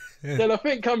down, then I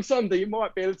think come Sunday you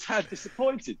might be a tad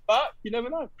disappointed, but you never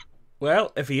know.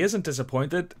 Well, if he isn't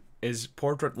disappointed, his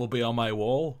portrait will be on my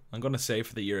wall, I'm going to say,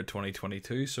 for the year of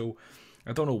 2022. So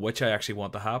I don't know which I actually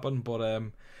want to happen, but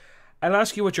I'll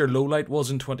ask you what your low light was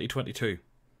in 2022.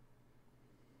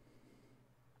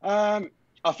 I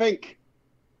think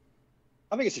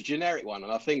it's a generic one,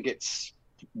 and I think it's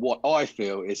what I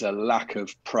feel is a lack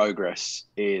of progress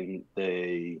in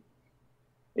the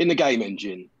game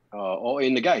engine or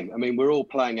in the game. I mean, we're all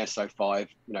playing SO5.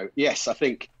 You know, yes, I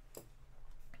think.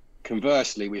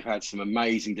 Conversely, we've had some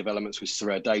amazing developments with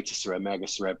Sorare Data, Sorare Mega,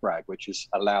 Sorare Brag, which has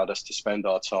allowed us to spend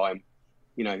our time,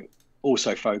 you know,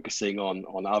 also focusing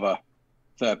on other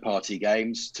third-party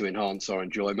games to enhance our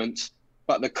enjoyment.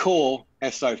 But the core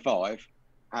SO5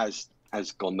 has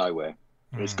gone nowhere.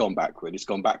 It's gone backward. It's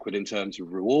gone backward in terms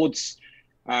of rewards,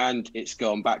 and it's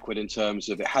gone backward in terms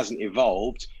of it hasn't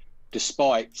evolved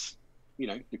despite, you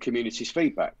know, the community's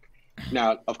feedback.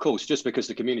 Now, of course, just because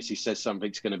the community says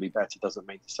something's going to be better doesn't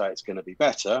mean to say it's going to be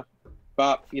better.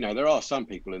 But, you know, there are some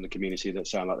people in the community that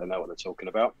sound like they know what they're talking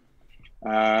about.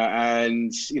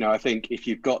 And, you know, I think if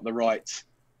you've got the right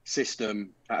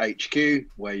system at HQ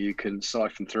where you can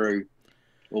siphon through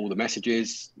all the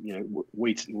messages, you know,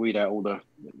 weed out all the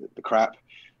crap,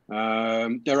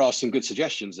 there are some good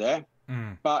suggestions there.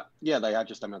 But, yeah, they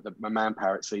just don't have the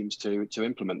manpower, it seems, to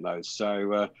implement those.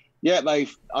 So, yeah,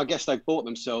 I guess they've bought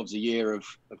themselves a year of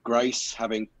grace,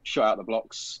 having shot out the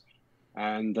blocks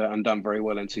and done very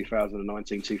well in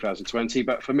 2019, 2020.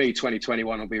 But for me,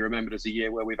 2021 will be remembered as a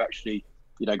year where we've actually,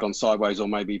 you know, gone sideways or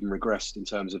maybe even regressed in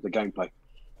terms of the gameplay.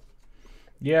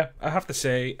 Yeah, I have to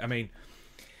say, I mean,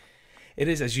 it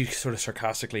is, as you sort of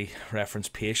sarcastically reference,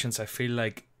 patience. I feel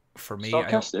like for me,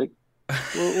 sarcastic.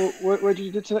 Where did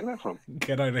you take that from?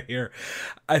 Get out of here.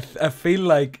 I feel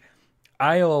like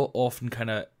I'll often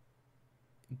kind of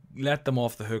let them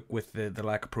off the hook with the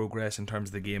lack of progress in terms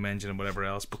of the game engine and whatever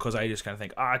else, because I just kind of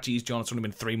think, geez, John, it's only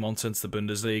been 3 months since the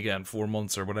Bundesliga and 4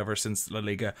 months or whatever since La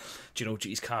Liga. Do you know,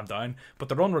 geez, calm down. But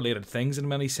they're unrelated things in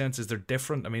many senses. They're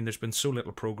different. I mean, there's been so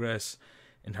little progress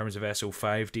in terms of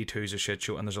SO5. D2 is a shit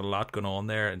show, and there's a lot going on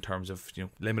there in terms of, you know,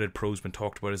 limited pro's been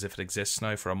talked about as if it exists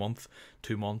now for a month,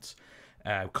 2 months.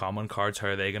 Common cards, how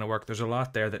are they going to work? There's a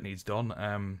lot there that needs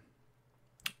done.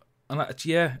 And I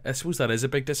suppose that is a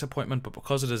big disappointment, but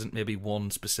because it isn't maybe one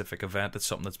specific event, it's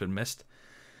something that's been missed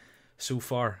so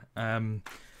far. I'll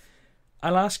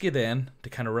ask you then, to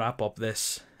kind of wrap up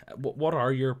this, what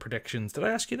are your predictions? Did I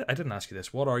ask you that? I didn't ask you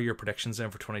this. What are your predictions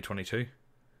then for 2022?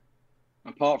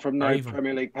 Apart from no Or even-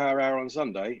 Premier League Power Hour on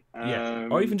Sunday. Yeah,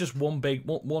 or even just one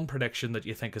prediction that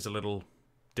you think is a little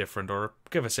different, or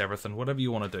give us everything, whatever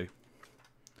you want to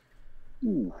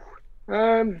do.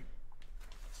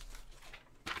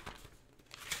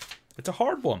 It's a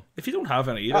hard one. If you don't have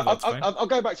any either, that's fine. I'll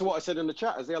go back to what I said in the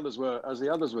chat as the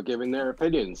others were giving their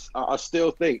opinions. I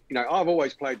still think, I've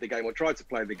always played the game or tried to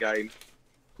play the game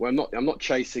where I'm not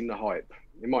chasing the hype.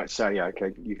 You might say, yeah,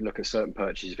 okay, you can look at certain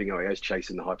purchases, you think, oh, he's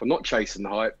chasing the hype. I'm not chasing the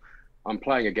hype. I'm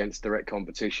playing against direct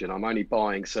competition. I'm only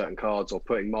buying certain cards or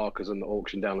putting markers on the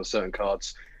auction down on certain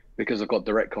cards because I've got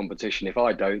direct competition. If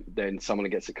I don't, then someone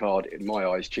gets a card, in my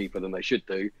eyes, cheaper than they should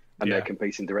do, and they're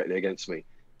competing directly against me.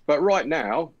 But right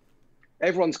now,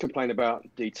 everyone's complaining about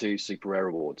D2 Super Rare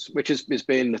Awards, which has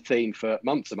been the theme for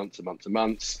months and months and months and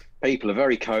months. People are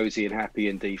very cozy and happy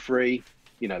in D3.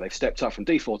 They've stepped up from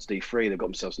D4 to D3. They've got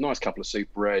themselves a nice couple of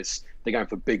Super Rares. They're going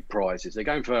for big prizes. They're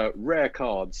going for rare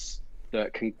cards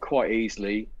that can quite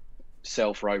easily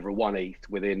sell for over 1 ETH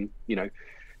within,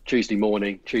 Tuesday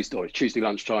morning, Tuesday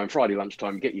lunchtime, Friday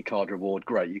lunchtime, get your card reward.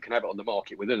 Great. You can have it on the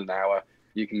market within an hour.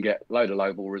 You can get a load of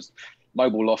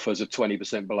lowball offers of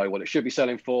 20% below what it should be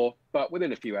selling for. But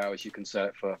within a few hours, you can sell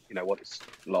it for, what its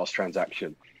last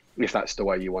transaction, if that's the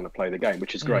way you want to play the game,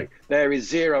 which is great. There is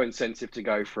zero incentive to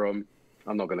go from,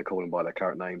 I'm not going to call them by their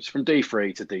current names, from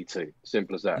D3 to D2.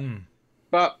 Simple as that.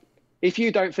 But if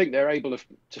you don't think they're able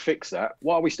to fix that,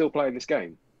 why are we still playing this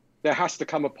game? There has to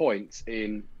come a point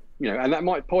in, and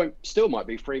that still might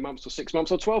be 3 months or 6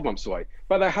 months or 12 months away.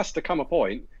 But there has to come a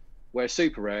point where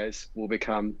super rares will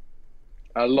become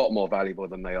a lot more valuable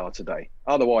than they are today.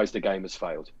 Otherwise, the game has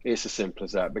failed. It's as simple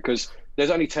as that, because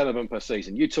there's only 10 of them per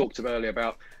season. You talked earlier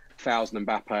about 1,000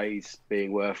 Mbappes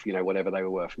being worth, whatever they were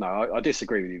worth. No, I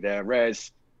disagree with you there.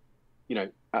 Rares,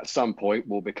 at some point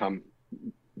will become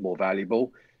more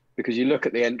valuable, because you look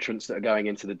at the entrants that are going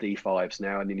into the D5s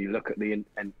now, and then you look at the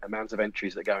amount of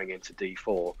entries that are going into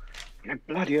D4.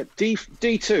 Bloody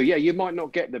D2, yeah, you might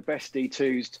not get the best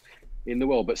D2s in the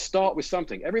world, but start with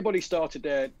something. Everybody started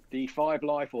their D5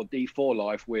 life or D4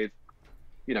 life with,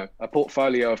 a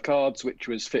portfolio of cards which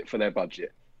was fit for their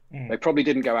budget. They probably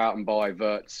didn't go out and buy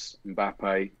Wirtz,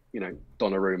 Mbappe,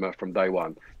 Donnarumma from day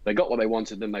one. They got what they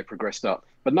wanted, then they progressed up.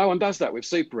 But no one does that with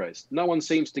super rares. No one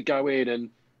seems to go in and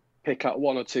pick up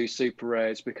 1 or 2 super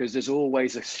rares, because there's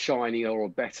always a shinier or a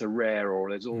better rare, or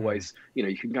there's always,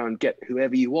 you can go and get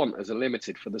whoever you want as a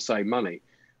limited for the same money.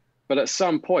 But at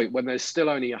some point, when there's still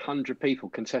only 100 people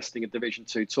contesting a Division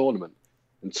 2 tournament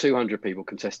and 200 people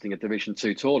contesting a Division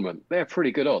 2 tournament, they're pretty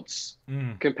good odds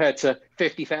compared to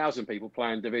 50,000 people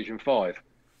playing Division 5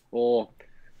 or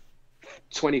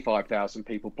 25,000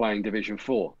 people playing Division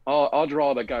 4. I'd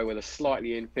rather go with a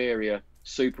slightly inferior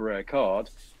super rare card.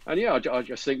 And yeah, I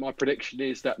just think my prediction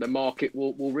is that the market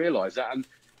will realise that. And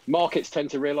markets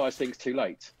tend to realise things too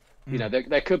late.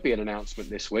 There could be an announcement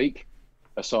this week,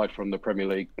 aside from the Premier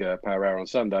League Power Hour on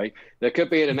Sunday. There could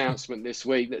be an announcement this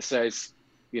week that says,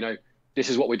 this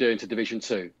is what we're doing to Division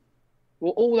 2.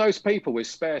 Well, all those people with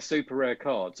spare super rare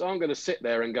cards aren't going to sit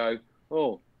there and go,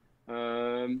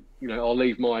 I'll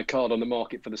leave my card on the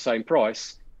market for the same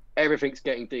price. Everything's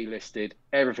getting delisted.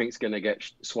 Everything's going to get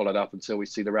swallowed up until we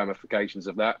see the ramifications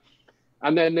of that.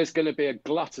 And then there's going to be a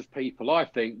glut of people, I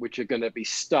think, which are going to be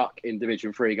stuck in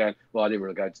Division 3 going, well, I didn't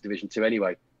really go to Division 2 anyway.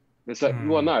 And it's like,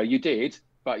 well, no, you did,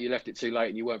 but you left it too late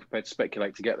and you weren't prepared to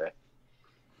speculate to get there.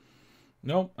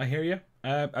 No, I hear you.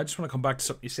 I just want to come back to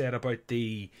something you said about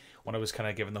when I was kind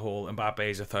of giving the whole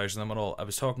Mbappe's 1,000 and all. I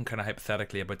was talking kind of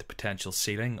hypothetically about the potential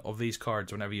ceiling of these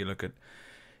cards whenever you look at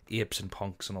apes and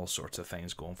punks and all sorts of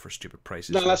things going for stupid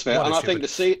prices. No, that's fair. And I think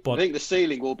the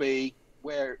ceiling will be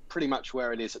pretty much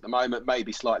where it is at the moment,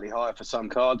 maybe slightly higher for some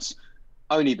cards,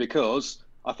 only because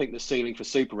I think the ceiling for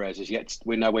super rares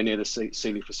we're nowhere near the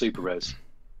ceiling for super rares.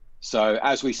 So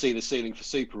as we see the ceiling for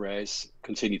super rares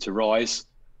continue to rise,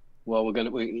 well,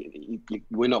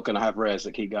 we're not going to have rares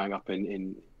that keep going up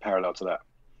in parallel to that.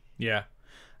 Yeah,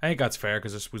 I think that's fair,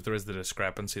 because I suppose there is the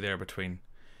discrepancy there between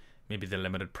maybe the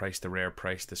limited price, the rare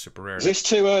price, the super rare. Is this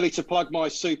too early to plug my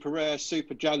super rare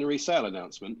Super January sale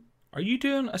announcement? Are you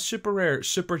doing a super rare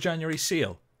Super January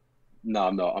sale? No,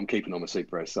 I'm not. I'm keeping on my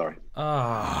super rare. Sorry.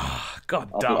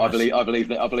 God damn it. I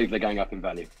believe they're going up in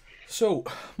value. So,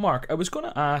 Mark, I was going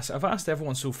to ask, I've asked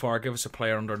everyone so far, give us a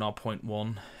player under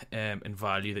 0.1 in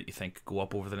value that you think could go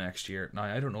up over the next year. Now,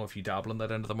 I don't know if you dabble in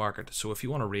that end of the market, so if you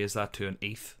want to raise that to an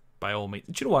ETH, by all means.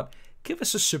 Do you know what? Give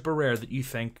us a super rare that you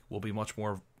think will be much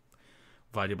more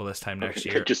valuable this time next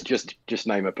year. Just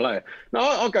name a player. No,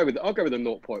 I'll go with a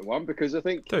 0.1, because I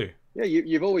think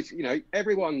you've always,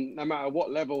 everyone, no matter what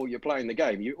level you're playing the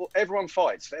game, everyone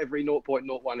fights for every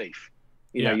 0.01 ETH.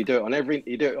 You know, you do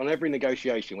it on every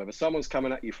negotiation, whether someone's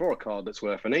coming at you for a card that's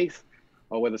worth an ETH,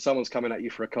 or whether someone's coming at you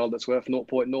for a card that's worth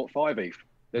 0.05 ETH.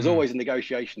 There's always a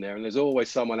negotiation there, and there's always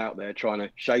someone out there trying to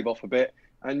shave off a bit,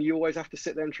 and you always have to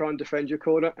sit there and try and defend your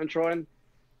corner and try and,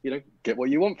 you know, get what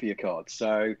you want for your card.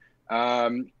 So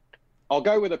I'll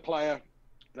go with a player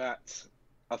that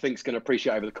I think is going to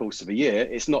appreciate over the course of a year.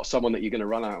 It's not someone that you're going to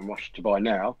run out and rush to buy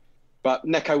now, but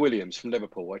Neco Williams from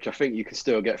Liverpool, which I think you can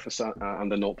still get for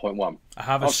under 0.1. I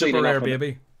have a super rare,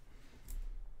 baby.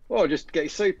 Well, just get your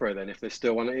super then if there's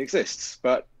still one that exists.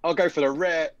 But I'll go for the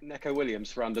rare Neco Williams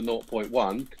for under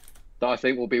 0.1 that I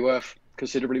think will be worth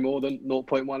considerably more than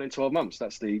 0.1 in 12 months.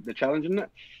 That's the challenge, isn't it?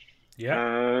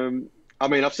 Yeah. I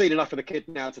mean, I've seen enough of the kid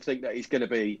now to think that he's going to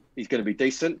be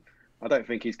decent. I don't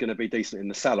think he's going to be decent in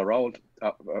the Salah role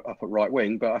up at right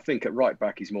wing, but I think at right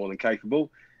back he's more than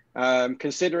capable.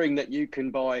 Considering that you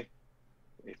can buy,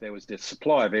 if there was the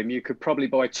supply of him, you could probably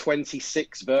buy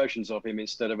 26 versions of him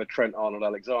instead of a Trent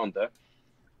Arnold-Alexander.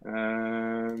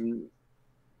 I mean,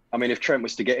 if Trent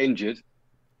was to get injured,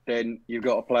 then you've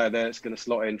got a player there that's going to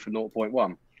slot in for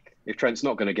 0.1. If Trent's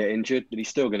not going to get injured, then he's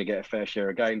still going to get a fair share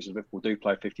of games. Liverpool do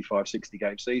play 55, 60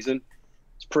 game season.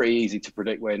 It's pretty easy to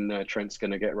predict when Trent's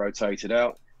going to get rotated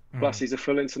out. Plus, he's a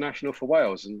full international for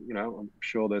Wales, and you know I'm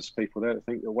sure there's people there that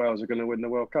think that Wales are going to win the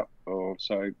World Cup, or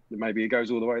so maybe he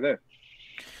goes all the way there.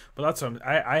 But that's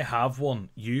I have one.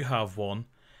 You have one.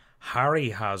 Harry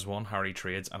has one. Harry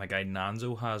Trades, and a guy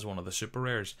Nanzo has one of the super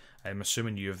rares. I'm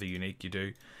assuming you have the unique. You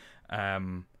do.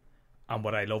 And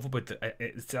what I love about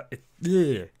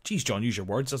geez, John, use your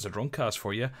words. That's a drunk cast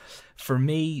for you. For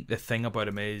me, the thing about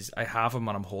him is I have him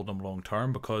and I'm holding him long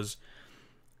term because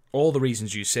all the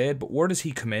reasons you said. But where does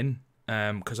he come in?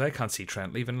 Because I can't see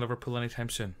Trent leaving Liverpool anytime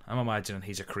soon. I'm imagining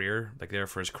he's a career, like there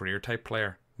for his career type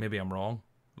player. Maybe I'm wrong.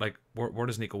 Like where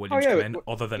does Neco Williams come in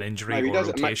other than injury or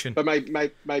rotation? But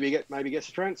maybe gets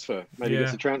a transfer. Maybe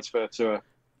gets a transfer to a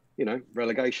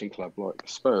relegation club like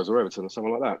Spurs or Everton or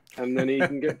something like that, and then he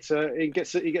can get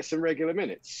he gets some regular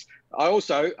minutes. I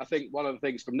think one of the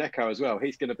things from Neco as well,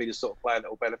 he's going to be the sort of player that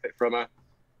will benefit from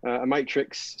a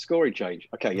matrix scoring change.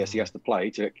 Okay, yes, he has to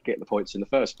play to get the points in the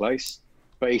first place,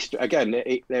 but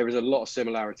there is a lot of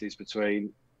similarities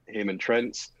between him and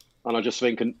Trent, and I just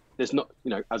think there's not,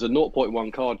 as a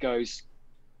 0.1 card goes,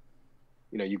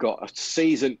 you've got a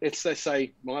season. Let's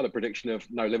say my other prediction of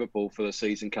no Liverpool for the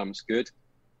season comes good.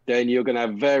 Then you're going to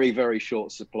have very, very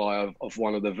short supply of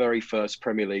one of the very first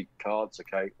Premier League cards.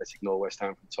 Okay, let's ignore West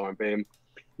Ham for the time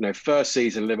being. First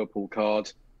season Liverpool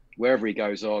card, wherever he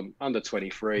goes on, under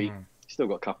 23, still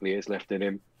got a couple of years left in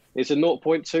him. It's a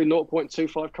 0.2,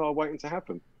 0.25 card waiting to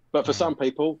happen. But for some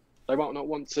people, they might not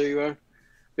want to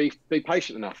be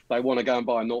patient enough. They want to go and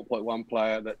buy a 0.1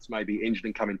 player that's maybe injured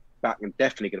and coming back and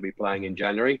definitely going to be playing in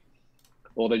January.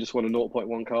 Or they just want a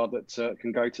 0.1 card that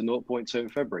can go to 0.2 in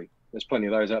February. There's plenty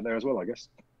of those out there as well, I guess.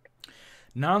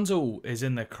 Nanzo is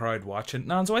in the crowd watching.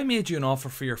 Nanzo, I made you an offer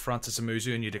for your Francis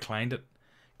Amuzu and you declined it.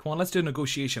 Come on, let's do a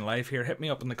negotiation live here. Hit me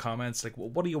up in the comments. Like,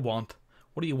 what do you want?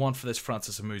 What do you want for this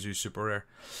Francis Amuzu super rare?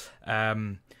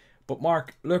 But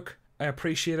Mark, look, I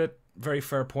appreciate it. Very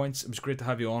fair points. It was great to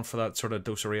have you on for that sort of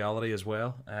dose of reality as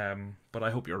well. But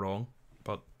I hope you're wrong.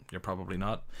 But you're probably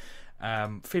not.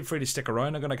 Feel free to stick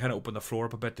around. I'm going to kind of open the floor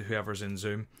up a bit to whoever's in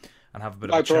Zoom and have a bit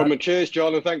of a chat. No problem. Cheers,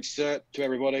 John, and thanks to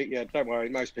everybody. Yeah, don't worry.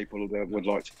 Most people would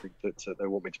like to think that they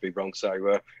want me to be wrong.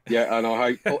 So, and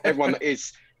I hope everyone that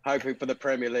is hoping for the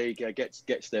Premier League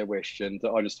gets their wish. And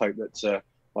I just hope that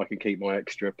I can keep my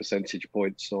extra percentage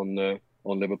points on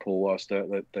Liverpool whilst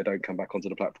they don't come back onto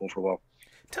the platform for a while.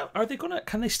 Are they gonna?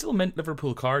 Can they still mint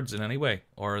Liverpool cards in any way,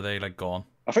 or are they like gone?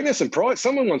 I think there's some prize.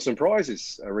 Someone won some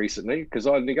prizes recently because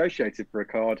I negotiated for a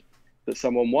card that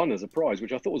someone won as a prize,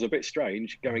 which I thought was a bit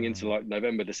strange going into like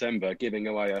November, December, giving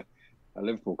away a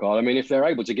Liverpool card. I mean, if they're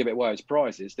able to give it away as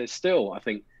prizes, there's still, I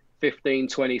think, 15,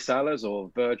 20 Salahs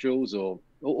or Virgils or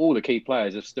all the key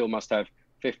players still must have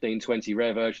 15, 20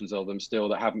 rare versions of them still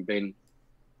that haven't been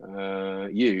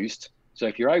used. So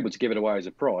if you're able to give it away as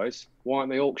a prize, why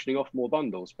aren't they auctioning off more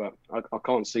bundles? But I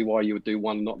can't see why you would do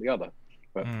one, not the other.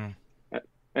 But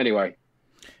anyway,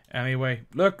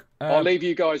 look, I'll leave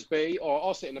you guys be, or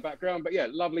I'll sit in the background. But yeah,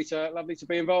 lovely to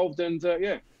be involved, and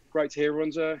great to hear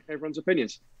everyone's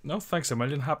opinions. No, thanks a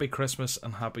million. Happy Christmas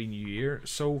and Happy New Year.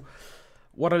 So,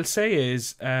 what I'll say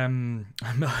is,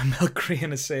 Milk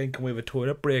Crane is saying, "Can we have a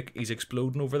toilet break?" He's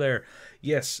exploding over there.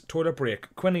 Yes, toilet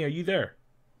break. Quinny, are you there?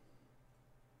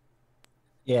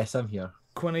 Yes, I'm here.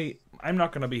 Quinny, I'm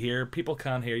not going to be here. People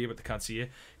can hear you, but they can't see you.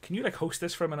 Can you host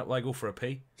this for a minute while I go for a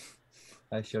pee?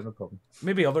 Sure, no problem.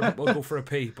 Maybe other people go for a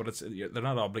pee, but they're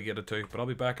not obligated to. But I'll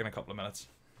be back in a couple of minutes.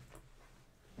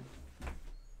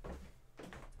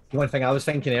 one thing I was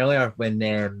thinking earlier when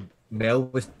Mel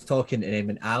was talking and then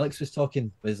when Alex was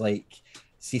talking was like,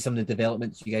 see some of the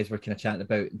developments you guys were kind of chatting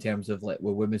about in terms of like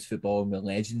with women's football and with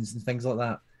legends and things like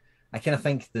that. I kind of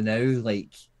think the now,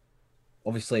 like,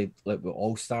 obviously, like with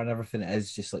All-Star and everything, it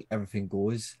is just like everything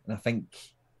goes. And I think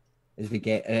as we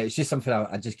get, and it's just something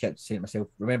I just kept saying to myself,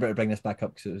 remember to bring this back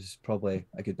up because it was probably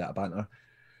a good bit of banter.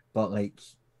 But like,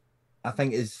 I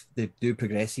think as they do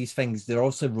progress these things, they're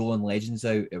also rolling legends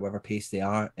out at whatever pace they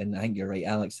are. And I think you're right,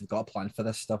 Alex, they've got a plan for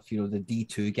this stuff. You know, the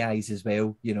D2 guys as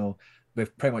well, you know, we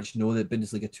pretty much know that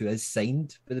Bundesliga 2 is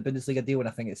signed with the Bundesliga deal. And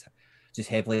I think it's just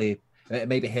heavily, it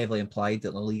may be heavily implied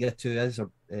that the Liga 2 is,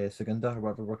 or Segunda, or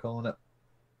whatever we're calling it.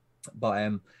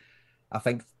 But I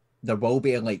think there will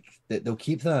be like, they'll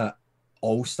keep that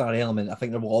all-star element. I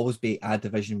think there will always be a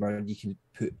division where you can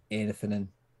put anything in,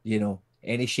 you know,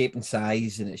 any shape and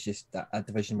size, and it's just a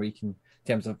division where you can, in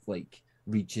terms of like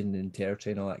region and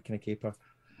territory and all that kind of caper.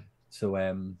 So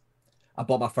I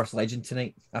bought my first legend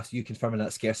tonight after you confirming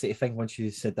that scarcity thing. Once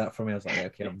you said that for me, I was like,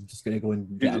 okay, I'm just going to go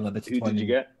and get unlimited. Who did you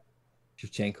get?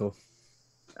 Shevchenko.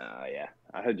 Yeah,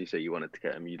 I heard you say you wanted to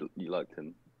get him. You liked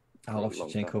him. I love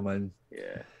Shevchenko, man.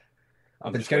 Yeah.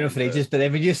 I've been scouting for ages, but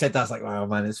then when you said that, I was like, wow,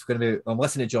 man, it's going to be. I'm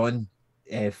listening to John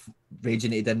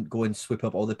raging that he didn't go and sweep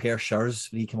up all the pair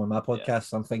shirts when he came on my podcast. Yeah.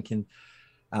 So I'm thinking,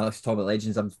 Alex talking about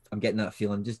legends. I'm getting that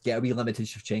feeling. Just get a wee limited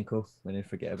Shevchenko and then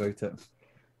forget about it.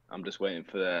 I'm just waiting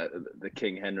for the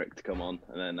King Henrik to come on,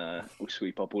 and then we'll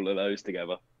sweep up all of those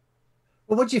together.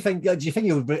 Well, what do you think? Do you think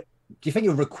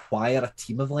you'll require a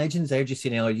team of legends? I heard you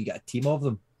saying earlier you get a team of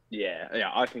them. Yeah.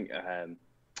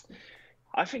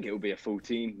 I think it will be a full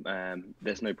team.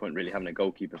 There's no point really having a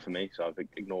goalkeeper for me, so I've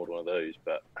ignored one of those.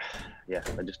 But yeah,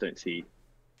 I just don't see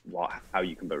how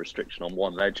you can put restriction on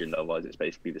one legend. Otherwise, it's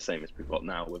basically the same as we've got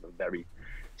now with a very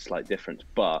slight difference.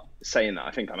 But saying that,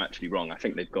 I think I'm actually wrong. I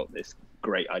think they've got this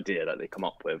great idea that they come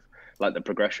up with, like the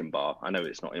progression bar. I know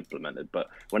it's not implemented, but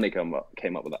when they came up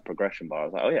with that progression bar, I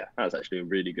was like, oh yeah, that's actually a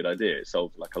really good idea. It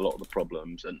solves like a lot of the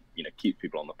problems and, you know, keeps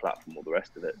people on the platform, all the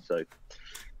rest of it. So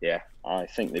yeah, I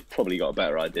think they've probably got a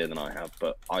better idea than I have,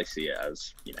 but I see it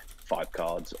as, you know, 5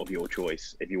 cards of your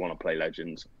choice. If you want to play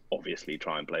legends, obviously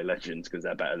try and play legends because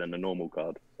they're better than a normal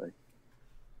card. So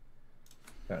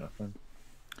fair enough, man.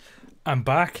 I'm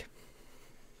back.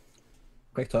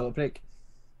 Quick toilet break.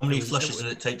 How many flushes did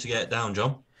it take to get it down,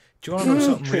 John? Do you want to know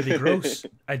something really gross?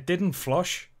 I didn't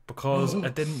flush because I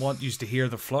didn't want you to hear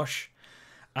the flush,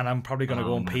 and I'm probably going to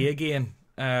go and pee again.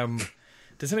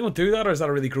 Does anyone do that, or is that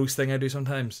a really gross thing I do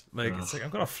sometimes? Like, it's like, I'm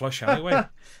going to flush anyway.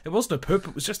 It wasn't a poop,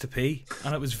 it was just a pee,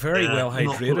 and it was very well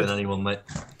hydrated. Not anyone, mate.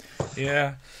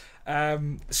 Yeah.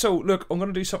 So, look, I'm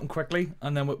going to do something quickly,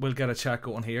 and then we'll get a chat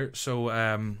going here. So,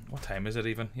 what time is it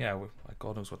even? Yeah,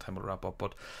 God knows what time we'll wrap up,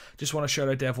 but just want to shout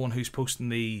out to everyone who's posting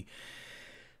the...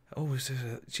 Oh,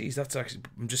 geez, that's actually...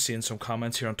 I'm just seeing some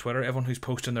comments here on Twitter. Everyone who's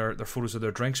posting their photos of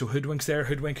their drinks. So Hoodwink's there.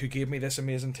 Hoodwink, who gave me this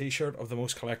amazing t-shirt of the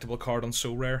most collectible card on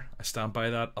Sorare. I stand by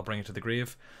that. I'll bring it to the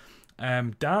grave.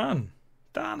 Dan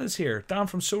is here. Dan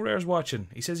from Sorare's watching.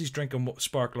 He says he's drinking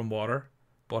sparkling water,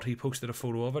 but he posted a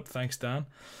photo of it. Thanks, Dan.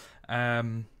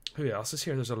 Who else is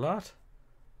here? There's a lot.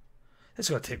 It's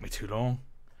going to take me too long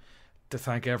to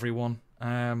thank everyone.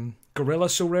 Gorilla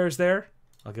Sorare's there.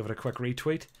 I'll give it a quick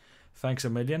retweet. Thanks a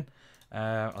million.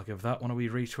 I'll give that one a wee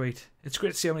retweet. It's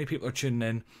great to see how many people are tuning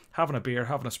in, having a beer,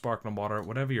 having a sparkling water,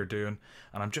 whatever you're doing.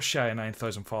 And I'm just shy of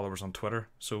 9,000 followers on Twitter,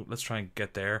 so let's try and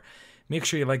get there. Make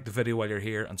sure you like the video while you're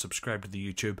here and subscribe to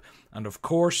the YouTube. And of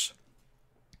course,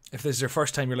 if this is your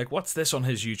first time, you're like, what's this on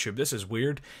his YouTube? This is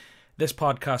weird. This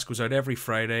podcast goes out every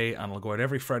Friday, and it'll go out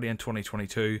every Friday in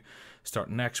 2022,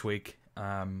 starting next week.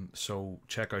 So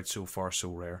check out So Far So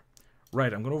Rare.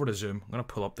 Right, I'm going over to Zoom. I'm going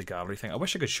to pull up the gallery thing. I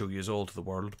wish I could show you all to the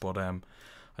world, but I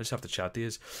just have to chat to you.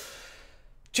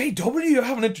 JW, I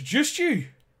haven't introduced you.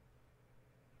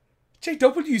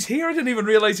 JW's here. I didn't even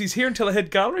realise he's here until I hit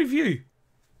gallery view.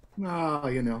 Oh,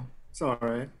 you know, it's all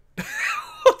right.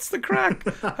 What's the crack?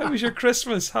 How was your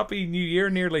Christmas? Happy New Year,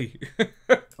 nearly.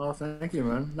 Oh, thank you,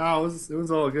 man. No, it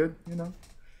was all good, you know.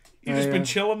 You've just been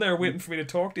chilling there waiting for me to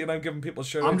talk to you, and I'm giving people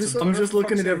shout-outs. I'm just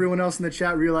looking at everyone else in the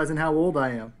chat, realizing how old I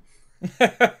am.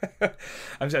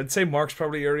 I'd say Mark's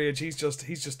probably your age. He's just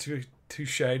too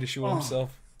shy to show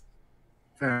himself.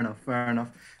 Fair enough.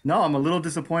 No, I'm a little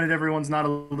disappointed everyone's not a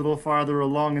little farther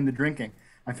along in the drinking.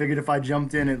 I figured if I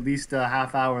jumped in at least a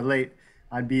half hour late,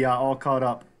 I'd be all caught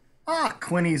up.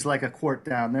 Quinny's like a quart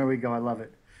down. There we go. I love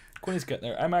it. Quinny's getting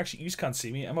there. I'm actually, you just can't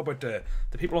see me. I'm about to,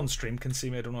 the people on the stream can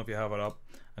see me. I don't know if you have it up.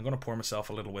 I'm going to pour myself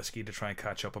a little whiskey to try and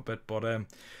catch up a bit. But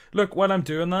look, while I'm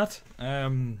doing that, do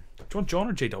you want John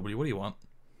or JW? What do you want?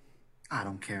 I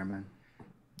don't care, man.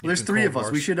 There's three of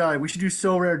us. We should do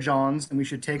So Rare Johns, and we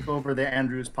should take over the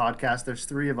Andrews podcast. There's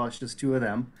three of us, just two of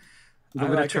them. A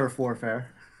little bit of turf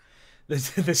warfare.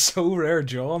 The So Rare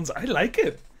Johns. I like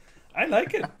it.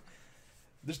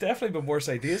 There's definitely been worse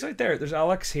ideas out there. There's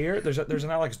Alex here. There's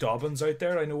an Alex Dobbins out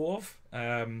there I know of.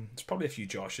 There's probably a few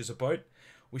Joshes about.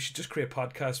 We should just create a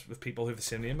podcast with people who have the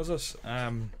same name as us.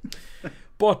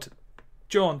 But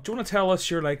John, do you want to tell us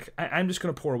your I'm just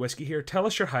going to pour a whiskey here. Tell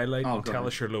us your highlight and tell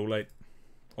us your low light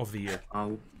of the year.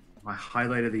 My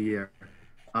highlight of the year.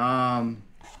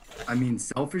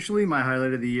 Selfishly, my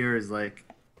highlight of the year is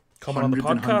coming on the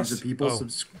podcast. And hundreds of people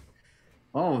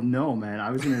Oh no, man! I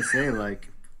was gonna say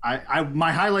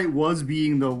my highlight was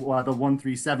being the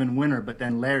 137 winner, but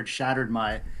then Laird shattered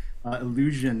my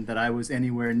illusion that I was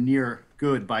anywhere near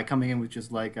good by coming in with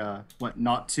just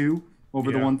not 2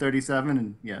 over the 137,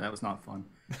 and that was not fun.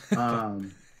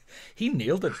 He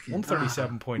nailed it.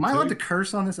 137.2. Am I allowed to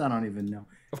curse on this? I don't even know.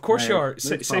 Of course you are.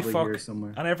 Say fuck.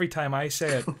 And every time I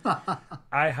say it,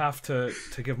 I have to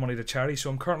give money to charity. So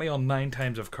I'm currently on 9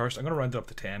 times I've cursed. I'm going to round it up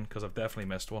to 10 because I've definitely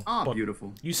missed one. Oh, but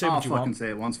beautiful. You say what you want. I'll fucking say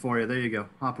it once for you. There you go.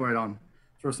 Hop right on.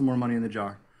 Throw some more money in the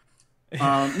jar.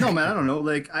 No, man, I don't know.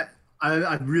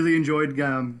 I really enjoyed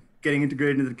getting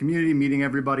integrated into the community, meeting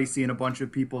everybody, seeing a bunch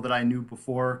of people that I knew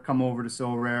before come over to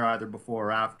So Rare, either before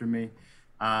or after me.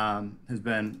 Has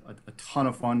been a ton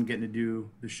of fun getting to do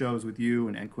the shows with you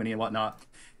and Quinny and whatnot.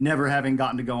 Never having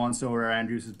gotten to go on So Rare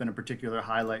Andrews has been a particular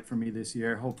highlight for me this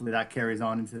year. Hopefully that carries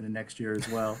on into the next year as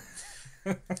well.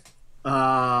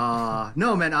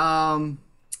 No, man.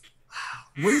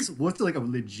 What's a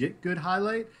legit good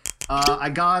highlight? I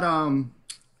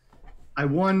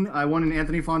won an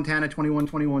Anthony Fontana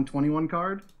 21-21-21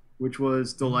 card, which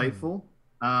was delightful.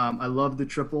 I love the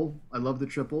triple. I love the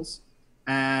triples.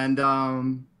 And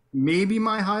maybe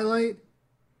my highlight,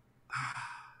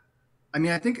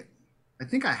 I think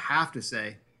I have to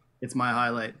say it's my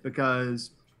highlight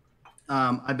because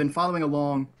I've been following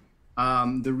along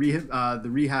the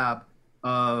rehab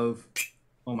of,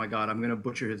 oh my God, I'm going to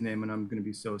butcher his name and I'm going to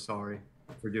be so sorry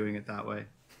for doing it that way.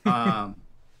 I'm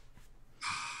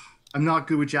not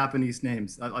good with Japanese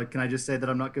names. Can I just say that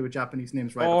I'm not good with Japanese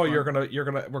names? Right? Oh, we're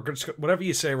whatever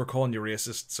you say, we're calling you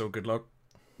racist. So good luck.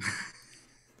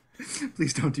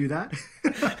 Please don't do that.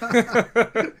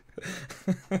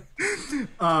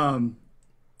 All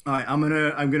right, I'm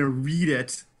gonna read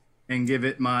it and give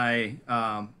it my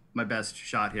my best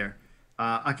shot here.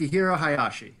 Akihiro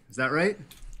Hayashi, is that right?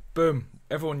 Boom!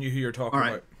 Everyone knew who you're talking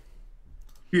about.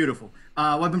 Beautiful.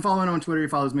 Well, I've been following him on Twitter. He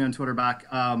follows me on Twitter back.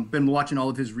 Been watching all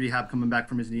of his rehab coming back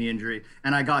from his knee injury,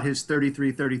 and I got his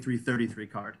 33-33-33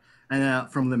 card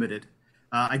and from Limited.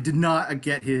 I did not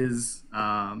get his.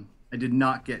 I did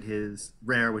not get his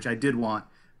rare, which I did want,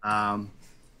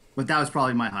 but that was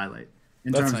probably my highlight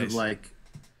in terms of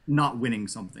not winning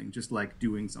something, just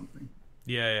doing something.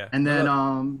 Yeah. And then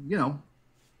I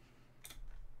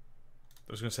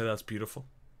was gonna say that's beautiful.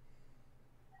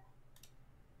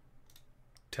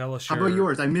 Tell us. How about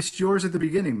yours? I missed yours at the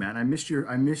beginning, man. I missed your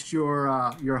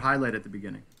highlight at the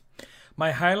beginning.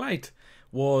 My highlight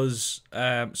was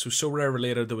so rare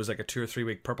related. There was a 2 or 3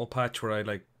 week purple patch where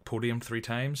I podiumed 3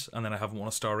 times, and then I haven't won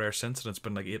a star rare since, and it's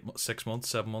been 6 months,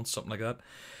 7 months, something like that.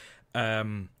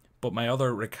 But my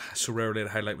other so rare related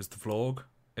highlight was the vlog.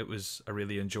 I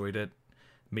really enjoyed it,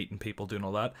 meeting people, doing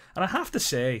all that. And I have to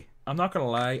say, I'm not gonna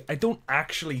lie, I don't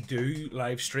actually do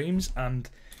live streams, and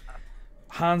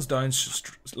hands down,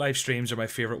 live streams are my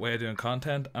favorite way of doing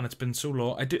content. And it's been so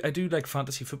long. I do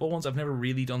fantasy football ones. I've never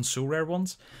really done so rare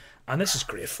ones, and this is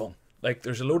great fun.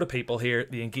 There's a load of people here.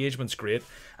 The engagement's great.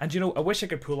 And, I wish I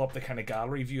could pull up the kind of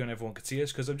gallery view and everyone could see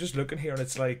us, because I'm just looking here and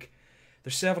it's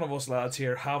there's 7 of us lads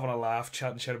here having a laugh,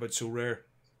 chatting shit about So Rare.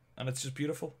 And it's just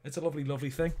beautiful. It's a lovely,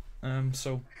 lovely thing.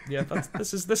 So, yeah,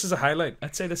 this is a highlight.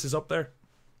 I'd say this is up there.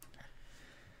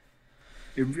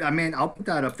 I'll put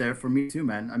that up there for me too,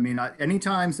 man.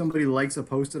 Anytime somebody likes a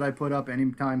post that I put up,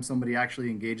 anytime somebody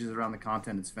actually engages around the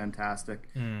content, it's fantastic.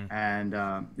 And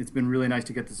it's been really nice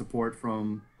to get the support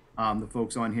from the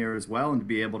folks on here as well, and to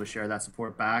be able to share that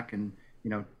support back and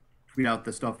tweet out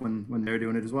the stuff when they're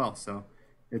doing it as well. So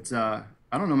it's I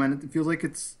don't know, man. It feels like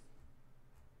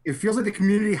the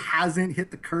community hasn't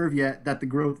hit the curve yet that the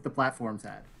growth the platform's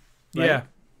had. Right?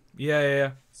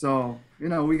 Yeah. So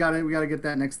we gotta get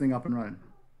that next thing up and running.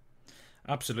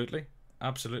 Absolutely.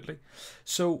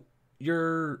 So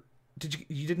you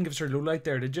didn't give us your low light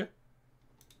there, did you?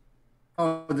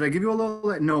 Oh, did I give you a low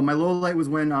light? No, my low light was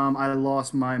when I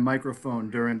lost my microphone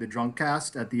during the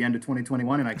Drunkcast at the end of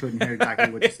 2021, and I couldn't hear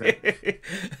exactly what you said.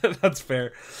 That's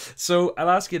fair. So I'll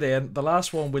ask you then, the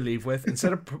last one we leave with,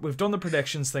 instead of, we've done the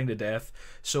predictions thing to death,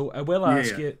 so I will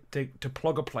ask you to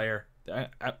plug a player.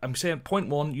 I'm saying point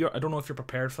one, I don't know if you're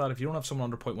prepared for that. If you don't have someone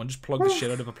under point one, just plug the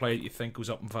shit out of a player that you think goes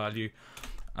up in value,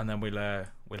 and then we'll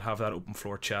have that open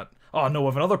floor chat. Oh no, we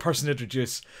have another person to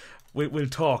introduce. We'll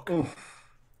talk.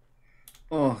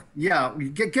 Oh, yeah.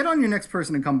 Get on your next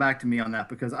person and come back to me on that,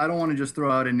 because I don't want to just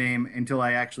throw out a name until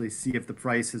I actually see if the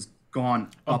price has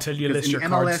gone up. Until you list your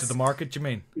cards to the market, you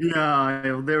mean?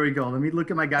 Yeah, there we go. Let me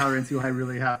look at my gallery and see who I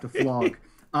really have to flog.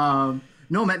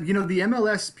 No, man, the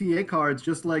MLS PA cards,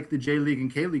 just like the J League and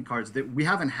K League cards, that we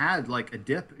haven't had like a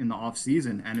dip in the off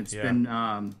season, and it's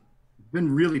been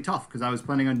really tough because I was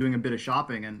planning on doing a bit of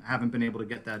shopping and haven't been able to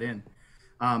get that in.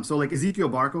 So like Ezekiel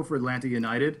Barco for Atlanta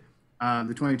United,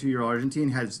 the 22-year Argentine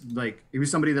he was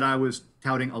somebody that I was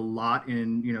touting a lot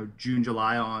in June,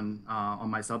 July on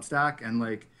my Substack, and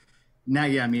like now,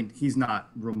 I mean, he's not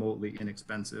remotely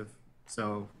inexpensive.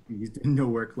 So he's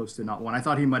nowhere close to not one. I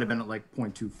thought he might have been at like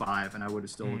 0.25 and I would have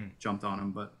still jumped on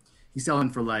him, but he's selling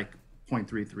for like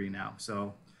 0.33 now.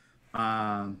 So, but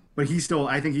I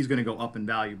think he's going to go up in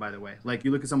value, by the way. Like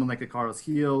you look at someone like a Carlos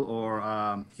Heel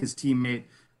or his teammate,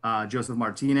 Joseph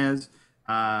Martinez,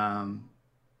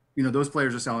 those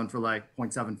players are selling for like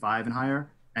 0.75 and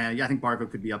higher. And I think Barco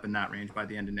could be up in that range by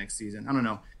the end of next season. I don't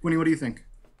know. Quinny, what do you think?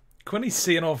 Quinny's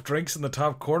seeing off drinks in the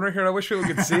top corner here. I wish we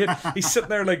could see it. He's sitting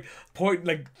there like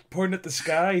pointing at the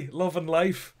sky, loving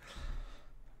life.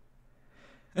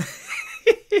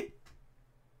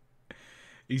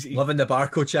 he's loving the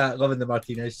Barco chat, loving the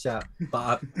Martinez chat.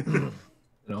 But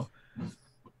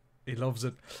he loves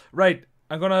it. Right,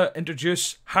 I'm gonna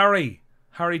introduce Harry.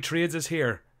 Harry Trades is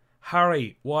here.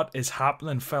 Harry, what is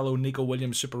happening, fellow Nico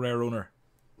Williams Super Rare owner?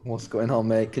 What's going on,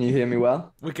 mate? Can you hear me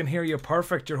well? We can hear you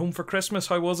perfect. You're home for Christmas.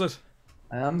 How was it?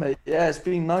 I am, mate. Yeah, it's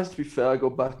been nice, to be fair. I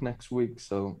go back next week.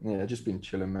 So, yeah, just been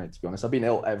chilling, mate, to be honest. I've been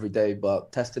ill every day,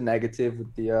 but tested negative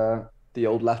with the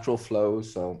old lateral flow,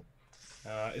 so...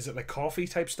 is it like coffee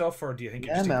type stuff, or do you think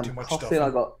you're just eating too much coughing,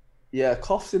 stuff?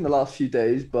 Coughs in the last few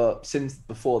days, but since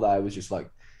before that, it was just like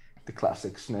the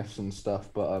classic sniffs and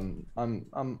stuff, but I'm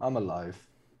alive.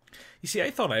 You see,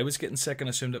 I thought I was getting sick and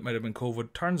assumed it might have been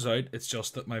COVID. Turns out it's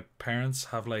just that my parents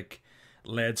have like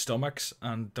lead stomachs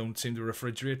and don't seem to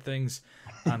refrigerate things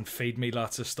and feed me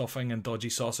lots of stuffing and dodgy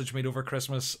sausage meat over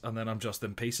Christmas, and then I'm just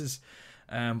in pieces.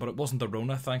 But it wasn't the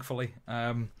Rona, thankfully.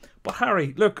 But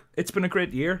Harry, look, it's been a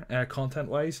great year,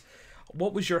 content-wise.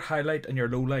 What was your highlight and your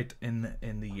low light in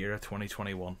the year of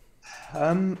 2021?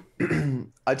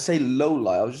 I'd say low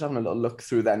light. I was just having a little look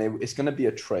through that, and it's going to be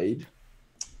a trade.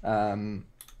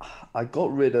 I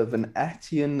got rid of an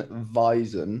Etienne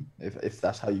Vizon, if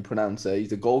that's how you pronounce it.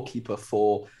 He's the goalkeeper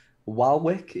for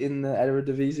Walwick in the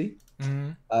Eredivisie.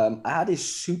 I had his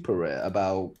super rare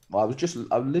I'm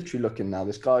literally looking now.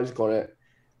 This guy's got it.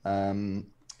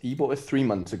 He bought it 3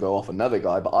 months ago off another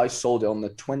guy, but I sold it on the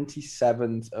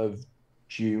 27th of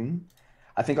June.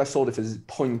 I think I sold it for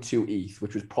 0.2 ETH,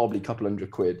 which was probably a couple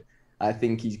 £100. I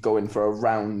think he's going for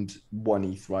around 1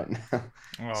 ETH right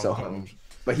now.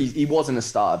 But he wasn't a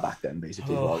starter back then,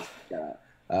 basically.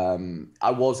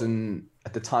 I wasn't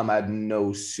at the time. I had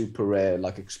no super rare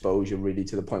like exposure really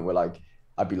to the point where like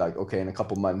I'd be like, okay, in a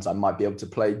couple months I might be able to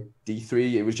play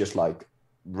D3. It was just like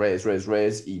rares.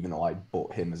 Even though I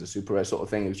bought him as a super rare sort of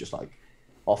thing, it was just like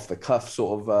off the cuff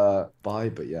sort of buy.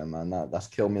 But yeah, man, that's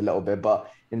killed me a little bit.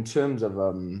 But in terms of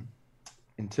a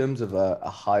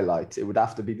highlight, it would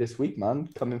have to be this week, man,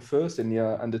 coming first in the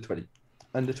under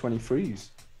 23s.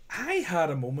 I had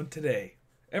a moment today.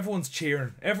 Everyone's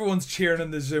cheering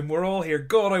in the Zoom. We're all here.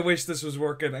 God, I wish this was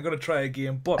working. I'm going to try a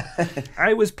game. But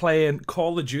I was playing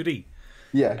Call of Duty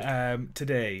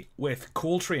today with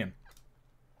Coltrane,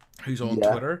 who's on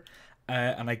Twitter,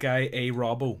 and a guy, A.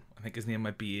 Robbo. I think his name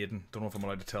might be Aiden. Don't know if I'm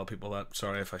allowed to tell people that.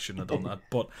 Sorry if I shouldn't have done that.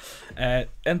 But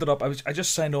ended up, I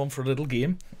just signed on for a little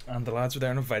game, and the lads were there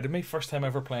and invited me. First time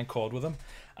ever playing COD with them.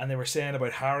 And they were saying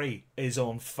about Harry is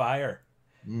on fire.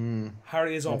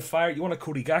 Harry is on fire. You won a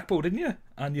Cody Gakpo, didn't you?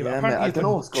 And you've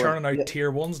been churning out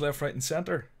tier 1s left, right and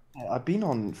centre. I've been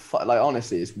on like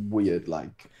honestly, it's weird.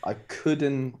 Like I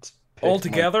couldn't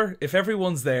altogether. If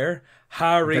everyone's there,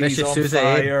 Harry's on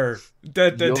fire.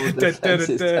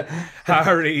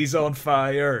 Harry's on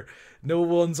fire. No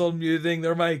one's unmuting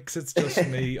their mics. It's just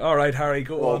me. All right, Harry,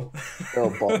 go on.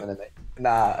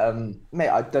 Mate,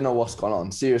 I don't know what's gone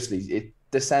on. Seriously,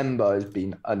 December has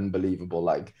been unbelievable.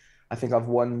 Like I think I've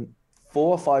won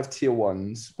 4 or 5 tier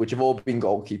 1s, which have all been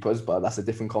goalkeepers, but that's a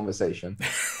different conversation.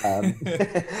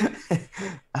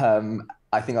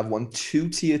 I think I've won 2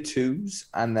 tier 2s,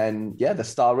 and then the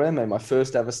star rare, mate, my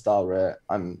first ever star rare.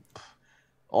 I'm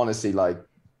honestly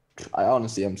I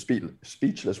honestly am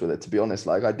speechless with it, to be honest.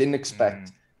 Like, I didn't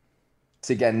expect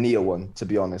to get near one, to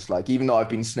be honest. Like, even though I've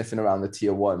been sniffing around the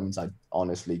tier 1s, I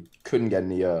honestly couldn't get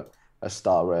near a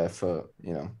star rare for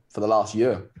the last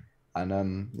year.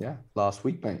 And last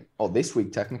week, mate, or this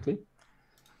week technically.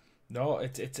 No,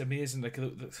 it's amazing.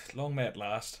 Long may it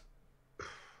last.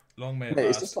 Long may it mate,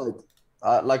 last. It's just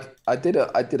I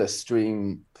did a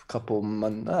stream a couple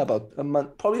months, about a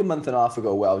month, probably a month and a half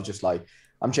ago, where I was just like,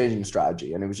 I'm changing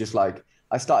strategy, and it was just like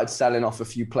I started selling off a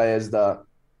few players that,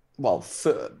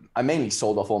 I mainly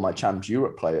sold off all my Champs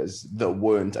Europe players that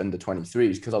weren't under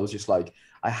 23s, because I was just like,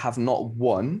 I have not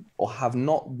won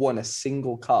a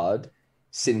single card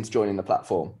since joining the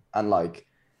platform, and like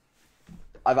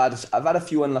I've had a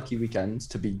few unlucky weekends,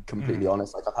 to be completely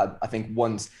honest. Like, I think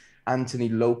once Anthony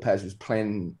Lopez was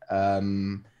playing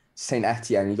Saint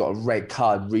Etienne, he got a red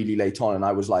card really late on, and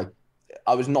I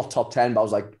was not top 10, but I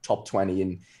was like top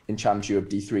 20 in Champs Europe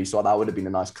D3, so that would have been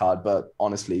a nice card. But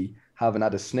honestly, haven't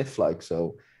had a sniff. Like,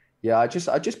 so yeah, I just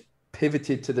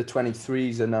pivoted to the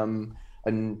 23s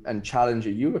and Challenger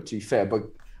Europe, to be fair. But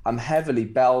I'm heavily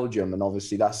Belgium, and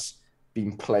obviously that's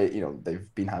been played.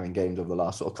 They've been having games over the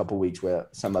last sort of couple of weeks where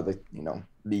some other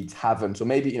leagues haven't. So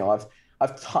maybe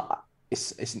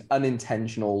it's an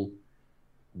unintentional,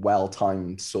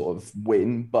 well-timed sort of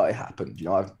win, but it happened.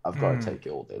 I've got to take it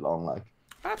all day long. Like,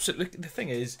 absolutely. The thing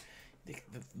is,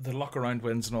 the luck around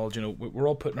wins and all. We're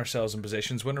all putting ourselves in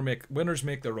positions. Winners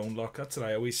make their own luck. That's what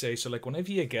I always say. So like,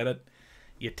 whenever you get it,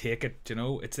 you take it.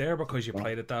 It's there because you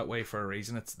played it that way for a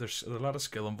reason. There's a lot of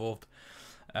skill involved.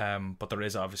 But there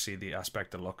is obviously the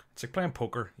aspect of luck. It's like playing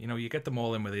poker. You get them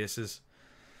all in with aces.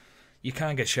 You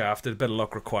can get shafted, a bit of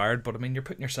luck required, but I mean, you're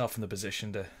putting yourself in the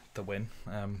position to win.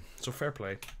 So fair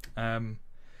play.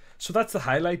 So that's the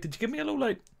highlight. Did you give me a low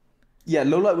light? Yeah,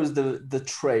 low light was the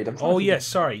trade. Yes,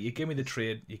 sorry. You gave me the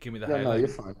trade. You gave me the highlight. No, you're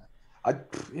fine. I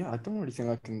don't really think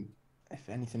I can. If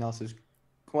anything else is,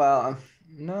 well,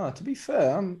 no. To be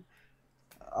fair,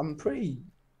 I'm pretty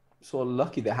sort of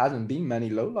lucky there hasn't been many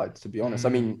lowlights, to be honest. I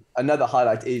mean, another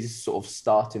highlight is sort of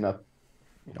starting up,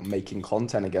 making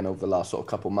content again over the last sort of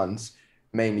couple months,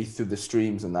 mainly through the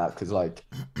streams and that, because like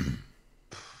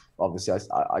obviously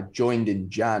I joined in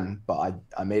Jan, but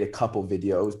I made a couple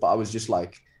videos, but I was just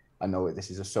like, I know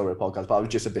this is a Sorare podcast, but I was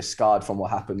just a bit scarred from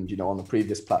what happened, on the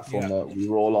previous platform that we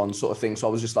were all on, sort of thing. So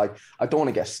I was just like, I don't want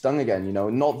to get stung again,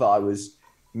 not that I was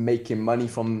making money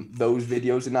from those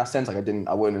videos in that sense. Like,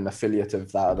 I weren't an affiliate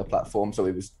of that other platform, so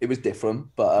it was different.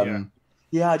 But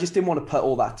I just didn't want to put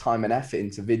all that time and effort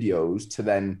into videos to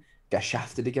then get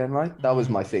shafted again, right? That was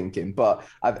my thinking. But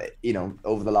I've,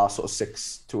 over the last sort of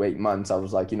 6 to 8 months, I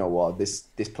was like, you know what, this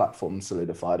platform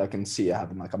solidified. I can see it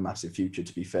having like a massive future,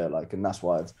 to be fair. Like, and that's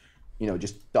why I've,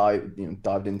 just dived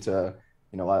into,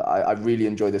 I really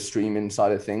enjoy the streaming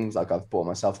side of things. Like, I've bought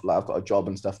myself, like, I've got a job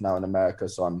and stuff now in America,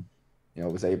 so I'm,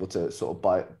 was able to sort of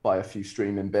buy a few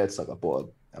streaming bits. Like, I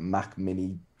bought a Mac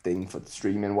Mini thing for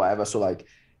streaming, whatever. So like,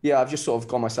 I've just sort of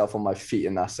got myself on my feet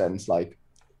in that sense, like,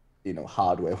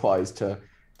 hardware wise, to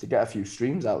get a few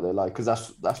streams out there, like,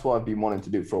 because that's what I've been wanting to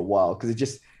do for a while,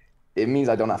 because it means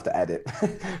I don't have to edit.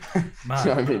 Man, you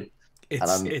know what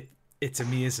I mean? It's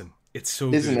amazing. It's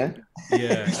so isn't good. it?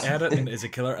 Yeah, editing is a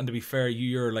killer. And to be fair,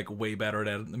 you're like way better at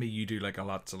editing than me. You do like a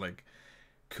lot of like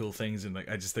cool things, and like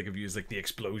I just think of you as like the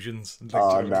explosions.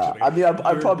 Like, no. I mean,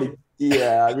 I probably,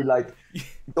 I mean, like,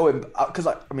 going, because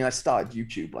I started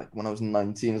YouTube like when I was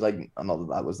 19. It's like, not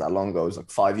that was that long ago, it was like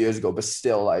 5 years ago, but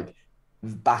still, like,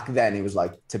 back then it was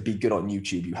like, to be good on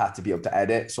YouTube you had to be able to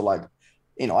edit. So like,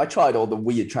 I tried all the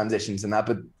weird transitions and that,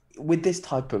 but with this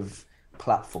type of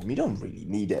platform you don't really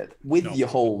need it. With your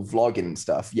whole vlogging and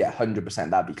stuff, 100%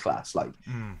 that'd be class. Like,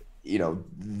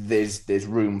 there's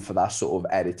room for that sort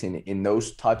of editing in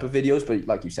those type of videos, but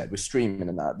like you said, with streaming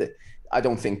and that I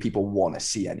don't think people want to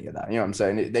see any of that. You know what I'm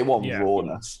saying? They want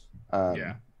rawness.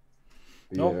 I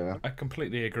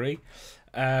completely agree.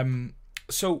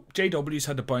 So JW's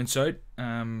had to bounce out.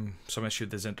 Some issue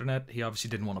with his internet. He obviously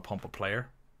didn't want to pump a player.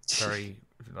 A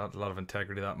lot of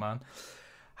integrity, that man.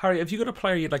 Harry, have you got a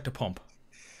player you'd like to pump?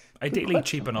 Ideally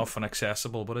cheap enough and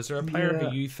accessible, but is there a player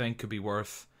who you think could be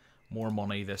worth more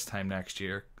money this time next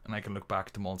year? And I can look back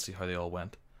to them all and see how they all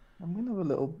went. I'm going to have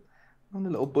a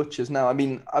little butchers now. I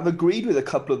mean, I've agreed with a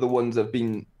couple of the ones I've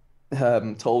been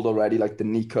told already, like the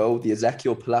Nico, the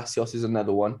Ezekiel Palacios is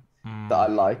another one that I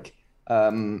like.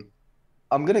 I'm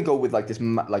going to go with like this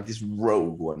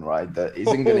rogue one, right? That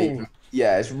isn't going to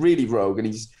Yeah, it's really rogue,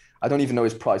 and I don't even know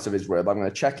his price of his rare, but I'm going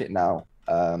to check it now.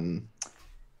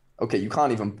 Okay, you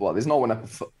can't even. Well, there's no one up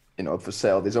for, up for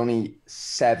sale. There's only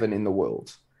 7 in the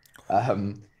world.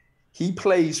 He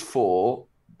plays for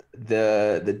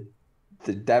the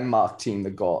Denmark team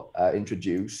that got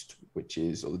introduced, or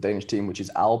the Danish team, which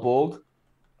is Aalborg,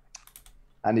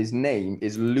 and his name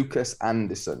is Lucas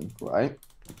Anderson, right?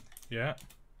 Yeah.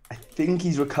 I think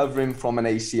he's recovering from an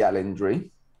ACL injury,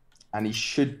 and he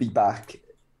should be back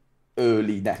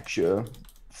early next year,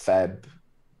 Feb,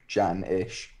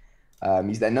 Jan-ish.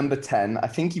 He's their number 10. I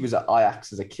think he was at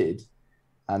Ajax as a kid,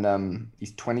 and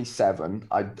he's 27.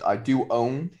 I do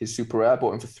own his super rare. I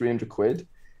bought him for 300 quid,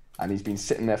 and he's been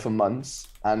sitting there for months.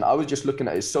 And I was just looking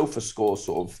at his Sofa Score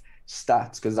sort of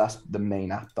stats, because that's the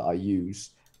main app that I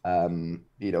use,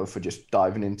 for just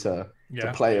diving into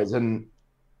the players. And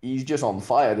he's just on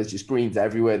fire. There's just greens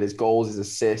everywhere. There's goals, there's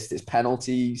assists, there's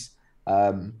penalties.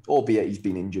 Albeit he's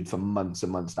been injured for months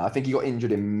and months now. I think he got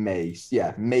injured in May.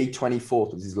 Yeah, May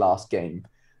 24th was his last game.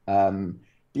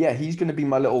 Yeah, he's going to be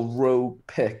my little rogue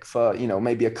pick for,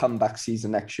 maybe a comeback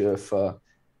season next year for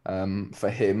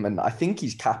him. And I think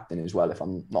he's captain as well, if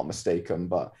I'm not mistaken.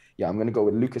 But yeah, I'm going to go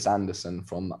with Lucas Anderson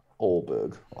from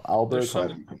Aalborg.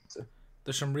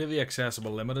 There's some really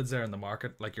accessible limiteds there in the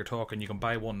market. Like you're talking, you can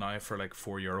buy one now for like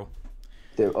 €4.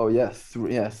 Oh yeah,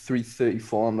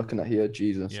 334. I'm looking at here.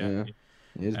 Jesus, yeah.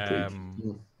 It is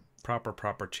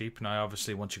Proper cheap. Now,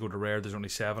 obviously, once you go to rare, there's only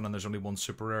 7, and there's only one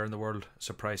super rare in the world.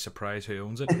 Surprise, surprise, who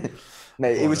owns it?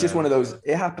 Mate, it was just one of those.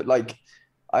 It happened. Like,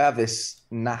 I have this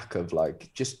knack of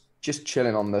like just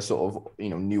chilling on the sort of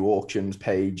new auctions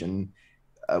page and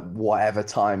whatever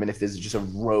time, and if there's just a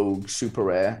rogue super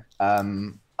rare,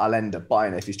 I'll end up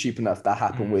buying it if it's cheap enough. That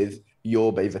happened with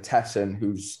Jorbe Vertessen,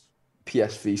 who's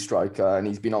PSV striker, and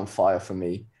he's been on fire for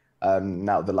me.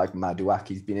 Now that like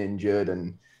Maduaki's been injured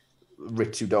and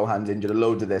Ritsu Dohan's injured, a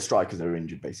load of their strikers are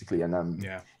injured basically. And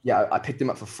I picked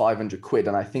him up for 500 quid,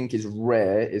 and I think his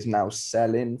rare is now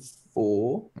selling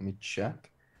for, let me check.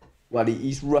 Well,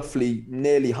 he's roughly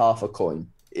nearly half a coin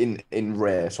in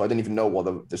rare, so I don't even know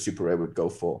what the super rare would go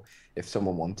for if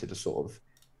someone wanted to sort of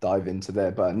dive into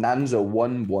there. But Nanzo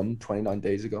won 29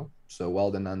 days ago. So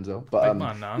well done, Nanzo. But big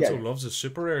man Nanzo loves his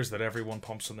super rares that everyone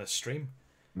pumps on this stream.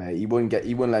 Mate, he wouldn't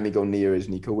let me go near his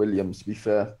Nico Williams, to be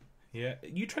fair. Yeah,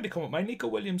 you tried to come with my Nico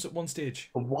Williams at one stage.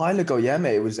 A while ago, yeah,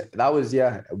 mate. That was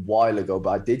a while ago. But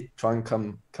I did try and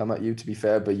come at you, to be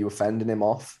fair. But you were fending him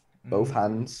off both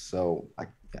hands, so I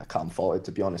can't fault it,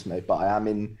 to be honest, mate. But I'm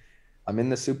in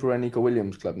the Super Rare Nico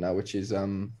Williams club now, which is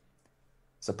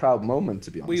it's a proud moment,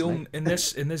 to be honest. We own in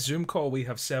this Zoom call, we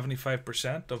have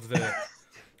 75% of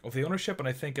the ownership, and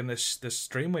I think in this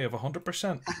stream we have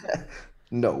 100%.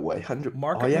 No way, 100.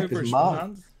 Market movers,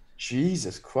 man.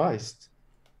 Jesus Christ.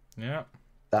 Yeah,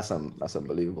 that's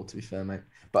unbelievable, to be fair, mate.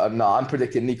 But no, I'm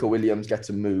predicting Nico Williams gets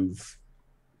a move,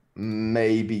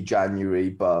 maybe January,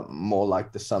 but more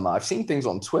like the summer. I've seen things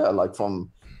on Twitter, like from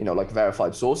like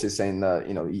verified sources saying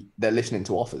that they're listening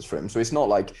to offers for him. So it's not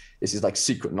like this is like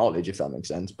secret knowledge, if that makes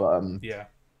sense. But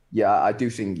yeah, I do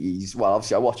think he's well.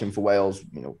 Obviously, I watch him for Wales,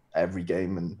 every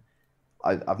game, and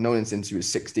I've known him since he was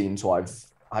 16. So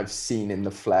I've seen in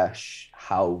the flesh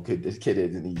how good this kid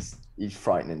is, and he's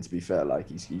frightening, to be fair. Like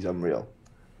he's unreal.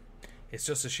 It's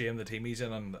just a shame the team he's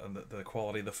in and the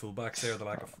quality of the fullbacks there, the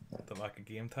lack of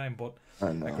game time, but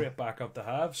a great backup to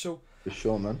have. So for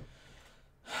sure, man.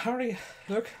 Harry,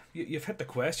 look, you've hit the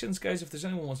questions, guys. If there's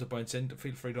anyone who wants to bounce in,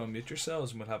 feel free to unmute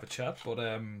yourselves and we'll have a chat. But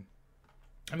I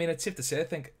mean, it's safe to say, I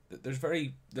think the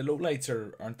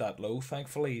lowlights aren't that low.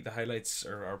 Thankfully, the highlights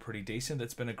are pretty decent.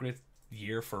 It's been a great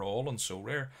year for all on So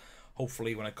Rare.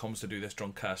 Hopefully, when it comes to do this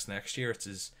Drunkcast next year,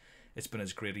 it's been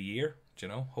as great a year.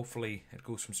 Hopefully it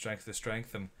goes from strength to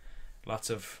strength and lots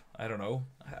of, I don't know.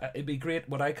 It'd be great.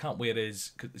 What I can't wait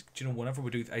is, cause, whenever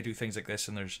I do things like this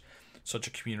and there's such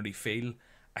a community feel,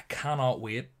 I cannot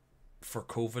wait for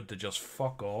COVID to just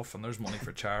fuck off and there's money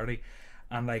for charity,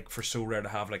 and like for So Rare to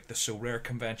have like the So Rare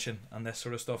convention and this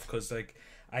sort of stuff, because like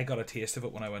I got a taste of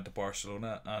it when I went to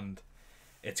Barcelona and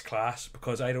it's class.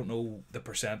 Because I don't know the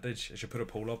percentage, I should put a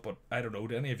poll up, but I don't know,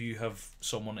 do any of you have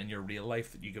someone in your real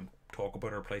life that you can talk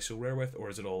about or play So Rare with, or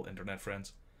is it all internet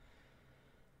friends?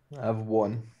 I have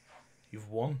one. You've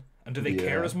one? And do they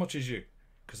care as much as you?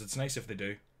 Because it's nice if they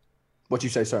do. What do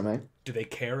you say, sorry, mate? Do they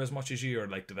care as much as you, or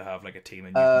like do they have like a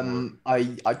team?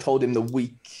 I told him the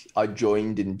week I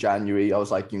joined in January, I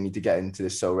was like, you need to get into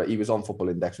this So Rare. He was on Football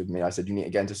Index with me. I said, you need to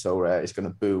get into So Rare. It's going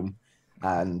to boom.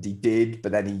 And he did,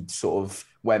 but then he sort of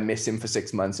went missing for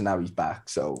 6 months and now he's back.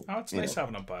 So it's nice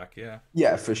having him back, yeah.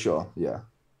 Yeah, for sure, yeah.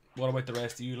 What about the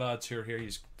rest of you lads who are here?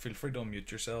 You feel free to unmute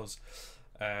yourselves.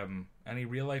 Any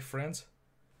real life friends?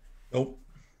 Nope.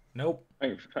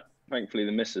 Thankfully,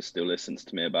 the missus still listens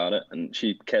to me about it, and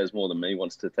she cares more than me.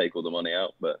 Wants to take all the money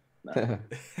out, but no,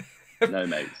 no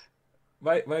mates.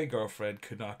 My girlfriend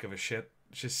could not give a shit.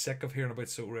 She's sick of hearing about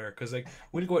Sorare, because like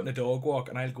we'll go out on a dog walk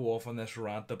and I'll go off on this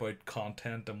rant about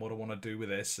content and what I want to do with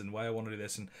this and why I want to do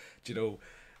this, and you know,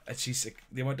 and she's like,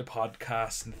 the amount of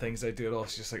podcasts and things I do it all,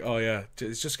 she's just like, oh yeah,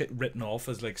 it's just get written off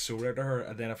as like Sorare to her.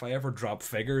 And then if I ever drop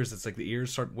figures, it's like the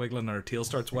ears start wiggling and her tail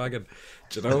starts wagging.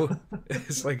 Do you know?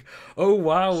 It's like, oh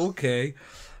wow, okay.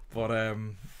 But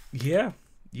yeah,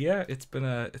 it's been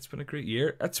a great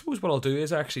year. I suppose what I'll do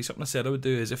is actually something I said I would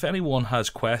do is if anyone has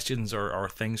questions or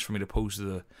things for me to pose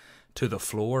to the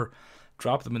floor,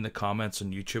 drop them in the comments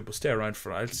on YouTube. I'll stay around for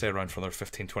another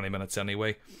 15-20 minutes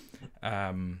anyway.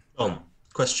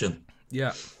 Question.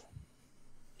 Yeah.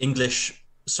 English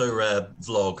Sorare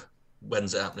vlog.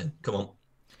 When's it happening? Come on,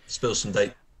 spill some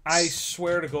date. I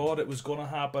swear to God, it was going to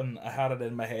happen. I had it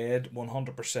in my head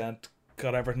 100%.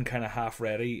 Got everything kind of half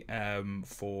ready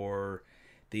for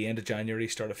the end of January,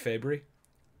 start of February.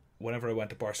 Whenever I went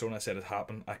to Barcelona, I said it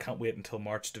happened. I can't wait until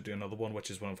March to do another one, which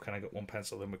is when I've kind of got one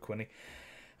penciled in with Quinny.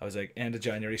 I was like, end of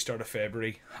January, start of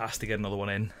February, has to get another one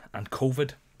in. And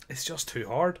COVID, it's just too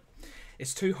hard.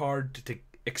 It's too hard to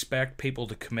expect people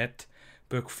to commit,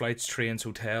 book flights, trains,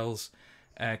 hotels.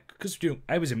 Because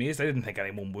I was amazed. I didn't think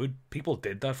anyone would. People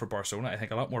did that for Barcelona. I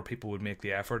think a lot more people would make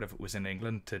the effort if it was in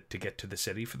England to get to the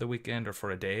city for the weekend or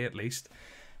for a day at least.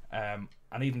 And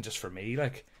even just for me,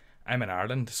 like, I'm in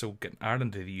Ireland, so getting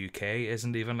Ireland to the UK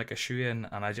isn't even like a shoe-in.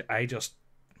 And I just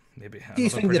maybe. Do you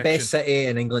think the best city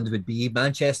in England would be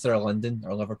Manchester or London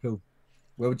or Liverpool?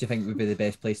 Where would you think would be the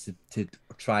best place to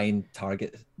try and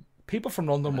target? People from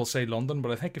London will say London,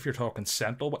 but I think if you're talking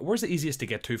central, where's the easiest to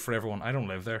get to for everyone? I don't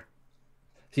live there.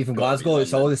 See, from Glasgow,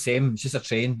 it's all the same. It's just a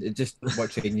train. It's just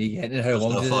what train you get and how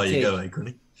long does it take.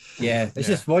 Go, yeah, it's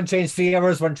just one train's 3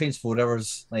 hours, one train's 4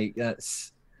 hours. Like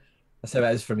that's how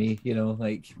it is for me. You know,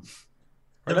 like.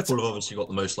 Liverpool have obviously got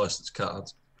the most licensed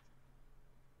cards.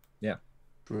 Yeah.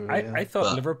 I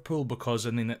thought Liverpool because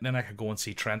then I could go and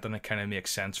see Trent and it kind of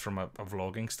makes sense from a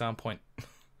vlogging standpoint.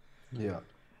 Yeah.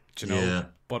 Do you know? Yeah.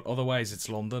 But otherwise it's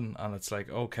London and it's like,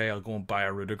 okay, I'll go and buy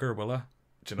a Rudiger, will I?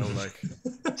 Do you know, like?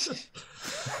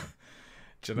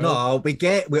 Do you know? No,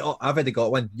 I've already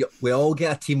got one. We all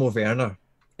get a Timo Werner,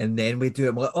 and then we do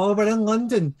it. We're like, oh, we're in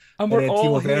London, and we're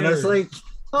all Timo here. Werner's like,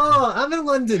 oh, I'm in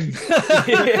London.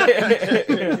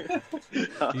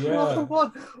 Yeah.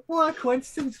 What a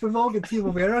coincidence! We've all got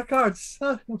Timo Werner cards.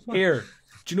 Here,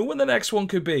 do you know when the next one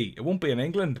could be? It won't be in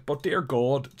England, but dear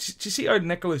God, do you see how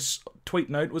Nicholas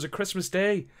tweeting out? Was it Christmas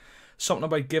Day? Something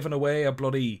about giving away a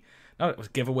bloody.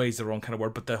 Not giveaway is the wrong kind of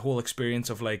word, but the whole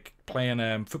experience of like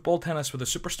playing football tennis with a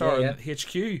superstar in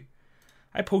HQ.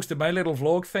 I posted my little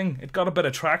vlog thing. It got a bit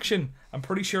of traction. I'm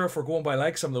pretty sure if we're going by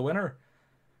likes, I'm the winner.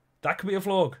 That could be a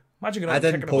vlog. Imagine going out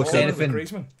and taking a ball with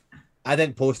Griezmann. I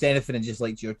didn't post anything and just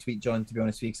liked your tweet, John. To be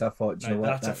honest, because I thought, you know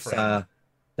what,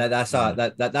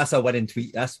 that's a winning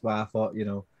tweet. That's what I thought. You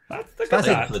know, that's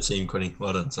it for the team, Quinny.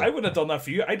 Well done. I would have done that for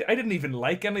you. I didn't even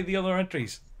like any of the other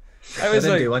entries. I was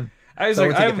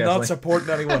like, I'm not supporting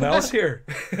anyone else here.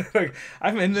 Like,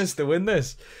 I'm in this to win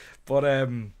this. But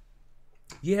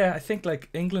yeah, I think like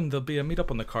England, there'll be a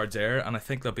meet-up on the cards there, and I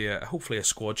think there'll be hopefully a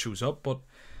squad shows up. But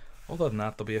other than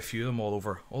that, there'll be a few of them all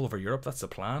over Europe. That's the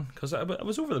plan. Because I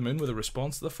was over the moon with the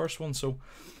response to the first one. So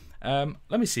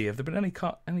let me see. Have there been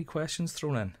any questions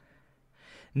thrown in?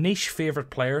 Niche favourite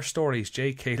player stories.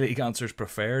 JK League answers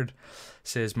preferred.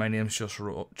 Says my name's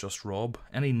just Rob.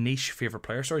 Any niche favourite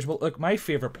player stories? Well, look, my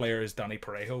favourite player is Danny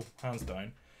Parejo, hands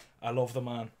down. I love the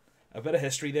man. A bit of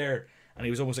history there, and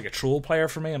he was almost like a troll player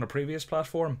for me on a previous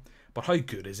platform. But how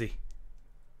good is he?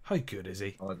 How good is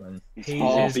he? He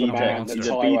is the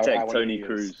B-Tech Tony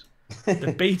Cruz.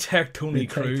 The B-Tech Tony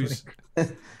Cruz.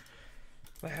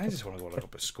 I just want to go look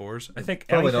up his scores. I think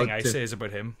anything I say is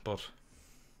about him, but.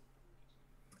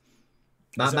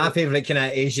 My favourite kind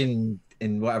of Asian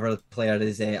in whatever player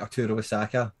is Arturo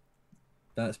Osaka.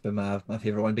 That's been my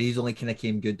favourite one, but he's only kind of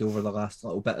came good over the last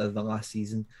little bit of the last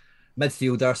season.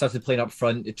 Midfielder, started playing up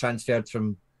front. It transferred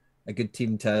from a good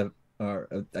team to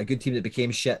a good team that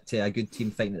became shit to a good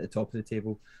team fighting at the top of the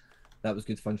table. That was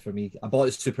good fun for me. I bought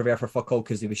his Super Rare for fuck all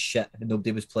because he was shit and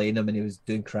nobody was playing him and he was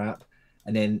doing crap.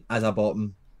 And then as I bought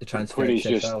him, the transfer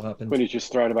happened. Quinny's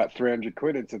just thrown about 300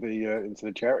 quid into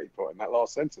the charity pot in that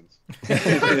last sentence.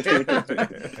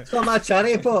 It's not my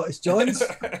charity pot, it's John's.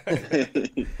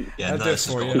 Yeah, nice.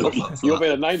 For you. You'll be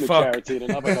able to name the charity in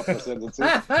another couple of sentences.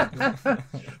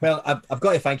 Well, I've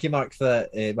got to thank you, Mark, for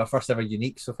my first ever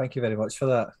unique. So thank you very much for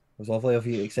that. was lovely of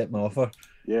you to accept my offer.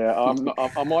 Yeah, I'm not,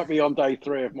 I might be on day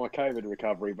 3 of my COVID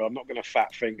recovery, but I'm not going to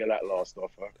fat finger that last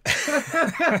offer.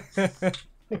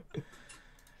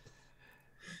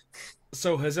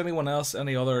 So, has anyone else,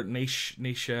 any other niche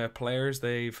players,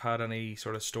 they've had any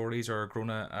sort of stories or grown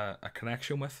a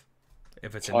connection with?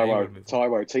 If it's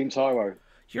Taiwo, Team Taiwo.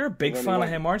 You're a big fan of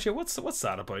him, aren't you? What's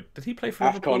that about? Did he play for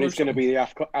Liverpool? AFCON, he's going to be the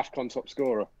AFCON top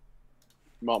scorer.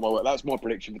 Mark my word, that's my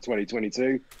prediction for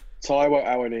 2022. Taiwo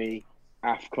Awoniyi,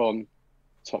 AFCON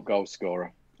top goal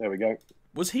scorer. There we go.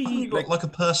 Was he like a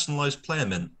personalised player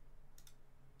mint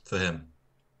for him?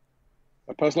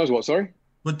 A personalised what? Sorry.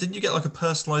 Well, didn't you get like a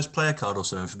personalised player card or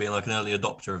something for being like an early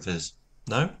adopter of his?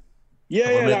 No.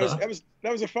 Yeah,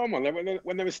 that was a fun one.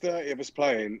 When there was 30 of us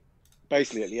playing,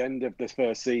 basically at the end of the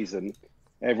first season,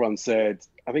 everyone said,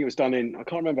 I think it was done in, I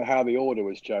can't remember how the order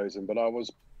was chosen, but I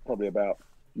was probably about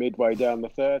midway down the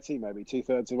 30, maybe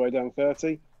 2/3 of the way down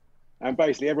 30. And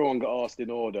basically everyone got asked in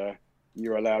order.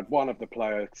 You're allowed one of the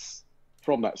players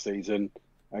from that season,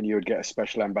 and you would get a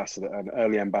special ambassador, an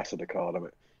early ambassador card of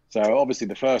it. So obviously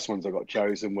the first ones I got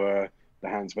chosen were the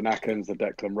Hans Van Ackens, the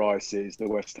Declan Rices, the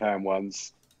West Ham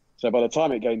ones. So by the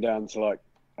time it came down to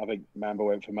I think Mamba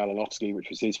went for Malinovsky, which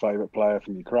was his favourite player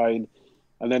from Ukraine.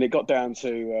 And then it got down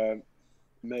to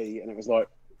me, and it was like,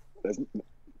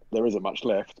 there isn't much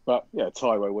left. But yeah,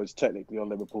 Taiwo was technically on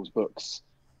Liverpool's books,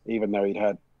 even though he'd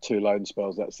had 2 loan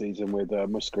spells that season with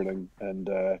Muskrel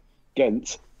and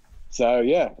Ghent. So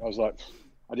yeah, I was like,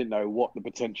 I didn't know what the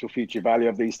potential future value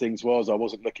of these things was. I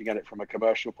wasn't looking at it from a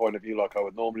commercial point of view like I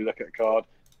would normally look at a card.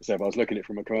 So if I was looking at it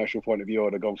from a commercial point of view,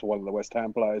 I'd have gone for one of the West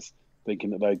Ham players, thinking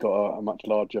that they got a much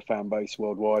larger fan base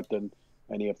worldwide than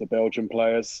any of the Belgian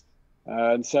players.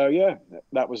 And so, yeah,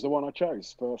 that was the one I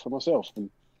chose for myself. And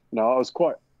I was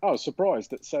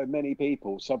surprised that so many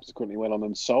people subsequently went on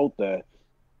and sold their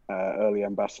early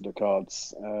ambassador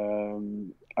cards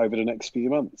over the next few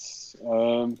months.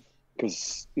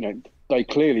 Because, they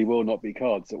clearly will not be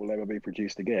cards that will ever be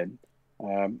produced again.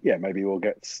 Maybe we'll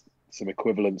get some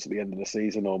equivalents at the end of the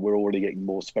season, or we're already getting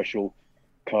more special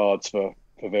cards for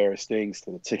various things,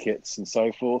 to the tickets and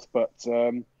so forth. But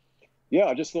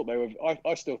I just thought they were.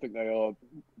 I still think they are,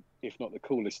 if not the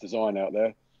coolest design out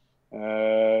there.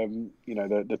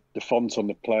 The font on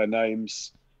the player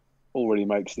names already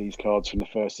makes these cards from the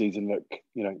first season look,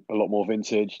 a lot more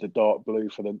vintage. The dark blue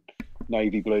for the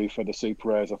navy blue for the super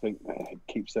rares, I think,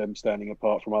 keeps them standing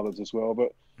apart from others as well.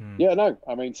 But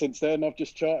since then I've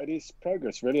just charted his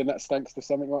progress really, and that's thanks to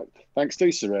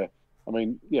Sorare.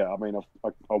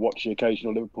 I watch the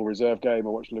occasional Liverpool reserve game. I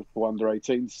watch Liverpool under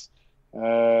 18s.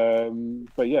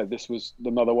 This was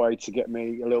another way to get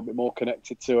me a little bit more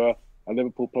connected to a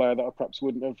Liverpool player that I perhaps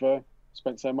wouldn't have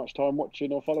spent so much time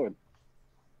watching or following.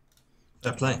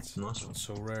 Fair play. That's nice. What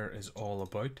Sorare is all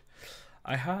about.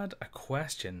 I had a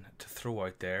question to throw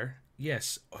out there.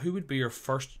 Yes, who would be your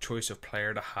first choice of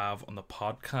player to have on the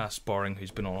podcast, barring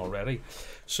who's been on already?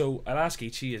 So I'll ask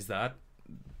each of you, is that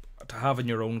to have in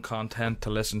your own content, to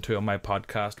listen to on my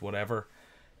podcast, whatever,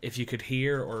 if you could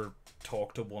hear or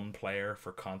talk to one player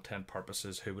for content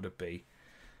purposes, who would it be?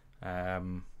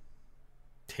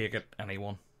 Take it,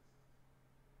 anyone.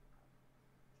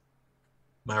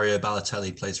 Mario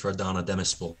Balotelli plays for Adana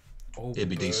Demirspor. Oh, it'd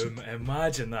be decent.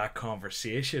 Imagine that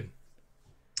conversation.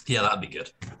 Yeah, that'd be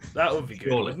good. That would be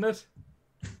good, wouldn't it?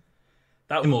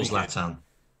 That would be Zlatan.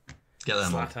 Get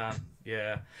them Zlatan,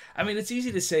 yeah. I mean, it's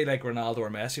easy to say like Ronaldo or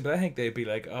Messi, but I think they'd be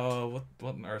like, oh,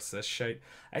 what on earth's this shit?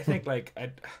 I think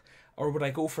or would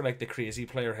I go for like the crazy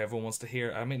player who everyone wants to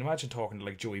hear? I mean, imagine talking to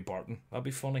like Joey Barton. That'd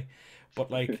be funny.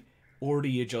 But like, or do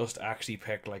you just actually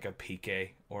pick like a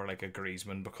Piqué or like a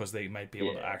Griezmann, because they might be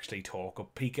able to actually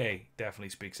talk? Piqué definitely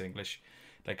speaks English,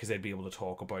 like, because they'd be able to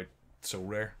talk about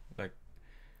Sorare. Like,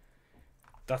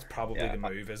 that's probably the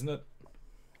move, isn't it?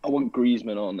 I want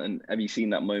Griezmann on, and have you seen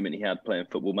that moment he had playing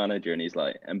Football Manager, and he's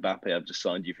like, Mbappe, I've just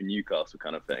signed you for Newcastle,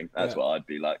 kind of thing. That's what I'd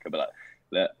be like. I'd be like,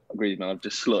 Griezmann, I've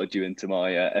just slotted you into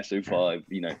my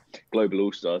SO5, Global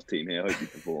All-Stars team here. I hope you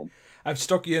perform. I've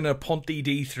stuck you in a punty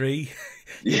D3.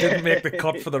 You didn't make the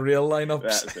cut for the real lineups.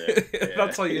 That's it. Yeah.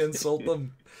 That's how you insult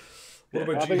them. What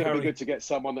about I you, think Harry? it'd be good to get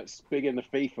someone that's big in the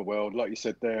FIFA world, like you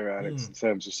said there, Alex, in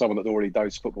terms of someone that already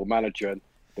knows Football Manager and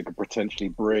that could potentially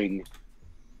bring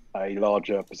a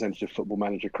larger percentage of Football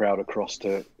Manager crowd across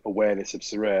to awareness of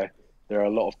Sorare. There are a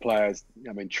lot of players.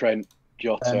 I mean, Trent,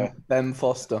 Jota, Ben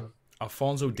Foster,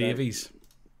 Alphonso Davies.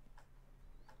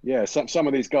 Yeah, some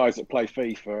of these guys that play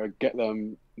FIFA, get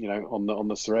them, on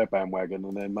the Sorare bandwagon,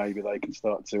 and then maybe they can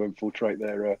start to infiltrate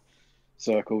their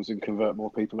circles and convert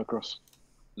more people across.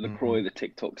 LaCroix, the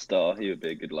TikTok star, he would be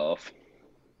a good laugh.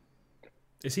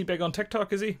 Is he big on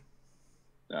TikTok? Is he?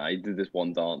 He did this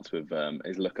one dance with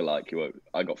his lookalike, who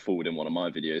I got fooled in one of my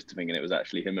videos to thinking it was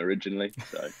actually him originally.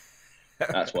 So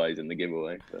that's why he's in the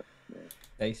giveaway. But, yeah.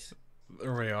 Nice.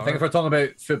 There we are. I think if we're talking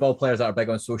about football players that are big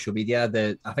on social media,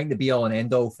 I think the be all and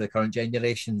end all for the current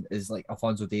generation is like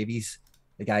Alphonso Davies.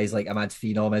 The guy's like a mad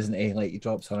phenom, isn't he? Like he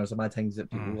drops hundreds of mad things that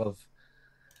people love.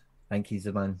 I think he's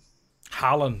the man.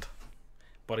 Haaland,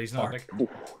 but he's not like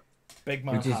big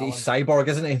man. He's cyborg,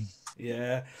 isn't he?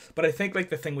 Yeah, but I think like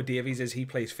the thing with Davies is he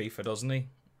plays FIFA, doesn't he?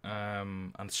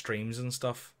 And streams and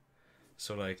stuff.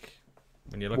 So like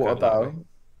when you look what at about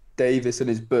Davis and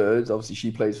his birds? Obviously,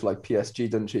 she plays for like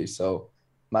PSG, doesn't she? So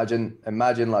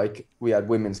imagine like we had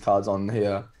women's cards on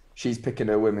here. She's picking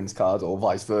her women's cards, or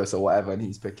vice versa, or whatever, and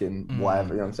he's picking whatever.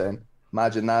 You know what I'm saying?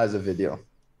 Imagine that as a video.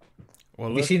 Well,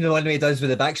 have you seen the one he does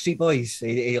with the Backstreet Boys?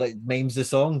 He like mimes the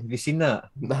song. Have you seen that?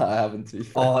 No, I haven't.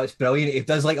 Oh, it's brilliant. He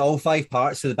does like all 5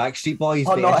 parts of the Backstreet Boys.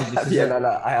 Oh, no, I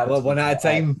haven't. One at a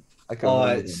time.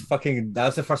 It's fucking. That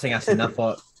was the first thing I seen. I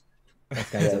thought,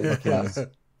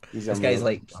 this guy's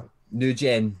like new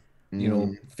gen, you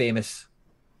know, famous.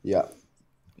 Yeah.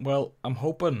 Well, I'm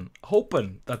hoping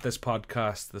that this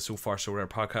podcast, the So Far So Rare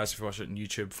podcast, if you watch it on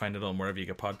YouTube, find it on wherever you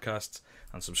get podcasts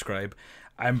and subscribe.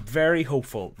 I'm very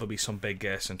hopeful there'll be some big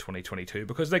guests in 2022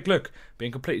 because, like, look,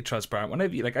 being completely transparent,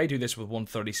 whenever I do this with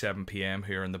 1:37 p.m.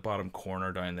 here in the bottom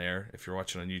corner down there, if you're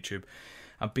watching on YouTube,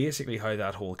 and basically how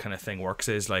that whole kind of thing works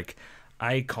is like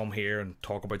I come here and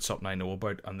talk about something I know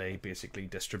about, and they basically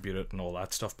distribute it and all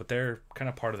that stuff. But their kind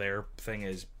of part of their thing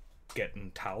is getting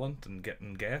talent and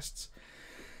getting guests.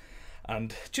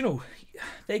 And, you know,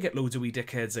 they get loads of wee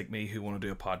dickheads like me who want to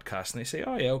do a podcast, and they say,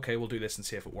 oh, yeah, okay, we'll do this and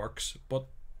see if it works. But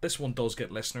this one does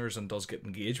get listeners and does get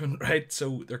engagement, right?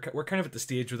 So we're kind of at the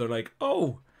stage where they're like,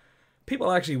 oh,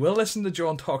 people actually will listen to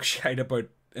John talk shite about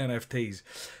NFTs.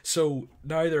 So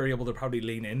now they're able to probably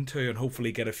lean into and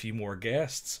hopefully get a few more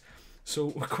guests.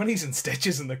 So Quinny's in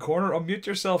stitches in the corner. Unmute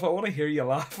yourself. I want to hear you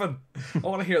laughing. I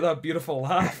want to hear that beautiful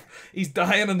laugh. He's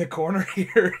dying in the corner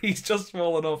here. He's just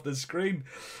fallen off the screen.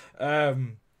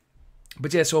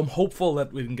 But yeah, so I'm hopeful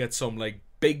that we can get some like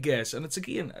big guests. And it's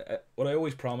again, what I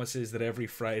always promise is that every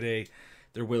Friday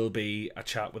there will be a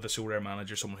chat with a Sorare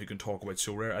manager, someone who can talk about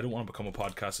Sorare. I don't want to become a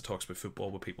podcast that talks about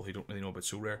football with people who don't really know about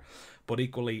Sorare. But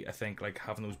equally, I think like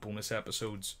having those bonus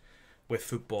episodes with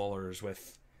footballers,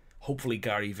 with hopefully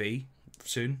Gary V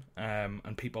soon,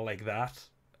 and people like that.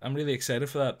 I'm really excited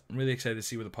for that. I'm really excited to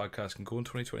see where the podcast can go in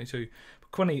 2022.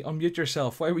 But Quinny, unmute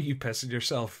yourself. Why were you pissing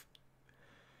yourself?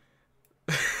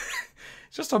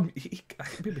 Just sorry, it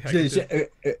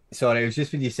was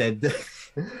just when you said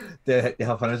they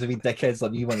have hundreds of wee dickheads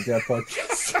like you want to do a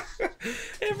podcast.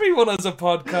 Everyone has a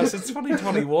podcast. It's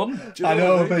 2021. I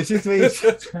know, but it's just me.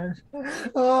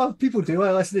 Oh, people do.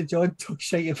 I listen to John talk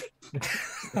shit.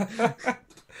 But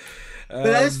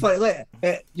that's funny. Like,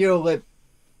 you know, like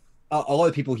a lot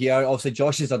of people here. Obviously,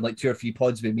 Josh has done like 2 or 3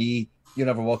 pods with me. You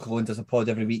Never Walk Alone does a pod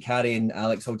every week. Harry and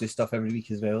Alex all do stuff every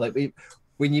week as well. Like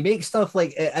when you make stuff,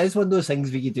 like it is one of those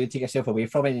things where you do take yourself away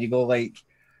from it and you go like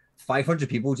 500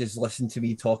 people just listen to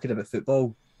me talking about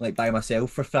football like by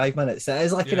myself for 5 minutes. It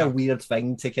is like a weird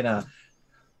thing to kind of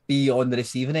be on the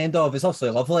receiving end of. It's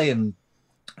also lovely, and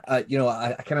you know,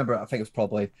 I can't remember. I think it was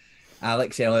probably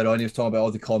Alex earlier on. He was talking about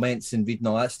all the comments and reading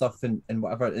all that stuff and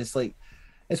whatever. It's like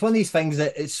it's one of these things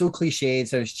that it's so cliche, it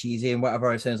sounds cheesy and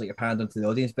whatever. It sounds like you're pandering to the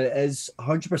audience, but it is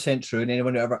 100% true. And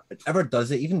anyone who ever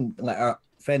does it, even like our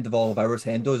friend of all of ours,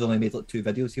 Hendo's only made like 2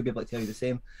 videos. He'll be able to tell you the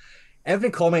same. Every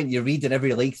comment you read and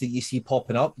every like that you see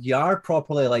popping up, you are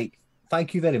properly like,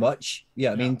 thank you very much.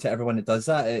 Yeah, I mean, to everyone that does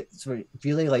that, it's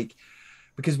really like,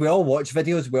 because we all watch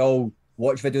videos,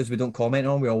 we don't comment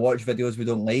on, we all watch videos we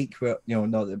don't like. We're, you know,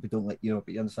 not that we don't like, you know,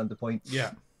 but you understand the point.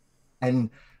 Yeah. And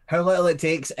how little it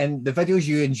takes, and the videos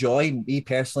you enjoy, me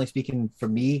personally speaking, for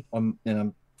me, and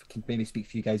I can maybe speak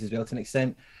for you guys as well to an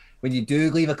extent, when you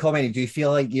do leave a comment,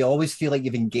 you always feel like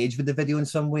you've engaged with the video in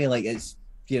some way, like it's,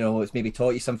 you know, it's maybe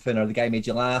taught you something, or the guy made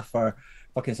you laugh, or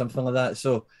fucking something like that.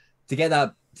 So to get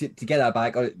that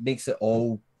back, it makes it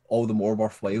all the more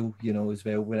worthwhile, you know, as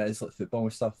well, when it is like football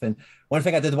and stuff. And one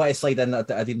thing I did want to slide in, I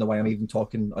didn't know why I'm even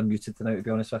talking unmuted tonight, to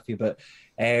be honest with you, but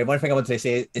one thing I wanted to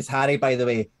say is Harry, by the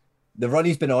way, the run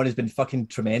he's been on has been fucking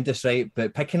tremendous, right?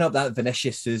 But picking up that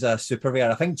Vinicius Souza super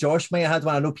rare, I think Josh might have had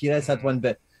one, I know Perez had one,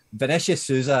 but Vinicius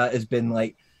Souza has been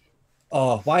like,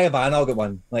 oh, why have I not got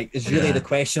one? Like, it's really the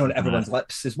question on everyone's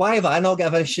lips is, why have I not got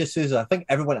a Vinicius Souza? I think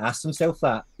everyone asks themselves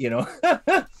that, you know?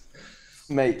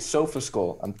 Mate,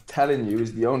 SofaScore, I'm telling you,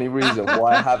 is the only reason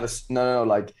why I have a... No,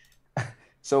 like...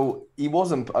 So, he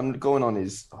wasn't... I'm going on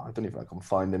his... Oh, I don't even know if I can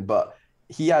find him, but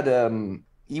he had...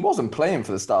 He wasn't playing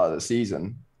for the start of the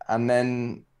season, and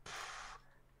then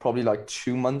probably like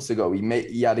 2 months ago.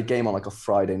 He had a game on like a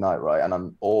Friday night, right? And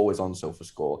I'm always on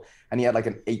SofaScore, and he had like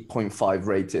an 8.5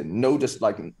 rating. No, just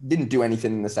like didn't do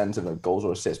anything in the sense of like goals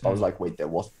or assists. But I was like, wait,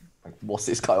 what's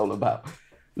this guy all about?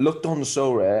 Looked on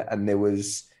Sorare, and there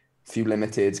was a few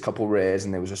limiteds, couple rares,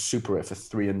 and there was a super rare for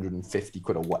 350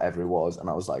 quid or whatever it was. And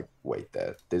I was like, wait,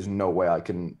 there's no way I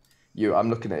can. I'm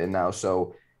looking at it now,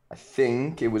 so I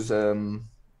think it was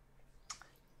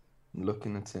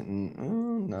looking at it.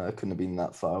 No, it couldn't have been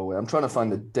that far away. I'm trying to find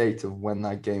the date of when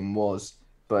that game was.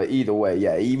 But either way,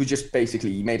 yeah, he was just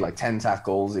basically, he made like 10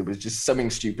 tackles. It was just something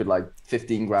stupid, like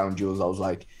 15 ground duels. I was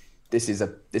like, this is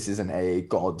an AA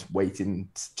god waiting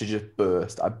to just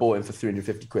burst. I bought him for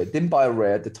 350 quid. Didn't buy a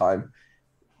rare at the time.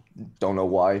 Don't know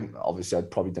why. Obviously, I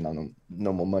probably didn't have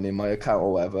no more money in my account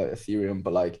or whatever, Ethereum.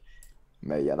 But like,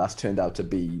 mate, yeah, that's turned out to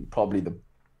be probably the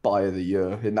buy of the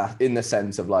year in the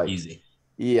sense of like, easy.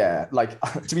 Yeah, like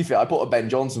to be fair, I bought a Ben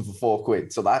Johnson for 4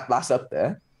 quid, so that's up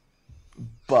there.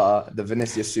 But the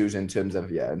Vinicius Souza in terms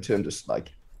of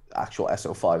like actual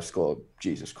SO5 score,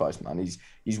 Jesus Christ, man,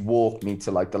 he's walked me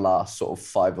to like the last sort of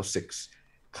 5 or 6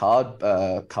 card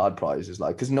prizes,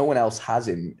 like because no one else has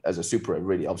him as a super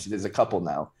really. Obviously, there's a couple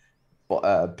now,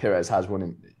 but Perez has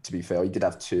one. To be fair, he did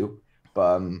have 2,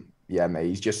 but yeah, mate,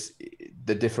 he's just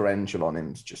the differential on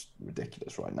him is just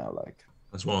ridiculous right now. Like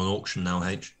that's one on auction now,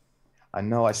 H. I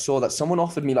know. I saw that someone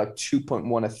offered me like 2.1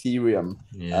 Ethereum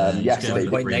yesterday.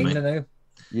 1.9 now.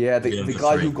 Yeah, the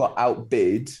guy who got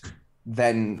outbid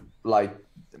then like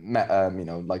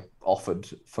like offered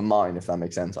for mine, if that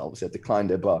makes sense. Obviously, I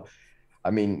declined it, but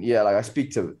I mean, yeah, like I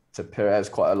speak to Perez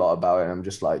quite a lot about it, and I'm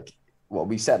just like, well,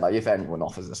 we said like if anyone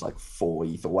offers us like 4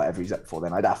 ETH or whatever he's up for,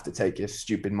 then I'd have to take his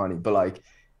stupid money. But like,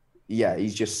 yeah,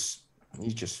 he's just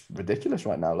ridiculous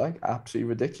right now, like absolutely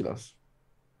ridiculous.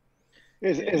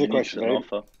 Here's a question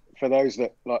for those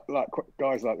that like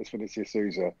guys like this Vinicius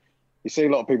Souza. You see a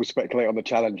lot of people speculate on the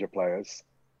challenger players,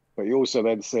 but you also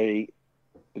then see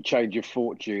the change of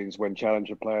fortunes when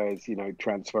challenger players,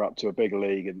 transfer up to a bigger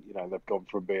league, and they've gone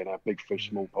from being a big fish,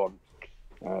 small pond,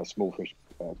 small fish,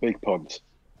 big pond.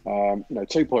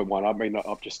 2.1. I mean,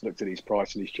 I've just looked at his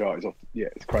price and his chart.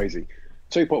 It's crazy.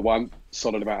 2.1,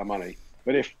 solid amount of money.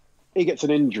 But if he gets an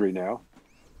injury now,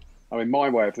 I mean, my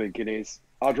way of thinking is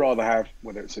I'd rather have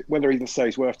whether he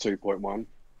says worth 2.1.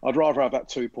 I'd rather have that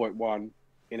 2.1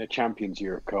 in a Champions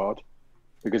Europe card,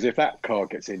 because if that card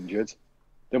gets injured,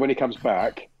 then when he comes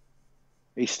back,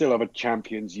 he still have a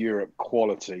Champions Europe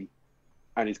quality,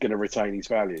 and he's going to retain his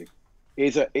value.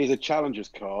 Is a Challengers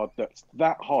card that's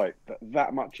that hype,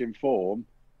 that much in form,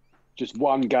 just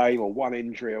one game or one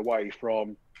injury away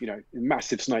from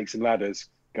massive snakes and ladders,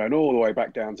 going all the way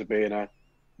back down to being a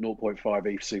 0.5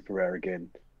 ETH super rare again.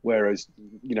 Whereas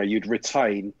you'd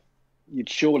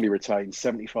surely retain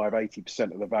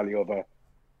 75-80% of the value of a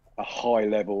high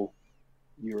level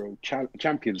Euro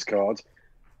Champions card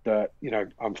that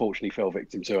unfortunately fell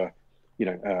victim to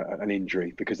an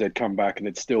injury, because they'd come back and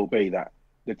they'd still have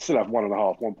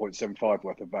 1.75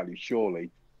 worth of value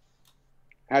surely.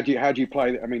 How do you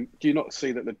play? I mean, do you not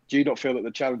feel that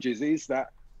the challenges is that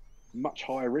much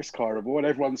higher risk, higher reward?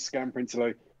 Everyone's scampering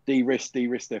to de-risk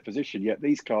their position, yet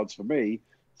these cards for me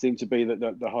seem to be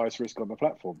the highest risk on the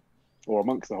platform, or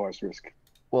amongst the highest risk.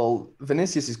 Well,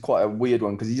 Vinicius is quite a weird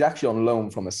one because he's actually on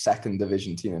loan from a second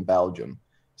division team in Belgium.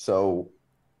 So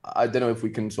I don't know if we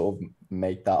can sort of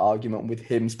make that argument with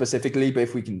him specifically, but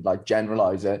if we can like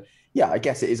generalize it, yeah, I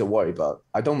guess it is a worry, but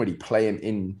I don't really play him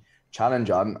in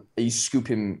Challenger. He's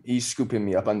scooping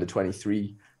me up under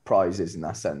 23 prizes in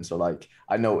that sense. So like,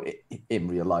 I know in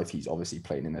real life, he's obviously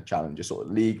playing in a Challenger sort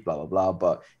of league, blah, blah, blah.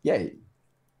 But yeah,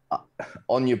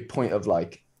 on your point of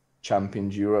like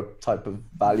Champions Europe type of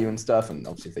value and stuff, and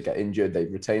obviously if they get injured, they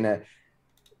retain it.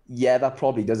 Yeah, that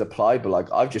probably does apply, but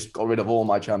like I've just got rid of all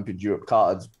my Champions Europe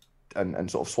cards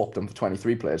and sort of swapped them for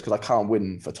 23 players because I can't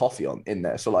win for Toffee in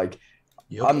there. So like,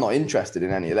 yep. I'm not interested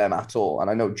in any of them at all. And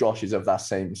I know Josh is of that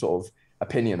same sort of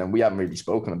opinion, and we haven't really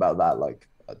spoken about that like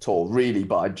at all really,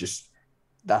 but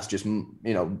that's just,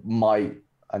 my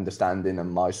understanding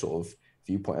and my sort of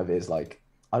viewpoint of it is like,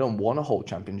 I don't want to hold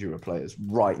Champions Europe players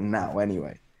right now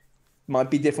anyway. Might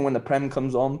be different when the Prem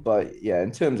comes on, but yeah,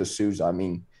 in terms of Souza, I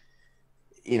mean,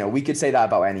 we could say that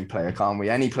about any player, can't we?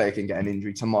 Any player can get an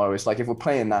injury tomorrow. It's like if we're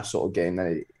playing that sort of game,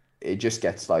 then it just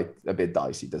gets like a bit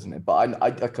dicey, doesn't it? But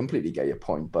I completely get your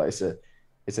point, but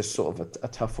it's a sort of a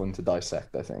tough one to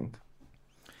dissect, I think.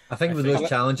 I think with those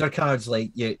challenger cards,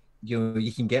 like you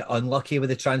can get unlucky with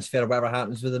the transfer or whatever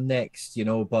happens with them next,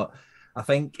 but I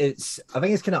think it's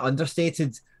kind of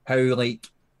understated how like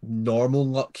normal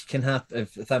luck can happen,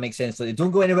 if that makes sense. Like they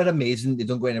don't go anywhere amazing, they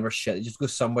don't go anywhere shit, they just go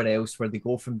somewhere else where they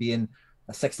go from being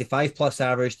a 65 plus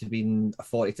average to being a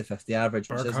 40 to 50 average.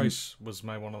 Berghuis was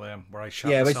one of them where I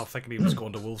shot Yeah, myself thinking he was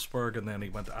going to Wolfsburg and then he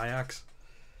went to Ajax.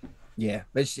 Yeah,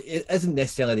 which it isn't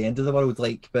necessarily the end of the world,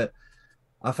 like, but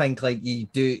I think like you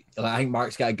do. Like, I think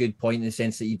Mark's got a good point in the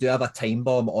sense that you do have a time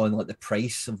bomb on like the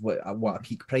price of what a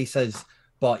peak price is,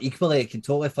 but equally it can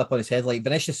totally flip on its head. Like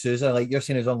Vinicius Souza, like you're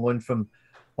saying, is on loan from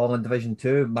Holland Division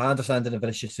 2. My understanding of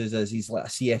Vinicius Souza is he's like a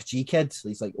CFG kid. So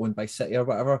he's like owned by City or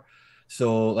whatever.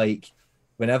 So like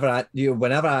whenever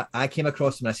I came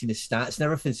across him and I seen his stats and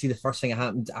everything, see the first thing that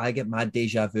happened, I get mad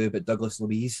deja vu about Douglas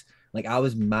Luiz. Like I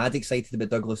was mad excited about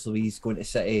Douglas Luiz going to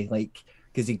City, like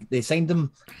because they signed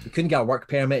him, he couldn't get a work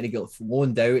permit and he got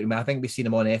loaned out. And I think we've seen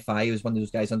him on FI. He was one of those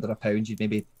guys under £1 you'd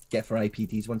maybe get for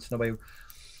IPDs once in a while.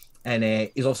 And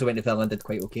he's also went to Villa and did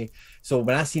quite okay. So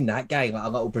when I seen that guy, like a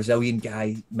little Brazilian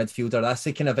guy, midfielder, that's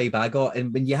the kind of vibe I got.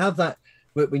 And when you have that,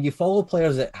 when you follow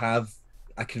players that have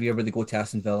a career where they go to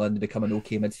Aston Villa and they become an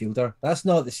okay midfielder, that's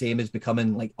not the same as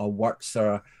becoming like a Wirtz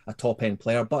or a top end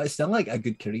player, but it's still like a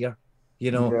good career,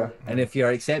 you know? Yeah. And if you're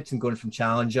accepting going from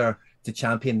challenger to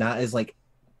champion, that is like,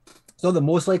 it's not the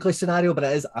most likely scenario, but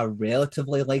it is a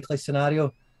relatively likely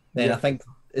scenario. Then I think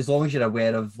as long as you're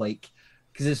aware of like,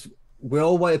 because we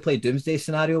all want to play doomsday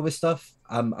scenario with stuff.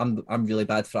 I'm really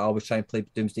bad for it. I always try and play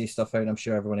doomsday stuff out, and I'm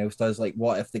sure everyone else does. Like,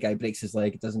 what if the guy breaks his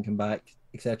leg, it doesn't come back,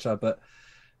 etc. But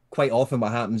quite often,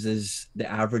 what happens is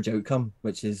the average outcome,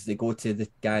 which is they go to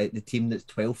the team that's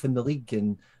 12th in the league,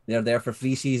 and they're there for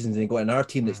 3 seasons, and they go to another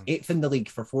team that's 8th in the league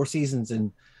for 4 seasons,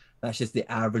 and that's just the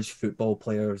average football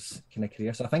player's kind of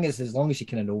career. So I think it's as long as you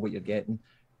kind of know what you're getting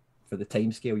for the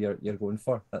time scale you're going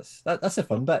for. That's the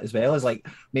fun bit as well. Is like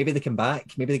maybe they come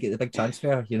back, maybe they get the big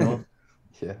transfer, you know.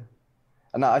 Yeah,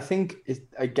 and I think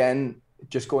again,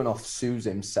 just going off Suze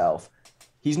himself,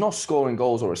 he's not scoring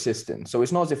goals or assisting, so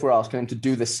it's not as if we're asking him to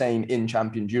do the same in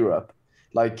Champions Europe.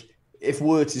 Like if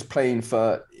Wirtz is playing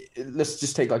for, let's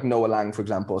just take like Noah Lang for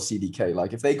example, or CDK.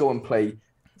 Like if they go and play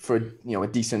for a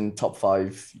decent top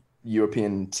 5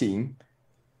 European team,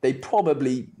 they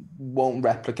probably won't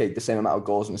replicate the same amount of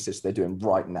goals and assists they're doing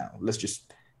right now. Let's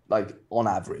just like on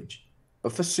average.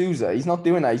 But for Souza, he's not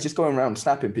doing that. He's just going around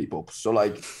snapping people. So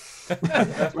like,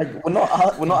 like we're not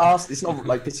asked. It's not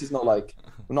like this is not like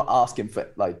we're not asking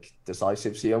for like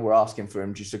decisives here. We're asking for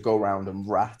him just to go around and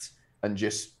rat and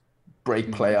just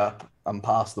break play up and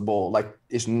pass the ball. Like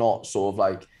it's not sort of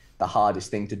like the hardest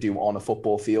thing to do on a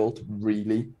football field,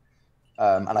 really.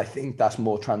 And I think that's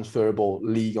more transferable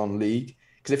league on league.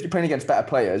 Because if you're playing against better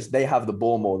players, they have the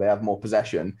ball more, they have more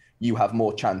possession, you have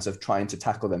more chance of trying to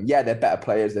tackle them. Yeah, they're better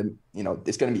players, then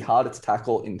it's going to be harder to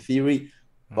tackle in theory.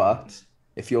 But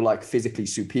if you're like physically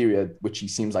superior, which he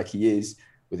seems like he is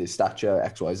with his stature,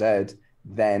 XYZ,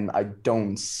 then I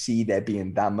don't see there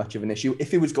being that much of an issue.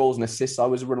 If it was goals and assists I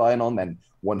was relying on, then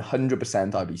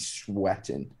 100% I'd be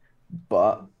sweating.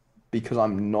 But because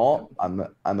I'm not, I'm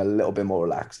a little bit more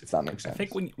relaxed, if that makes sense. I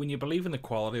think when you believe in the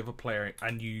quality of a player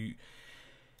and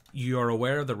you are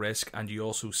aware of the risk and you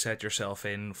also set yourself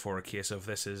in for a case of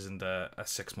this isn't a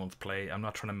 6-month play. I'm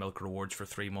not trying to milk rewards for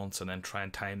 3 months and then try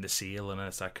and time the sale, and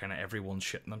it's that kind of everyone's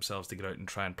shitting themselves to get out and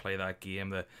try and play that game.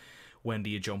 The when do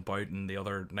you jump out and the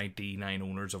other 99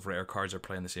 owners of rare cards are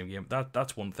playing the same game.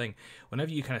 That's one thing.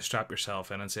 Whenever you kind of strap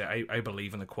yourself in and say, I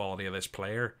believe in the quality of this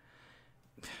player.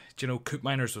 Do you know, Coop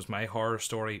Miners was my horror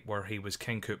story where he was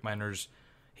King Coop Miners.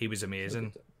 He was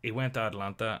amazing. He went to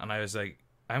Atlanta and I was like,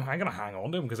 I'm going to hang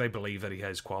on to him because I believe that he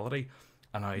has quality.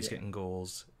 And now he's getting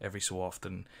goals every so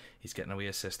often. He's getting a wee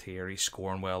assist here. He's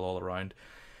scoring well all around.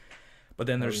 But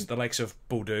then there's the likes of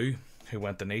Boudou, who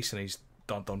went to Nice and he's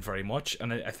done very much.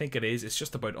 And I think it's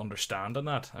just about understanding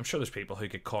that. I'm sure there's people who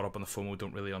get caught up on the FOMO,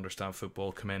 don't really understand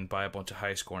football, come in, buy a bunch of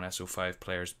high-scoring SO5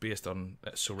 players based on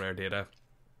Sorare data,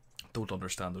 don't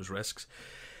understand those risks.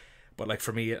 But like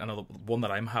for me, another one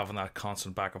that I'm having that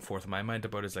constant back and forth in my mind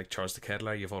about is like Charles de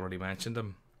Ketelaere. You've already mentioned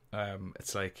him.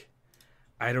 It's like,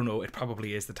 I don't know, it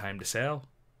probably is the time to sell,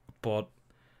 but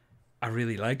I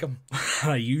really like him.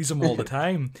 I use him all the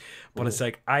time. But it's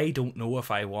like, I don't know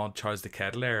if I want Charles de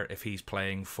Ketelaere if he's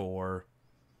playing for,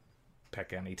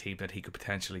 pick any team that he could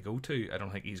potentially go to. I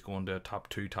don't think he's going to a top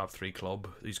 2, top 3 club.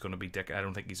 He's going to be Dick. I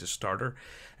don't think he's a starter.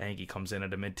 I think he comes in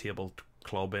at a mid-table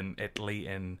club in Italy,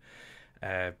 in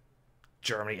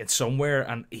Germany, and somewhere,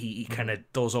 and he kind of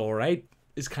does all right.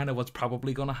 Is kind of what's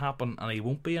probably going to happen, and he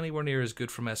won't be anywhere near as good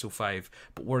from SO5.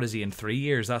 But where is he in 3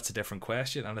 years? That's a different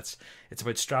question, and it's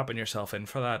about strapping yourself in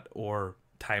for that or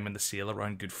timing the sale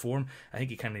around good form. I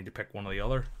think you kind of need to pick one or the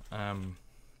other.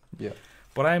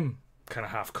 But I'm kind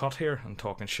of half cut here and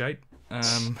talking shite.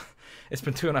 It's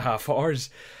been 2.5 hours.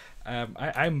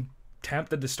 I'm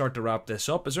tempted to start to wrap this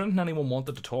up. Is there anything anyone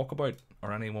wanted to talk about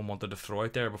or anyone wanted to throw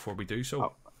out there before we do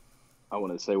so? I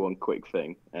want to say one quick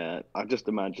thing. I just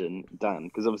imagine Dan,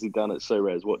 because obviously Dan at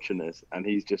Sorare is watching this, and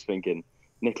he's just thinking,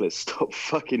 Nicholas, stop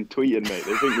fucking tweeting, mate.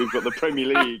 They think we've got the Premier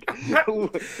League. all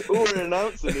we're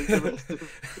announcing is the rest of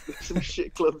some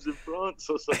shit clubs in France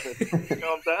or something.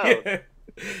 Calm down. Yeah.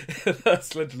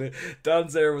 That's literally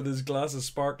Dan's there with his glass of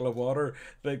sparkling water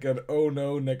thinking, oh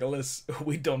no, Nicholas,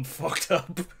 we done fucked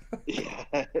up.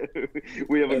 Yeah,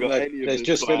 we haven't got any of this. There's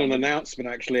just been an planned. announcement,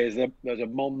 actually. There's a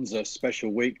Monza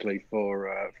special weekly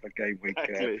for game week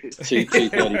Exactly.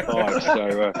 235.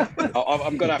 So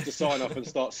I'm going to have to sign off and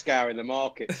start scouring the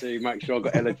market to make sure I've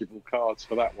got eligible cards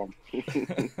for that one.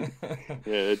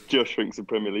 Yeah, Josh thinks the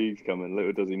Premier League's coming.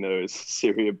 Little does he know it's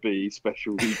Serie B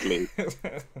special weekly.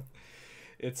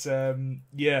 It's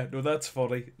yeah, no, that's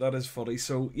funny. That is funny.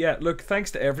 So yeah, look,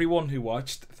 thanks to everyone who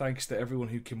watched. Thanks to everyone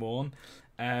who came on.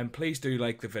 Please do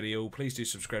like the video. Please do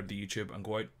subscribe to YouTube and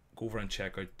go over and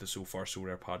check out the So Far So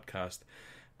Rare podcast.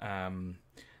 And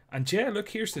yeah, look,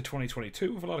 here's to 2022.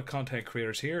 We have a lot of content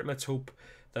creators here. Let's hope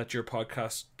that your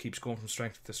podcast keeps going from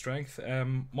strength to strength.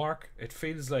 Mark, it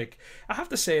feels like, I have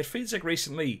to say, it feels like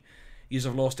recently you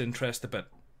have lost interest a bit.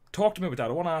 Talk to me about that.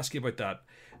 I want to ask you about that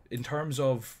in terms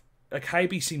of, like,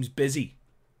 Hybe seems busy.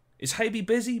 Is Hybe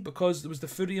busy? Because there was the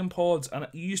Footy and Pods, and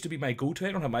you used to be my go-to.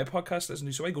 I don't have my podcast to listen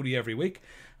to, so I go to you every week.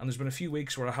 And there's been a few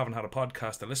weeks where I haven't had a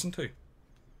podcast to listen to.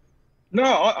 No,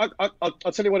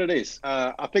 I'll tell you what it is.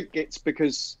 I think it's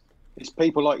because it's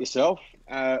people like yourself,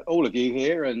 all of you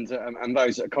here, and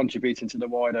those that are contributing to the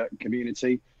wider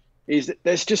community. Is that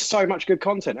there's just so much good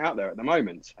content out there at the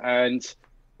moment. And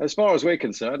as far as we're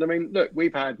concerned, I mean, look,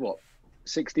 we've had,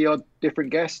 60 odd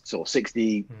different guests, or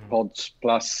 60 pods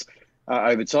plus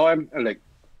over time. And look,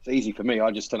 it's easy for me. I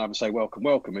just turn up and say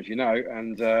welcome, as you know.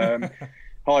 And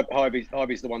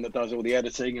Hybe's the one that does all the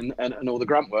editing and all the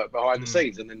grunt work behind the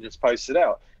scenes, and then just posts it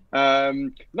out.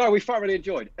 No, we thoroughly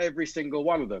enjoyed every single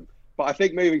one of them. But I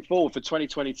think moving forward for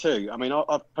 2022, I mean,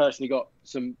 I've personally got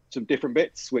some different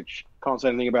bits which can't say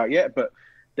anything about yet, but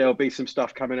there'll be some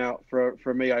stuff coming out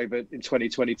for me over in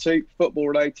 2022, football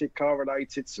related, car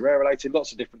related, Sorare related,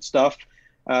 lots of different stuff.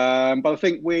 But I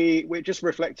think we're just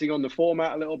reflecting on the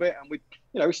format a little bit, and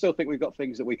we still think we've got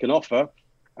things that we can offer.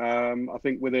 I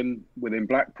think within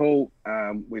Blackpool,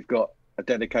 we've got a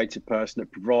dedicated person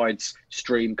that provides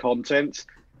stream content,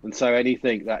 and so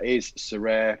anything that is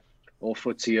Sorare or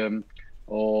Footium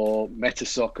or Meta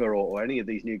Soccer or any of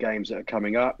these new games that are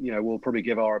coming up, we'll probably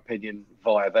give our opinion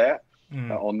via there.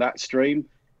 On that stream.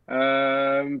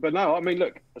 But no, I mean,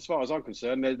 look, as far as I'm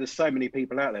concerned, there's so many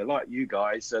people out there like you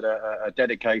guys that are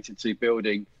dedicated to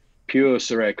building pure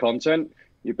Sorare content.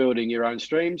 You're building your own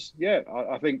streams. Yeah,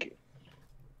 I think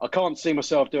I can't see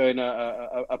myself doing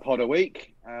a pod a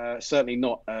week. Certainly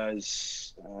not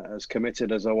as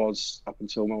committed as I was up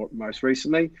until most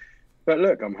recently. But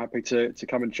look, I'm happy to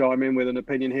come and chime in with an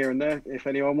opinion here and there if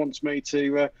anyone wants me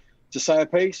to say a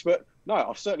piece. But no,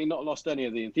 I've certainly not lost any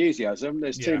of the enthusiasm.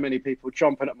 There's too many people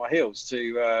chomping at my heels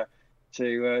to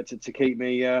keep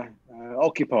me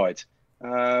occupied.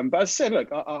 But as I said, look,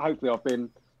 hopefully I've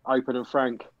been open and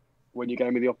frank when you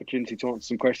gave me the opportunity to answer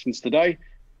some questions today.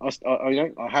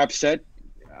 I have said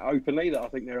openly that I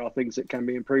think there are things that can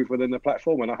be improved within the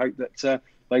platform, and I hope that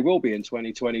they will be in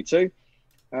 2022.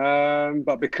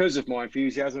 But because of my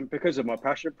enthusiasm, because of my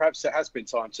passion, perhaps it has been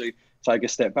time to take a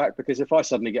step back, because if I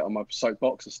suddenly get on my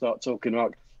soapbox and start talking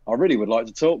like I really would like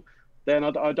to talk, then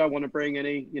I don't want to bring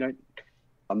any,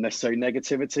 unnecessary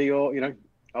negativity, or,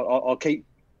 I'll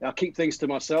keep things to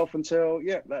myself until,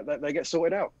 they get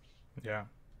sorted out. Yeah.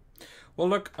 Well,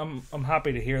 look, I'm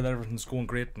happy to hear that everything's going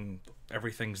great and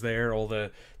everything's there. All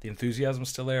the enthusiasm's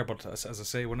still there. But as I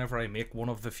say, whenever I make one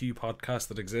of the few podcasts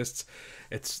that exists,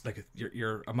 it's like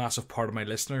you're a massive part of my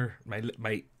listener,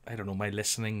 my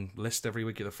listening list every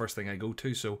week. You're the first thing I go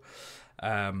to. So,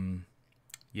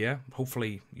 yeah,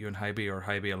 hopefully you and Hybe or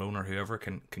Hybe alone or whoever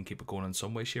can keep it going in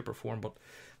some way, shape or form. But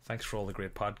thanks for all the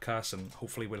great podcasts, and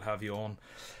hopefully we'll have you on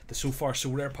the So Far So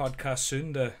Rare podcast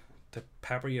soon to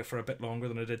pepper you for a bit longer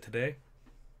than I did today.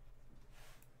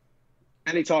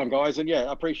 Anytime, guys. And yeah,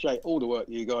 I appreciate all the work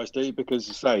you guys do, because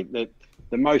as I say,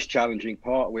 the most challenging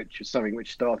part, which is something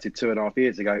which started 2.5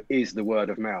 years ago, is the word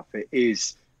of mouth. It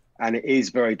is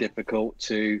very difficult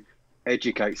to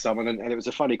educate someone. And it was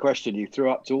a funny question you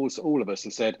threw up to all of us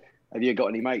and said, have you got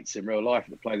any mates in real life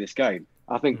that play this game?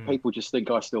 I think people just think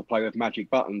I still play with magic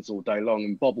buttons all day long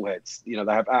and bobbleheads.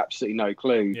 They have absolutely no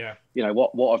clue. Yeah.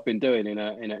 What I've been doing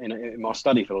in my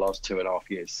study for the last 2.5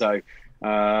 years. So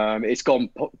it's gone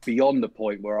beyond the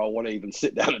point where I want to even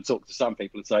sit down and talk to some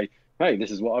people and say, hey,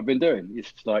 this is what I've been doing.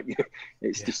 It's like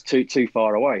it's just too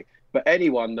far away. But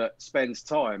anyone that spends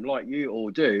time, like you all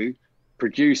do,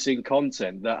 producing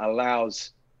content that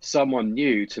allows someone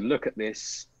new to look at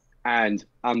this and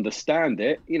understand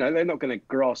it, they're not going to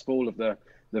grasp all of the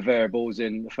variables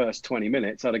in the first 20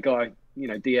 minutes. I had a guy,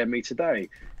 DM me today,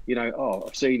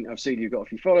 I've seen you've got a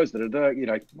few followers,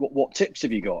 what tips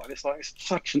have you got? And it's like, it's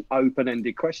such an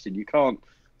open-ended question. You can't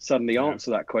suddenly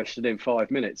answer that question in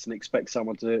 5 minutes and expect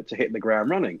someone to hit the ground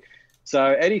running. So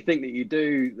anything that you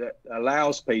do that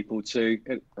allows people to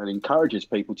and encourages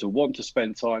people to want to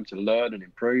spend time to learn and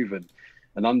improve and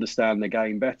understand the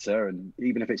game better, and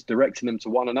even if it's directing them to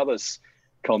one another's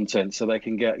content so they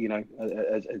can get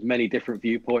as many different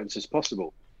viewpoints as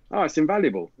possible, it's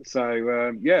invaluable.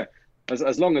 So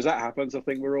as long as that happens, I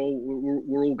think we're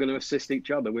all going to assist each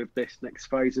other with this next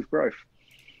phase of growth.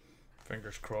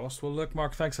 Fingers crossed. Well, look,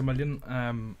 Mark, thanks a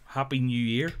million. Happy New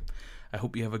Year. I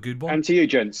hope you have a good one. And to you,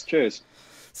 gents. Cheers.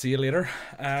 See you later.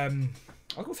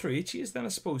 I'll go through each of you then, I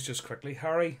suppose, just quickly.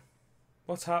 Harry,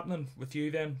 what's happening with you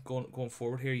then, going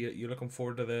forward here? You looking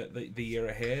forward to the year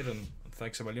ahead, and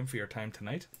thanks a million for your time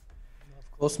tonight.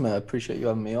 Of course, mate. I appreciate you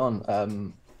having me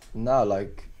on.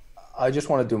 I just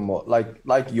want to do more.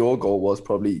 Like your goal was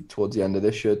probably towards the end of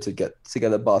this year to get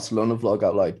the Barcelona vlog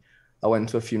out. I went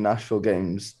to a few Nashville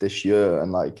games this year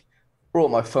and brought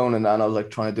my phone and I was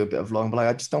trying to do a bit of vlogging, but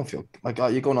I just don't feel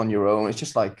you're going on your own. It's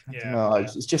just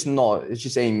it's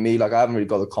just ain't me. I haven't really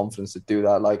got the confidence to do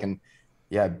that.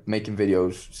 Making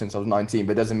videos since I was 19,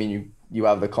 but it doesn't mean you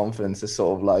have the confidence to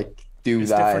sort of do it's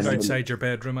that. It's different outside your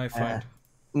bedroom, I find.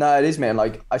 No, it is, man.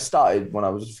 I started when I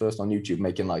was first on YouTube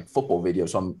making football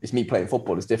videos. So it's me playing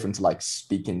football. It's different to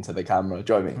speaking to the camera.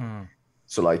 Do you know what I mean?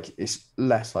 So it's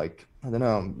less I don't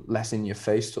know, less in your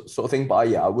face sort of thing. But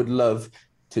I would love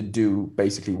to do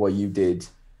basically what you did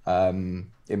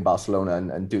in Barcelona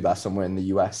and do that somewhere in the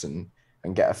US and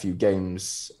get a few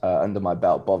games under my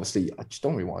belt. But obviously, I just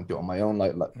don't really want to do it on my own.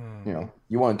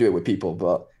 You want to do it with people,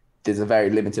 but there's a very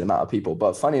limited amount of people.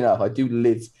 But funny enough, I do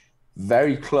live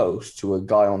very close to a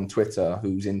guy on Twitter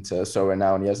who's into Sorare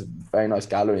now, and he has a very nice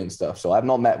gallery and stuff. So I've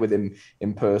not met with him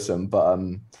in person, but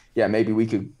maybe we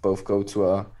could both go to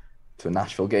a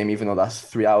Nashville game, even though that's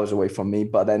 3 hours away from me.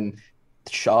 But then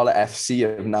Charlotte FC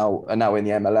are now in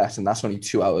the MLS, and that's only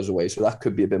 2 hours away, so that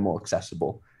could be a bit more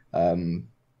accessible.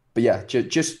 But yeah,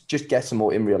 just get some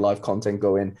more in real life content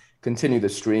going. Continue the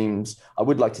streams. I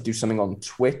would like to do something on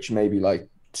Twitch, maybe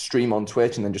stream on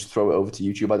Twitch and then just throw it over to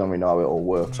YouTube. I don't really know how it all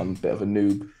works. I'm a bit of a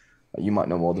noob. You might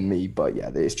know more than me, but yeah,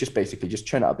 it's just basically just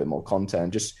churn out a bit more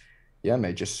content. Just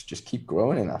keep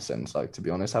growing in that sense. To be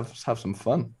honest, have some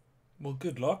fun. Well,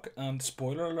 good luck, and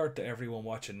spoiler alert to everyone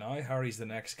watching now, Harry's the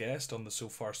next guest on the So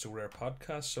Far So Rare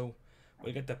podcast, so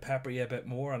we'll get to pepper you a bit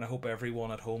more, and I hope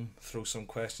everyone at home throws some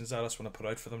questions at us when I put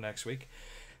out for them next week,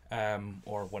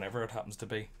 or whenever it happens to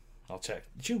be. I'll check.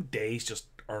 2 days just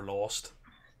are lost.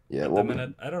 Yeah, at the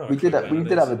minute. I don't know. We did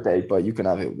have a date, but you can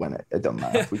have it when it don't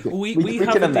matter. We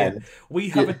have a date. We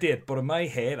have a date, but in my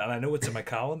head, and I know it's in my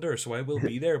calendar, so I will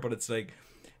be there, but it's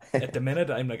at the minute,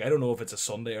 I'm I don't know if it's a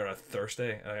Sunday or a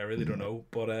Thursday. I really don't know.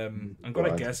 But I'm going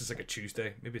to guess it's a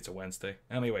Tuesday. Maybe it's a Wednesday.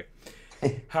 Anyway,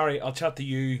 Harry, I'll chat to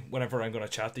you whenever I'm going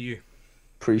to chat to you.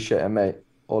 Appreciate it, mate.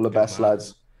 All the best,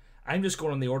 lads. I'm just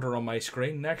going on the order on my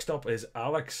screen. Next up is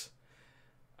Alex.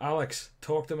 Alex,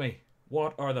 talk to me.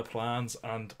 What are the plans?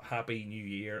 And Happy New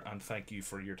Year. And thank you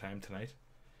for your time tonight.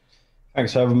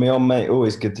 Thanks for having me on, mate.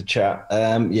 Always good to chat.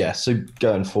 So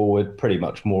going forward, pretty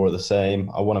much more of the same.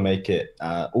 I want to make it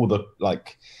all the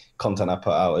content I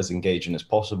put out as engaging as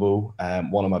possible.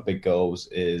 One of my big goals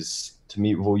is to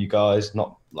meet with all you guys,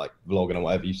 not vlogging or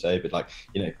whatever you say, but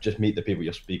just meet the people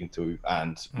you're speaking to,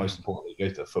 and most importantly, go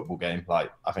to a football game. I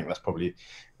think that's probably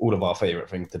all of our favorite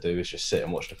thing to do is just sit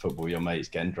and watch the football with your mates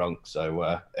getting drunk.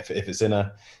 So if it's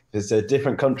if it's a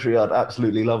different country, I'd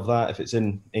absolutely love that. If it's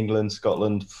in England,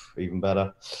 Scotland, even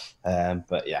better.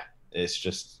 But yeah, it's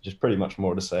just pretty much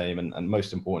more of the same, and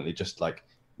most importantly, just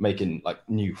making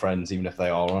new friends, even if they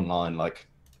are online.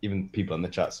 Even people in the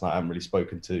chats tonight I haven't really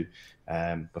spoken to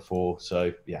before.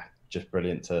 So yeah, just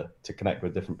brilliant to connect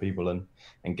with different people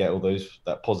and get all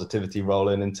that positivity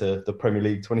rolling into the Premier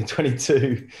League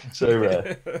 2022. So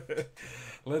rare.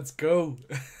 Let's go.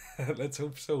 Let's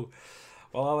hope so.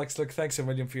 Well, Alex, look, thanks a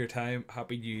million for your time.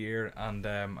 Happy New Year, and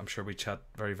I'm sure we chat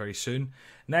very, very soon.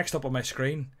 Next up on my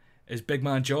screen is big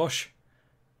man Josh.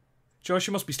 Josh,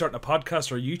 you must be starting a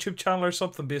podcast or a YouTube channel or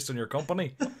something based on your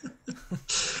company.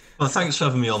 Well, thanks for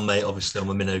having me on, mate. Obviously, I'm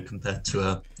a minnow compared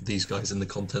to these guys in the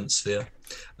content sphere.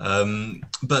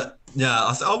 But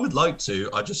yeah, I would like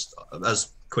to. I just,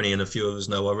 as Quinny and a few of us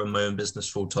know, I run my own business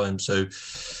full time. So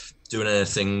doing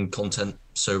anything content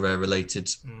so rare related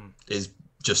is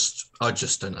I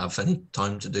just don't have any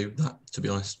time to do that, to be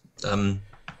honest.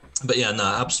 But yeah, no,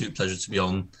 absolute pleasure to be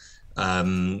on.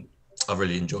 I've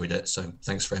really enjoyed it, so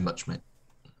thanks very much, mate.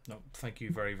 No, thank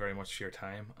you very, very much for your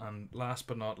time. And last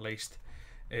but not least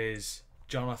is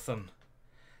Jonathan,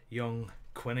 young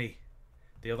Quinny,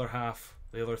 the other half,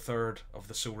 the other third of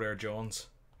the So Rare Johns.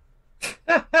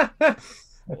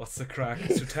 What's the crack?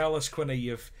 So tell us,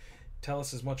 Quinny, tell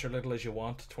us as much or little as you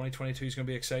want. 2022 is going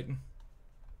to be exciting.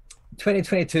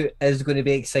 2022 is going to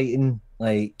be exciting.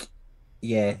 Like,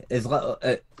 yeah, as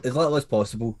little as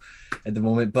possible at the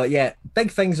moment. But yeah, big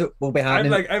things that will be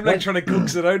happening. I'm like trying to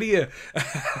coax it out of you,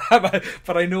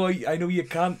 but I know you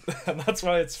can't, and that's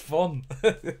why it's fun.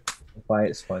 Why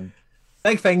it's fun.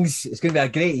 Big things. It's going to be a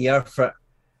great year for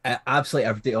absolutely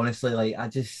everybody. Honestly, like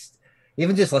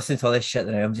even just listening to all this shit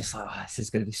now, I'm just like, this is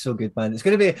going to be so good, man. It's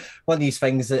going to be one of these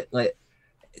things that, like,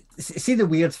 see the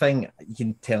weird thing. You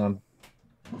can tell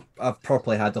I've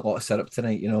properly had a lot of syrup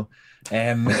tonight, you know.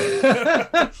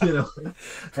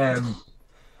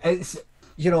 It's,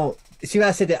 you know, see what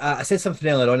I said? I said something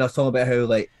earlier on. I was talking about how,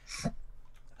 like,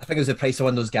 I think it was the price of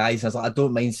one of those guys. I was like, I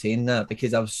don't mind saying that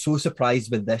because I was so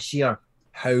surprised with this year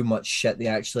how much shit they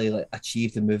actually like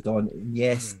achieved and moved on. And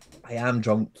yes, I am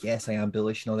drunk. Yes, I am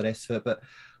bullish and all the rest of it. But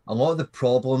a lot of the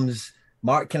problems,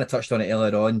 Mark kind of touched on it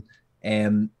earlier on.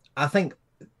 I think,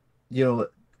 you know,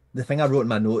 the thing I wrote in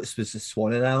my notes was the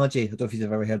swan analogy. I don't know if you've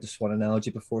ever heard the swan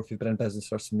analogy before. If you've been in business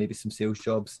or maybe some sales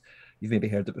jobs, you've maybe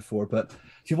heard it before. But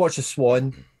if you watch a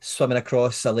swan swimming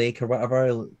across a lake or whatever,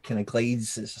 it kind of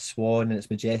glides, it's a swan and it's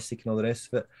majestic and all the rest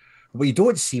of it. What you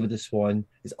don't see with the swan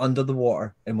is under the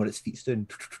water and what its feet's doing,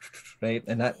 right?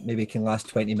 And that maybe can last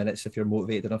 20 minutes if you're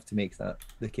motivated enough to make that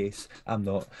the case. I'm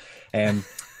not.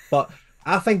 But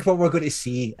I think what we're going to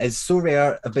see is So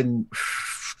Rare have been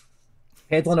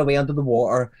pedaling away under the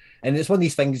water. And it's one of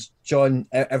these things, John,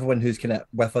 everyone who's kind of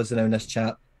with us now in this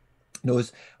chat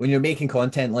knows when you're making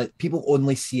content, like, people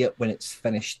only see it when it's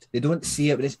finished. They don't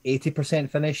see it when it's 80%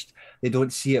 finished. They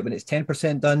don't see it when it's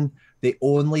 10% done. They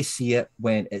only see it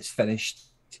when it's finished,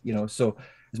 you know. So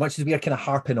as much as we are kind of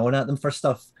harping on at them for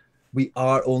stuff, we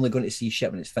are only going to see shit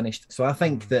when it's finished. So I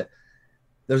think that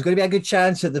there's going to be a good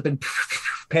chance that they've been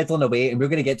pedaling away and we're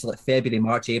going to get to like February,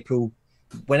 March, April,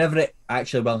 whenever it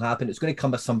actually will happen. It's going to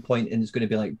come at some point and it's going to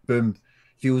be like, boom,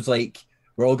 feels like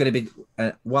we're all going to be,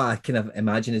 what I kind of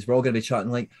imagine is we're all going to be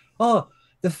chatting like, oh,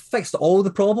 they've fixed all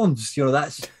the problems. You know,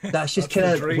 that's just kind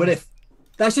of what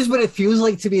that's just what it feels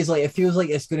like to me. Is like, it feels like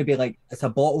it's going to be like, it's a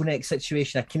bottleneck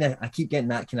situation. I keep getting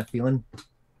that kind of feeling.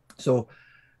 So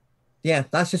yeah,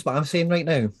 that's just what I'm saying right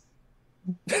now.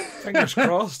 Fingers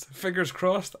crossed. Fingers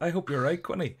crossed. I hope you're right,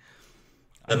 Quinny.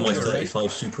 And my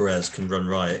 35 super rares can run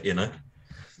riot, you know.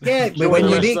 Yeah, but when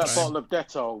you need that bottle of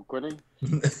Dettol, Quinny.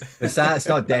 It's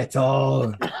not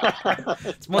Dettol.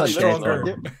 It's much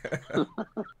stronger.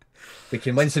 We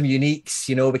can win some uniques,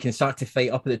 you know. We can start to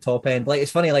fight up at the top end. Like,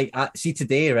 it's funny, like, see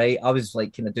today, right? I was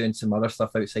like kind of doing some other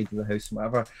stuff outside of the house and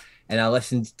whatever, and I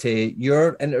listened to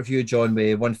your interview, John,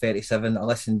 with 137. I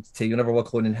listened to You Never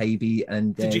Walk Alone in Hybee,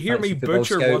 and did you hear me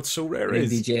butcher what So Rare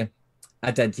is? DJ. I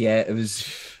did, yeah. It was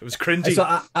cringy. So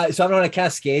I'm on a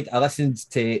cascade. I listened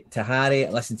to Harry. I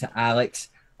listened to Alex.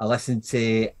 I listened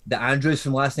to the Andrews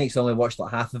from last night, so I only watched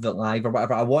like half of it live or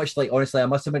whatever. I watched, like, honestly, I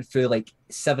must have went through like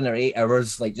 7 or 8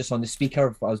 hours, like, just on the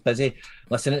speaker. I was busy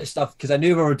listening to stuff because I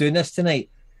knew we were doing this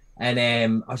tonight. And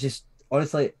I was just,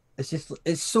 honestly,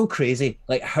 it's so crazy,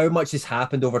 like, how much has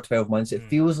happened over 12 months. It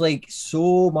feels like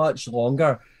so much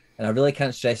longer. And I really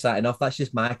can't stress that enough. That's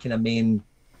just my kind of main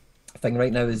thing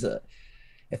right now, is that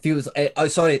it feels,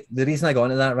 sorry, the reason I got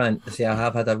into that rant, to say I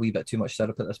have had a wee bit too much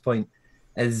syrup at this point,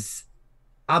 is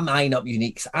I'm eyeing up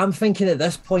uniques. I'm thinking at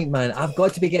this point, man, I've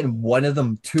got to be getting 1 of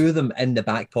them, 2 of them in the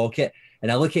back pocket. And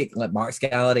I look at like Mark's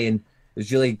gallery, and it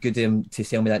was really good to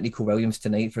sell me that Nico Williams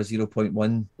tonight for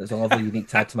 0.1. There's a lovely unique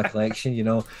tag to my collection, you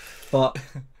know. But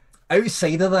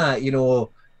outside of that, you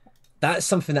know, that's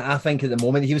something that I think at the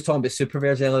moment, he was talking about super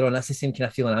rares earlier on, that's the same kind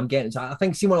of feeling I'm getting. So I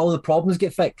think, see, when all the problems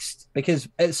get fixed, because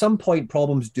at some point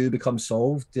problems do become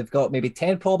solved. They've got maybe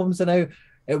 10 problems now.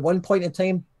 At one point in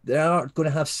time, they are going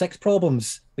to have 6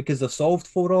 problems because they've solved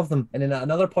 4 of them. And then at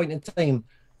another point in time,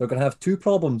 they're going to have 2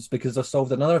 problems because they've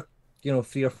solved another, you know,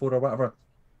 3 or 4 or whatever.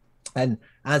 And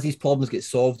as these problems get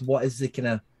solved, what is the kind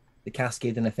of the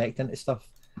cascading effect into stuff?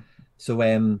 So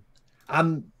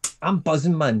I'm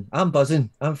buzzing, man. I'm buzzing.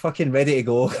 I'm fucking ready to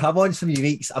go. I want some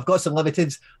uniques. I've got some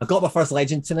limiteds. I've got my first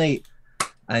legend tonight.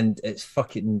 And it's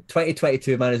fucking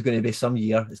 2022, man, is going to be some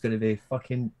year. It's going to be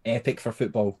fucking epic for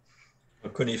football.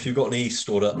 Quinny, if you've got an E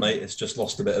stored up, mate, it's just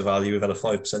lost a bit of value. We've had a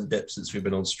 5% dip since we've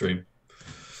been on stream.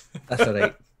 That's all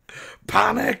right.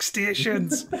 Panic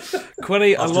stations.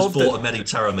 Quinny, I I've love just bought a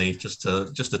Mediterranean just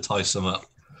to tie some up.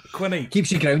 Quinny,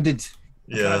 Keeps you grounded.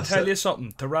 can I tell you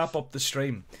something to wrap up the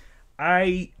stream?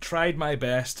 I tried my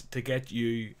best to get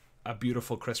you a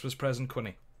beautiful Christmas present,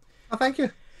 Quinny. Oh, thank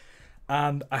you.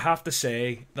 And I have to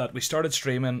say that we started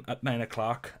streaming at 9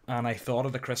 o'clock, and I thought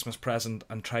of the Christmas present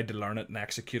and tried to learn it and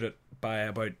execute it by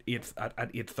about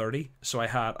 8:30. So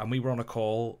we were on a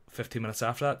call 15 minutes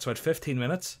after that. So I had 15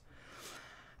 minutes,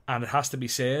 and it has to be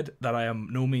said that I am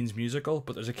no means musical,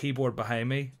 but there's a keyboard behind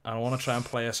me, and I want to try and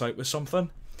play us out with something.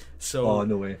 So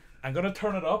no way. I'm going to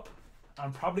turn it up.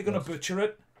 I'm probably going to butcher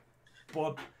it,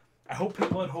 but I hope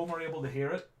people at home are able to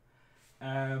hear it.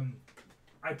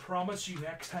 I promise you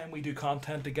next time we do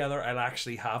content together, I'll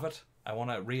actually have it. I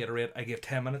want to reiterate, I gave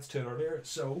 10 minutes to it earlier,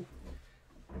 so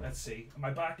let's see.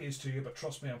 My back is to you, but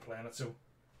trust me, I'm playing it, so...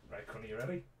 Right, Connie, you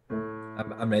ready?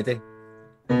 I'm ready.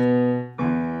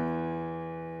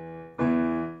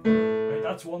 Right,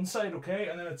 that's one side, okay?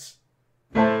 And then it's...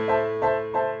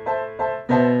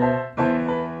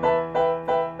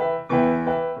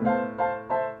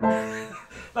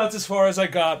 That's as far as I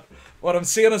got. What I'm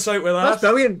seeing us out with that. That's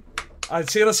brilliant. I'm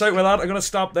seeing us out with that. I'm going to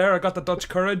stop there. I got the Dutch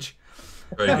courage.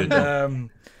 Very good.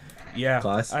 Yeah,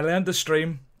 Class. I'll end the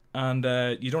stream, and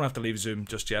you don't have to leave Zoom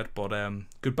just yet, but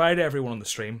goodbye to everyone on the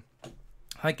stream.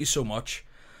 Thank you so much,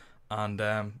 and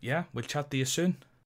yeah, we'll chat to you soon.